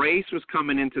Brace was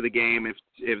coming into the game.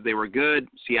 If they were good,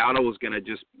 Seattle was going to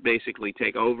just basically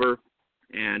take over,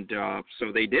 and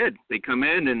so they did. They come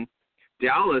in, and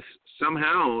Dallas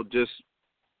somehow just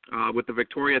with the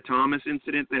Victoria Thomas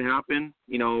incident that happened,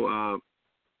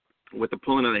 with the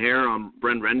pulling of the hair on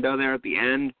Bren Renda there at the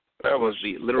end. That was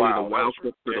literally the wild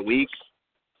clip for the week.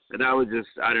 That was just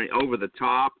over the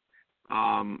top.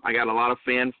 I got a lot of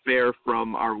fanfare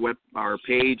from our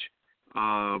page,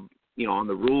 on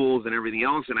the rules and everything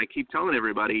else, and I keep telling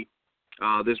everybody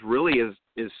this really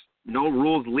is no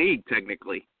rules league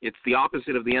technically. It's the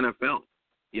opposite of the NFL.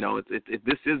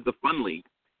 This is the fun league,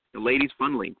 the ladies'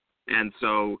 fun league, and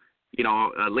so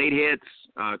late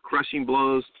hits, crushing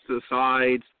blows to the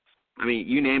sides. I mean,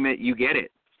 you name it, you get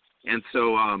it. And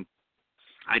so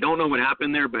I don't know what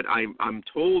happened there, but I'm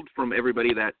told from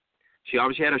everybody that she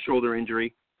obviously had a shoulder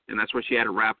injury, and that's why she had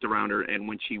it wrapped around her. And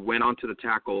when she went onto the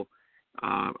tackle,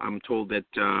 I'm told that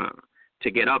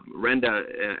to get up, Renda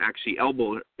actually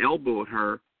elbowed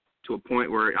her to a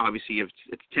point where obviously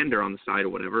it's tender on the side or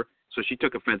whatever. So she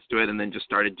took offense to it and then just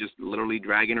started just literally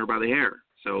dragging her by the hair.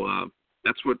 So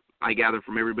that's what I gathered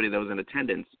from everybody that was in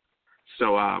attendance.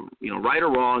 So, right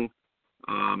or wrong,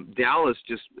 Dallas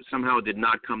just somehow did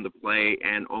not come to play,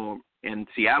 and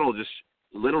Seattle just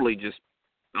literally just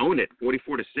owned it,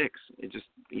 44-6. It just,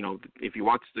 if you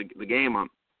watch the game on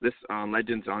this on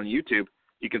Legends on YouTube,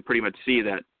 you can pretty much see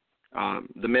that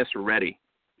the Mist were ready.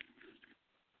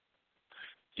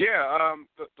 Yeah,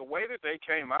 the way that they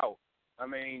came out, I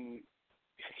mean,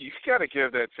 you got to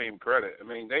give that team credit. I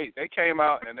mean, they came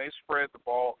out and they spread the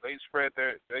ball. They spread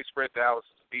Dallas'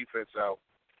 defense out,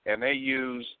 and they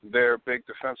used their big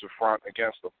defensive front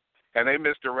against them, and they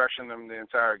misdirectioned them the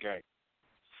entire game.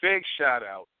 Big shout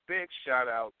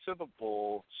out to the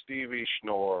Bull, Stevie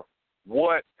Schnorr.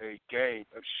 What a game!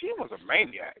 She was a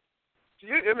maniac.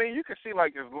 I mean, you can see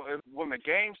when the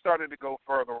game started to go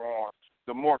further on,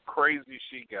 the more crazy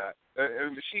she got.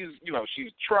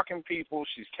 She's trucking people.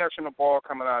 She's catching the ball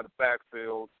coming out of the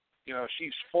backfield.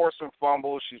 She's forcing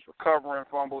fumbles. She's recovering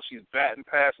fumbles. She's batting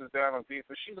passes down on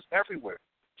defense. She was everywhere.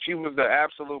 She was the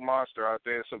absolute monster out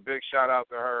there. So big shout out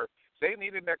to her. They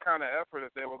needed that kind of effort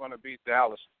if they were going to beat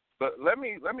Dallas. But let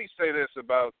me say this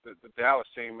about the Dallas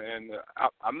team, and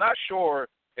I'm not sure,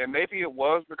 and maybe it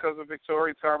was because of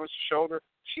Victoria Thomas' shoulder.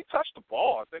 She touched the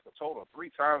ball, I think, a total of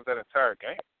 3 times that entire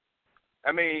game.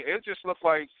 I mean, it just looked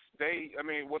like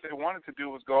what they wanted to do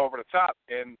was go over the top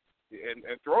and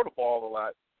throw the ball a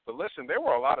lot. But listen, there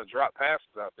were a lot of drop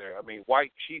passes out there. I mean,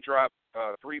 White, she dropped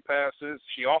 3 passes.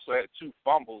 She also had 2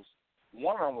 fumbles.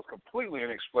 One of them was completely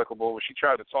inexplicable when she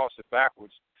tried to toss it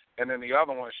backwards. And then the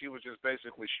other one, she was just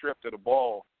basically stripped of the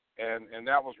ball, and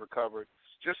that was recovered.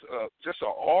 Just an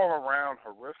all-around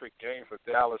horrific game for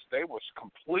Dallas. They was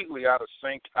completely out of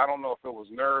sync. I don't know if it was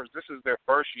nerves. This is their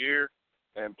first year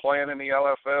and playing in the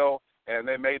LFL, and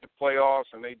they made the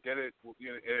playoffs, and they did it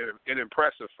in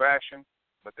impressive fashion.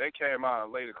 But they came out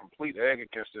and laid a complete egg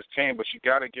against this team. But you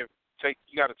got to take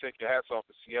your hats off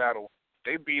to Seattle.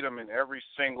 They beat them in every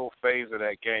single phase of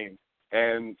that game.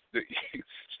 And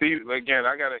Steve, again,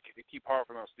 I got to keep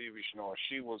harping on Stevie Schnorr.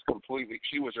 She was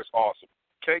just awesome.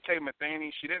 KK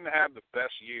Matheny, she didn't have the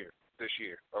best year this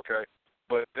year, okay?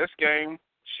 But this game,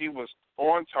 she was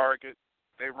on target.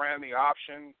 They ran the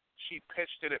option. She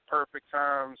pitched it at perfect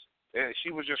times. And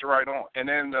she was just right on. And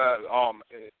then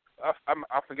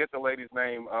I forget the lady's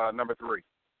name, number 3.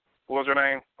 What was her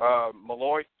name?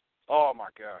 Malloy? Oh, my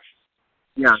gosh.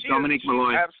 Yeah, Dominique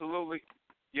Malloy. Absolutely.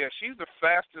 Yeah, she's the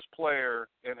fastest player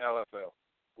in LFL.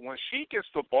 When she gets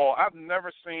the ball, I've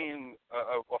never seen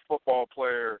a football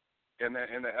player in the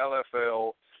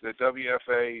LFL, the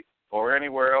WFA, or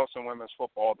anywhere else in women's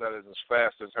football that is as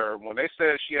fast as her. When they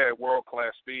said she had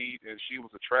world-class speed and she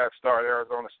was a track star at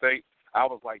Arizona State, I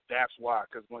was like, that's why.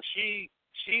 Because when she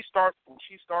starts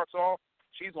off,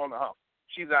 she's on the hump.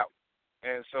 She's out.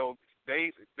 And so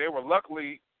they were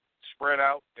luckily spread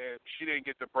out, and she didn't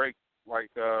get to break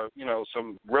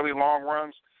some really long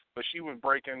runs, but she was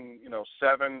breaking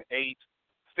 7, 8,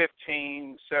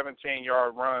 15,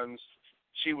 17-yard runs.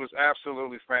 She was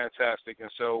absolutely fantastic,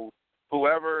 and so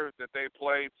whoever that they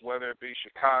play, whether it be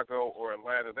Chicago or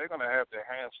Atlanta, they're going to have their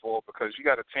hands full because you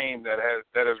got a team that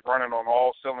is running on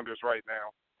all cylinders right now,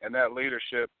 and that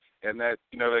leadership and that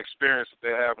the experience that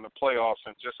they have in the playoffs,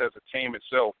 and just as a team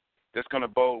itself, it's going to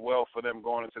bode well for them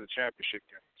going into the championship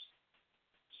games.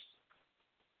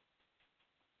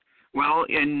 Well,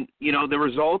 and, the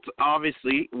results,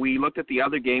 obviously, we looked at the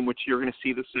other game, which you're going to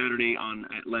see this Saturday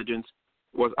at Legends,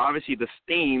 was obviously the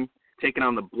Steam taking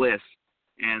on the Bliss.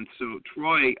 And so,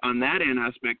 Troy, on that end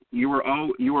aspect, you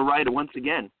were right once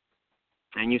again.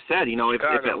 And you said,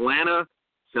 if Atlanta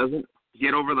doesn't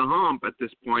get over the hump at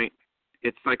this point,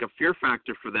 it's like a fear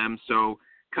factor for them. So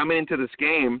coming into this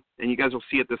game, and you guys will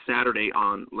see it this Saturday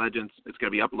on Legends, it's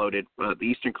going to be uploaded, the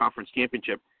Eastern Conference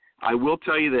Championship. I will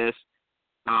tell you this.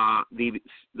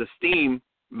 The Steam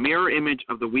mirror image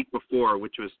of the week before,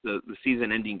 which was the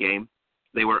season-ending game,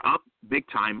 they were up big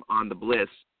time on the Bliss,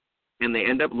 and they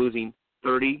end up losing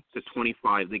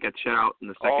 30-25. They got shut out in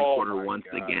the second quarter once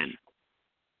again.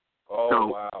 Oh, so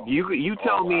wow. You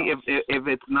tell me if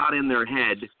it's not in their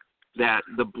head that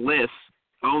the Bliss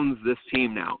owns this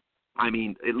team now. I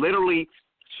mean, it literally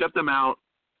shut them out,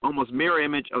 almost mirror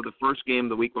image of the first game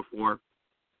the week before.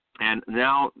 And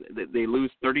now they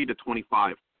lose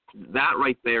 30-25. That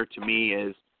right there to me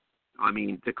is,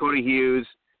 Dakota Hughes,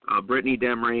 Brittany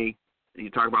Demery, you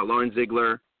talk about Lauren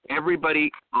Ziegler, everybody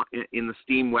in the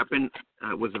Steam weapon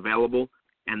was available,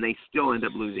 and they still end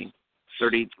up losing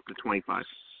 30-25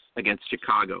 against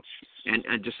Chicago. And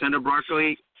Jacinda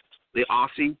Broccoli, the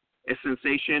Aussie, a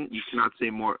sensation. You cannot say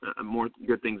more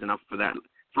good things enough for that.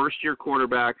 First-year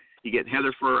quarterback. You get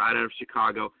Heather Furr out of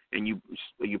Chicago, and you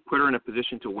put her in a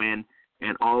position to win,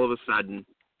 and all of a sudden,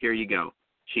 here you go.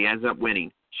 She ends up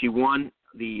winning. She won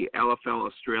the LFL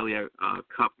Australia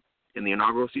Cup in the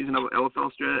inaugural season of LFL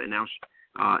Australia, and now,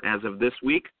 as of this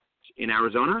week in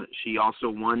Arizona, she also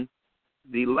won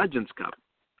the Legends Cup,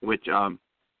 which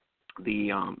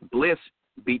the Bliss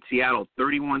beat Seattle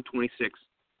 31-26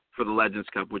 for the Legends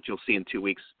Cup, which you'll see in 2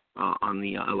 weeks on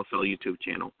the LFL YouTube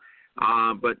channel.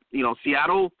 But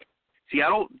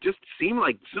Seattle just seemed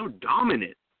like so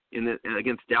dominant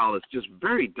against Dallas, just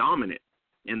very dominant,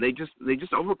 and they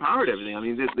just overpowered everything. I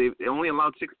mean, they only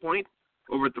allowed 6 points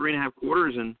over 3.5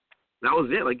 quarters, and that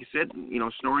was it. Like you said,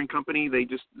 Snoring Company, they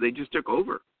just took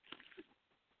over.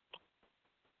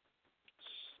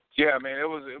 Yeah, it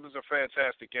was a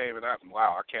fantastic game, and I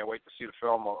can't wait to see the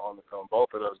film on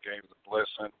both of those games, the Bliss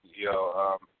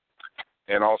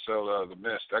and also the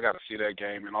Mist. I got to see that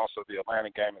game, and also the Atlanta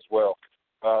game as well.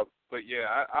 But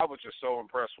yeah, I was just so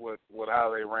impressed with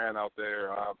how they ran out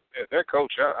there. Their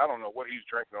coach, I don't know what he's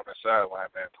drinking on the sideline,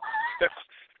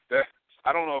 man.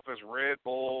 I don't know if it's Red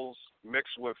Bulls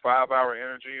mixed with 5-hour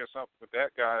energy or something, but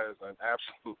that guy is an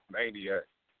absolute maniac.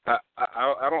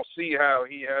 I don't see how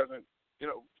he hasn't.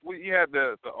 We had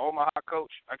the Omaha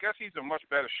coach. I guess he's in much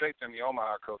better shape than the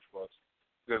Omaha coach was,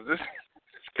 because this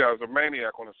guy's a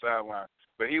maniac on the sideline.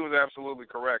 But he was absolutely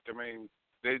correct.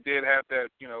 They did have that.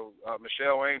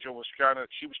 Michelle Angel was trying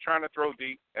to throw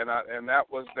deep, and that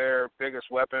was their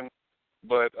biggest weapon.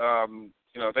 But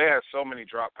they had so many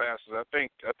drop passes. I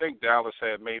think Dallas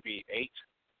had maybe 8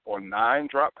 or 9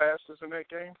 drop passes in that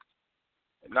game.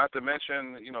 Not to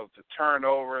mention, the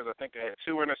turnovers. I think they had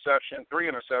 3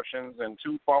 interceptions, and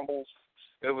 2 fumbles.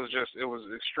 It was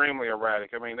extremely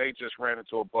erratic. They just ran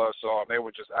into a buzzsaw, and they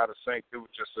were just out of sync. It was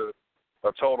just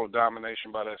a total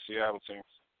domination by that Seattle team.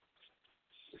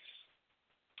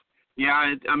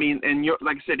 Yeah, and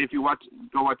like I said, if you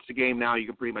go watch the game now, you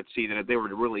can pretty much see that they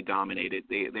were really dominated.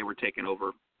 They were taking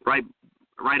over right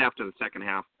after the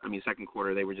second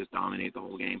quarter. They were just dominating the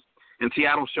whole game. And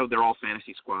Seattle showed their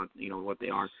all-fantasy squad, what they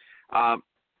are.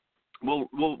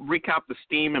 we'll recap the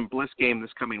Steam and Bliss game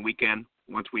this coming weekend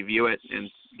once we view it and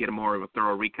get a more of a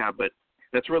thorough recap. But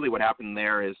that's really what happened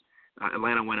there is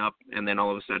Atlanta went up, and then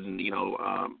all of a sudden,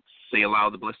 they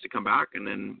allowed the Bliss to come back, and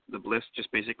then the Bliss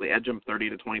just basically edge them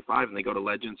 30-25, and they go to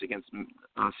Legends against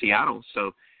Seattle.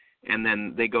 So, and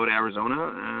then they go to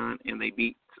Arizona, and they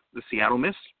beat the Seattle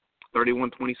Mist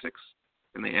 31-26,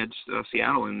 and they edged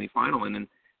Seattle in the final. And then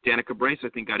Danica Brace, I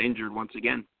think, got injured once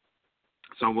again.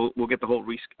 So we'll get the whole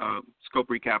scope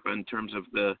recap in terms of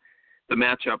the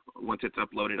matchup once it's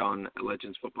uploaded on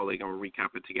Legends Football League, and we'll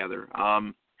recap it together.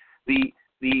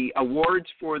 The awards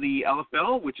for the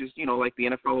LFL, which is, like the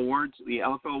NFL awards, the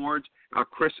LFL awards,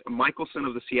 Chris Michelson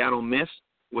of the Seattle Mist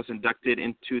was inducted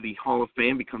into the Hall of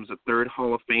Fame, becomes the third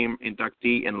Hall of Fame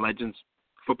inductee in Legends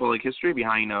Football League history,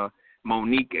 behind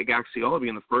Monique Gaxiola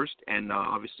being the first, and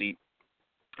obviously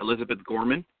Elizabeth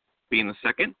Gorman being the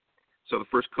second. So the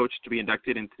first coach to be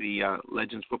inducted into the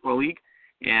Legends Football League.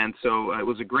 And so it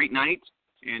was a great night,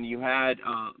 and you had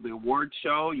the award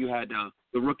show. You had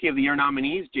the Rookie of the Year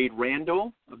nominees, Jade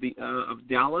Randall of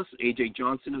Dallas, A.J.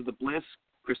 Johnson of the Bliss,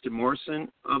 Kristen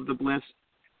Morrison of the Bliss,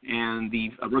 and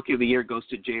the Rookie of the Year goes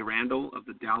to Jay Randall of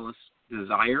the Dallas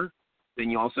Desire. Then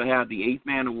you also had the Eighth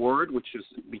Man Award, which is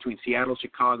between Seattle,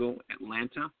 Chicago,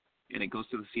 Atlanta, and it goes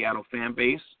to the Seattle fan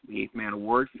base, the Eighth Man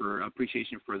Award for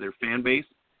appreciation for their fan base.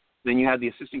 Then you had the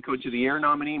Assistant Coach of the Year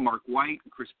nominee, Mark White,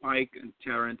 Chris Pike, and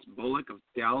Terrence Bullock of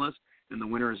Dallas. And the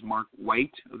winner is Mark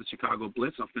White of the Chicago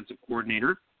Blitz, offensive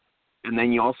coordinator. And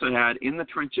then you also had In the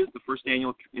Trenches, the first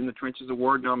annual In the Trenches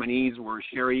Award nominees were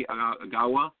Sherry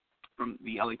Agawa from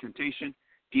the LA Temptation,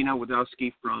 Dina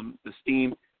Wadowski from the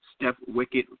Steam, Steph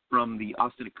Wickett from the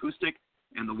Austin Acoustic,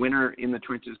 and the winner In the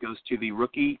Trenches goes to the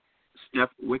rookie, Steph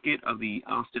Wickett of the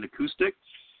Austin Acoustic.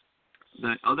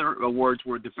 The other awards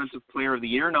were Defensive Player of the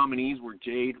Year nominees were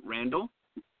Jade Randall,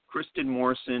 Kristen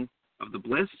Morrison of the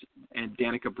Bliss, and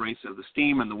Danica Brace of the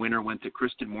Steam, and the winner went to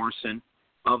Kristen Morrison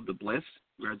of the Bliss.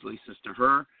 Congratulations to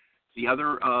her. The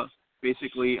other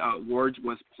awards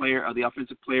was the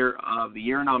Offensive Player of the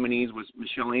Year nominees was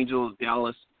Michelle Angel of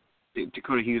Dallas,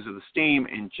 Dakota Hughes of the Steam,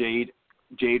 and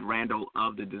Jade Randall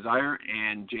of the Desire,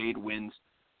 and Jade wins.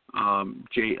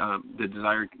 The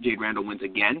Desire, Jade Randall wins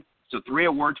again. So 3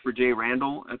 awards for Jay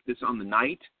Randall on the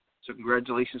night. So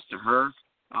congratulations to her.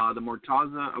 The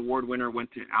Mortaza Award winner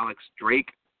went to Alex Drake.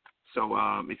 So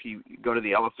if you go to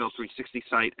the LFL 360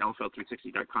 site,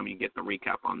 LFL360.com, you get the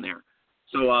recap on there.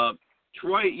 So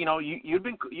Troy,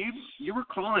 you were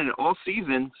calling it all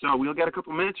season. So we'll get a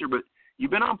couple minutes here, but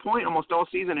you've been on point almost all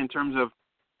season in terms of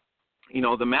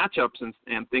the matchups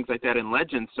and things like that in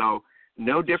Legends. So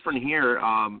no different here.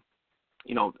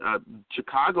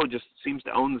 Chicago just seems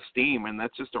to own the Steam, and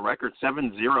that's just a record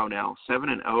 7-0 now,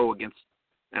 7-0 against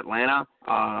Atlanta.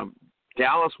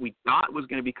 Dallas, we thought was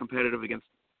going to be competitive against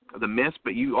the Mist,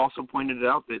 but you also pointed it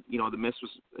out that the Mist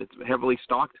it's heavily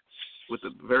stocked with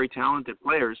very talented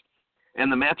players,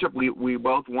 and the matchup we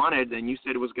both wanted, and you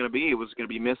said it was going to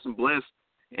be Mist and Bliss,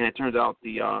 and it turns out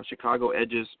the Chicago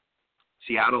edges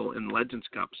Seattle in the Legends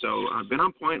Cup. So I've been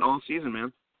on point all season,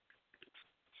 man.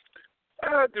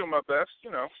 I do my best,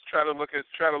 try to look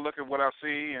at what I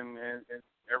see and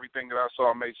everything that I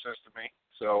saw made sense to me.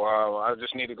 So I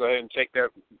just need to go ahead and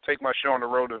take my show on the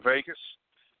road to Vegas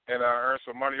and earn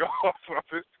some money off of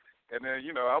it, and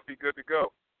then I'll be good to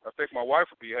go. I think my wife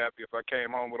would be happy if I came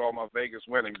home with all my Vegas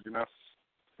winnings,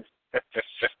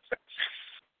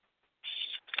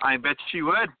 I bet she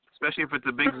would, especially if it's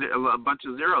a bunch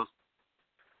of zeros.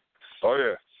 Oh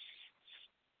yeah.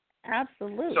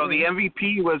 Absolutely. So the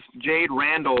MVP was Jade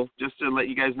Randall. Just to let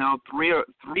you guys know,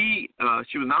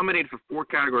 she was nominated for 4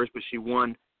 categories, but she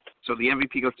won. So the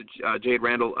MVP goes to Jade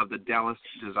Randall of the Dallas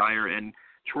Desire. And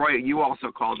Troy, you also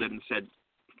called it and said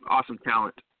awesome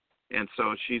talent, and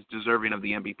so she's deserving of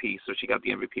the MVP. So she got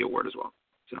the MVP award as well.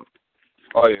 So.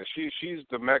 Oh yeah, she's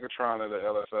the Megatron of the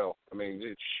LFL. I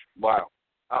mean, wow.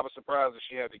 I was surprised that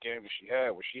she had the game that she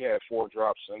had, where she had 4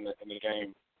 drops in the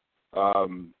game.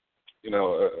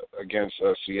 Against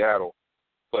Seattle.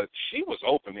 But she was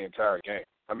open the entire game.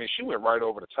 I mean, she went right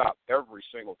over the top every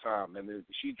single time. And then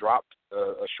she dropped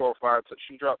a short fire.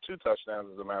 She dropped 2 touchdowns,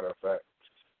 as a matter of fact.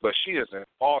 But she is an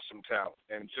awesome talent.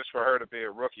 And just for her to be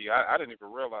a rookie, I didn't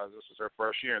even realize this was her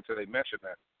first year until they mentioned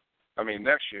that. I mean,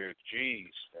 next year,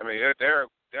 geez. I mean,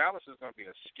 Dallas is going to be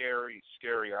a scary,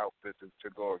 scary outfit to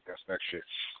go against next year.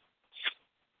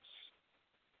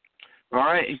 All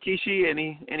right, and Kishi,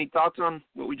 any thoughts on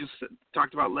what we just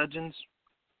talked about, Legends?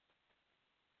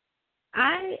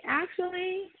 I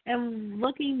actually am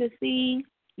looking to see,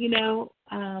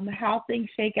 how things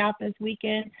shake out this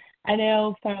weekend. I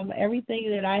know from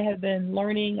everything that I have been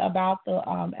learning about the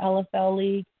LFL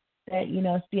League that,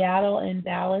 Seattle and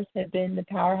Dallas have been the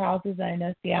powerhouses. I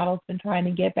know Seattle's been trying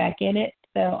to get back in it.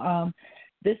 So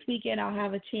this weekend I'll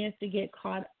have a chance to get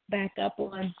caught back up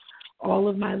on all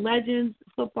of my Legends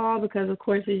football because, of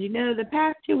course, as you know, the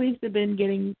past 2 weeks have been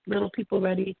getting little people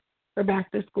ready for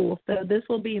back to school. So this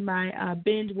will be my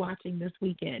binge watching this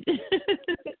weekend.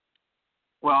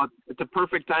 Well, it's a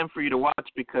perfect time for you to watch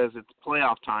because it's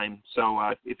playoff time. So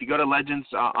if you go to Legends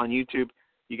on YouTube,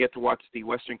 you get to watch the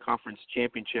Western Conference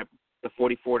Championship, the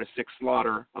 44-6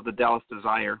 slaughter of the Dallas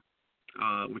Desire,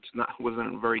 which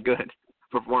wasn't a very good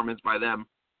performance by them.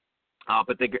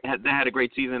 But they had a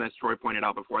great season, as Troy pointed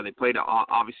out before. They played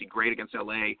obviously great against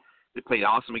LA. They played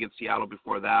awesome against Seattle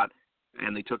before that,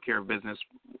 and they took care of business,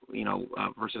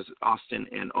 versus Austin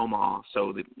and Omaha.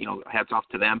 So, hats off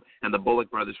to them and the Bullock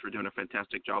brothers for doing a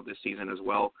fantastic job this season as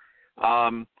well.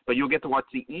 But you'll get to watch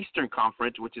the Eastern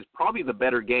Conference, which is probably the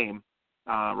better game,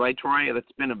 right, Troy?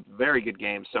 That's been a very good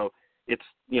game. So it's,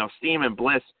 Steam and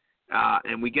Blitz,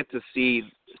 and we get to see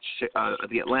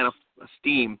the Atlanta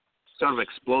Steam sort of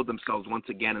explode themselves once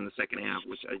again in the second half,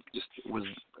 which it was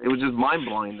just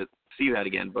mind-blowing to see that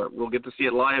again. But we'll get to see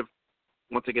it live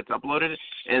once it gets uploaded,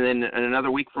 and then in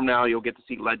another week from now, you'll get to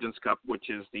see Legends Cup, which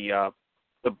is the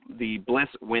Bliss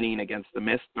winning against the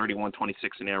Mist 31-26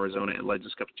 in Arizona at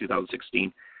Legends Cup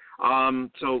 2016.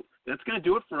 So that's going to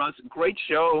do it for us. Great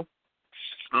show.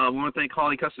 We want to thank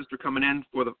Holly Custis for coming in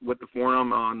with the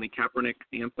forum on the Kaepernick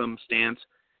anthem stance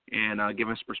and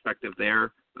giving us perspective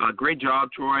there. Great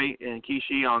job, Troy and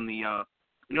Kishi, on the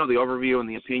the overview and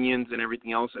the opinions and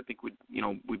everything else. I think we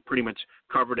pretty much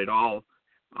covered it all.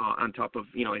 On top of,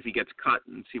 if he gets cut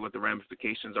and see what the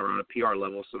ramifications are on a PR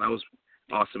level. So that was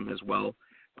awesome as well.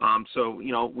 So,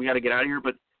 we got to get out of here.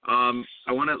 But I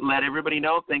want to let everybody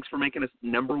know, thanks for making us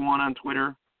number one on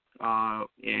Twitter.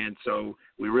 And so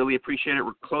we really appreciate it.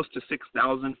 We're close to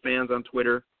 6,000 fans on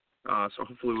Twitter. So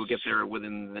hopefully we'll get there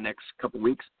within the next couple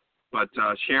weeks. But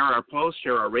share our posts,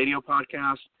 share our radio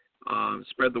podcast,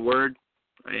 spread the word.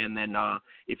 And then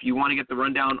if you want to get the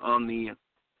rundown on the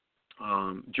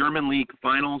German League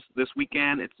finals this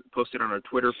weekend, it's posted on our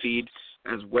Twitter feed,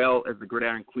 as well as the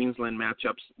Gridiron Queensland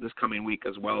matchups this coming week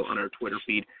as well on our Twitter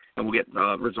feed. And we'll get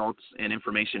results and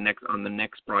information on the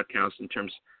next broadcast in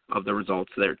terms of the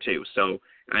results there too. So,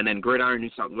 and then Gridiron New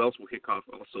South Wales will kick off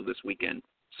also this weekend.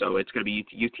 So it's going to be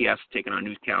UTS taking on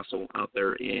Newcastle out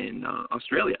there in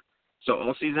Australia. So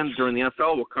all season during the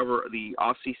NFL, we'll cover the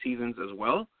Aussie seasons as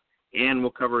well, and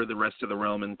we'll cover the rest of the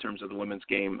realm in terms of the women's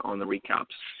game on the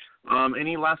recaps.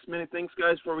 Any last minute things,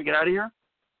 guys, before we get out of here?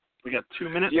 We got 2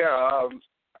 minutes. Yeah,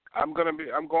 I'm going to be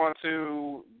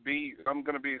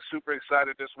super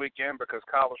excited this weekend because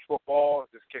college football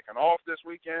is kicking off this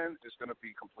weekend. It's going to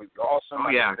be completely awesome. Oh,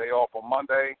 yeah. I have a day off on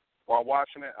Monday while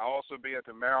watching it. I'll also be at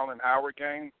the Maryland Howard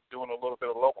game doing a little bit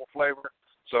of local flavor.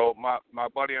 So my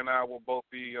buddy and I will both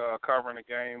be covering the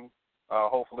game.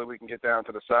 Hopefully we can get down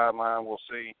to the sideline. We'll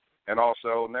see. And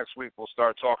also next week we'll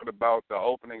start talking about the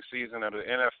opening season of the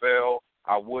NFL.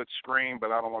 I would scream,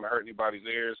 but I don't want to hurt anybody's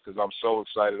ears because I'm so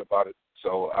excited about it.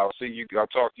 So I'll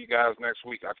talk to you guys next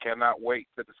week. I cannot wait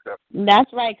to discuss.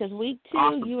 That's right, because week 2,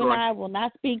 awesome, you and I will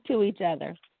not speak to each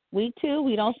other. Week 2,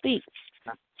 we don't speak.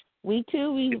 Week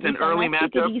 2, we it's an early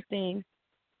matchup. These things.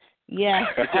 Yes.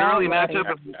 It's an early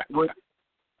matchup.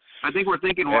 I think we're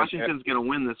thinking Washington's going to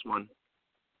win this one.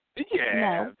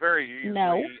 Yeah, no. very easily.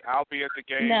 No. I'll be at the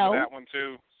game for that one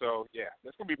too. So yeah,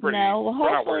 it's gonna be pretty. No, easy. well,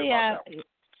 hopefully,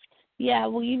 yeah.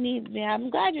 Well, I'm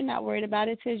glad you're not worried about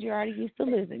it because you're already used to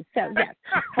losing. So yes,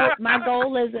 my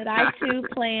goal is that I too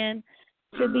plan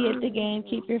to be at the game.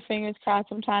 Keep your fingers crossed.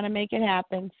 I'm trying to make it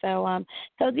happen. So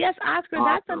yes, Oscar,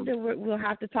 that's something we'll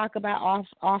have to talk about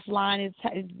offline.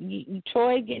 Is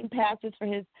Troy getting passes for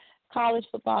his college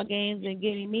football games and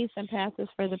getting me some passes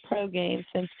for the pro games,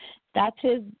 since that's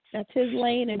his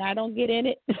lane and I don't get in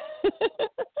it.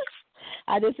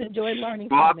 I just enjoy learning.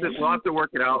 We'll have to work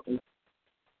it out.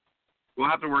 We'll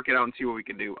have to work it out and see what we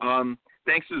can do.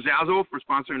 Thanks to Zazzle for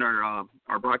sponsoring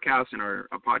our broadcast and our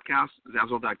podcast.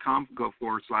 Zazzle.com. Go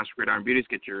 /Gridiron Beauties.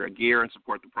 Get your gear and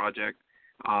support the project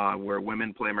where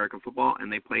women play American football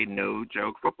and they play no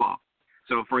joke football.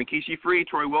 So for Nkishi Free,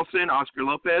 Troy Wilson, Oscar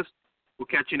Lopez. We'll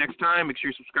catch you next time. Make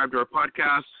sure you subscribe to our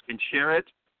podcast and share it.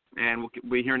 And we'll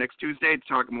be here next Tuesday to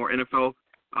talk more NFL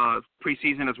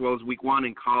preseason as well as week 1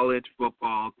 in college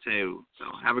football too. So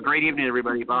have a great evening,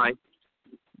 everybody. Bye.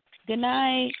 Good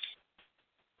night.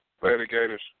 Later,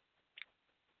 Gators.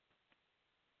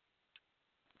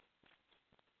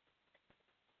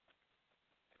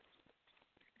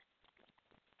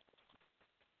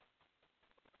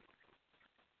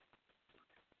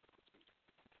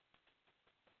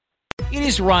 It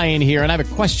is Ryan here, and I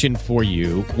have a question for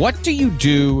you. What do you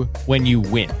do when you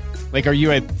win? Like, are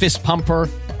you a fist pumper,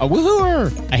 a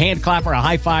woohooer, a hand clapper, a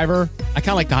high fiver? I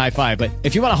kind of like the high five, but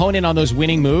if you want to hone in on those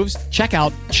winning moves, check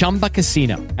out Chumba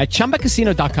Casino. At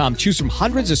ChumbaCasino.com, choose from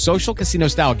hundreds of social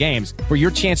casino-style games for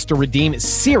your chance to redeem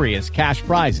serious cash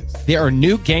prizes. There are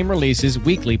new game releases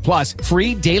weekly, plus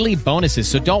free daily bonuses.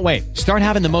 So don't wait. Start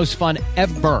having the most fun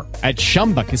ever at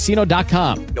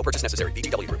ChumbaCasino.com. No purchase necessary.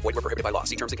 VGW Group. Void where prohibited by law.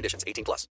 See terms and conditions. 18+.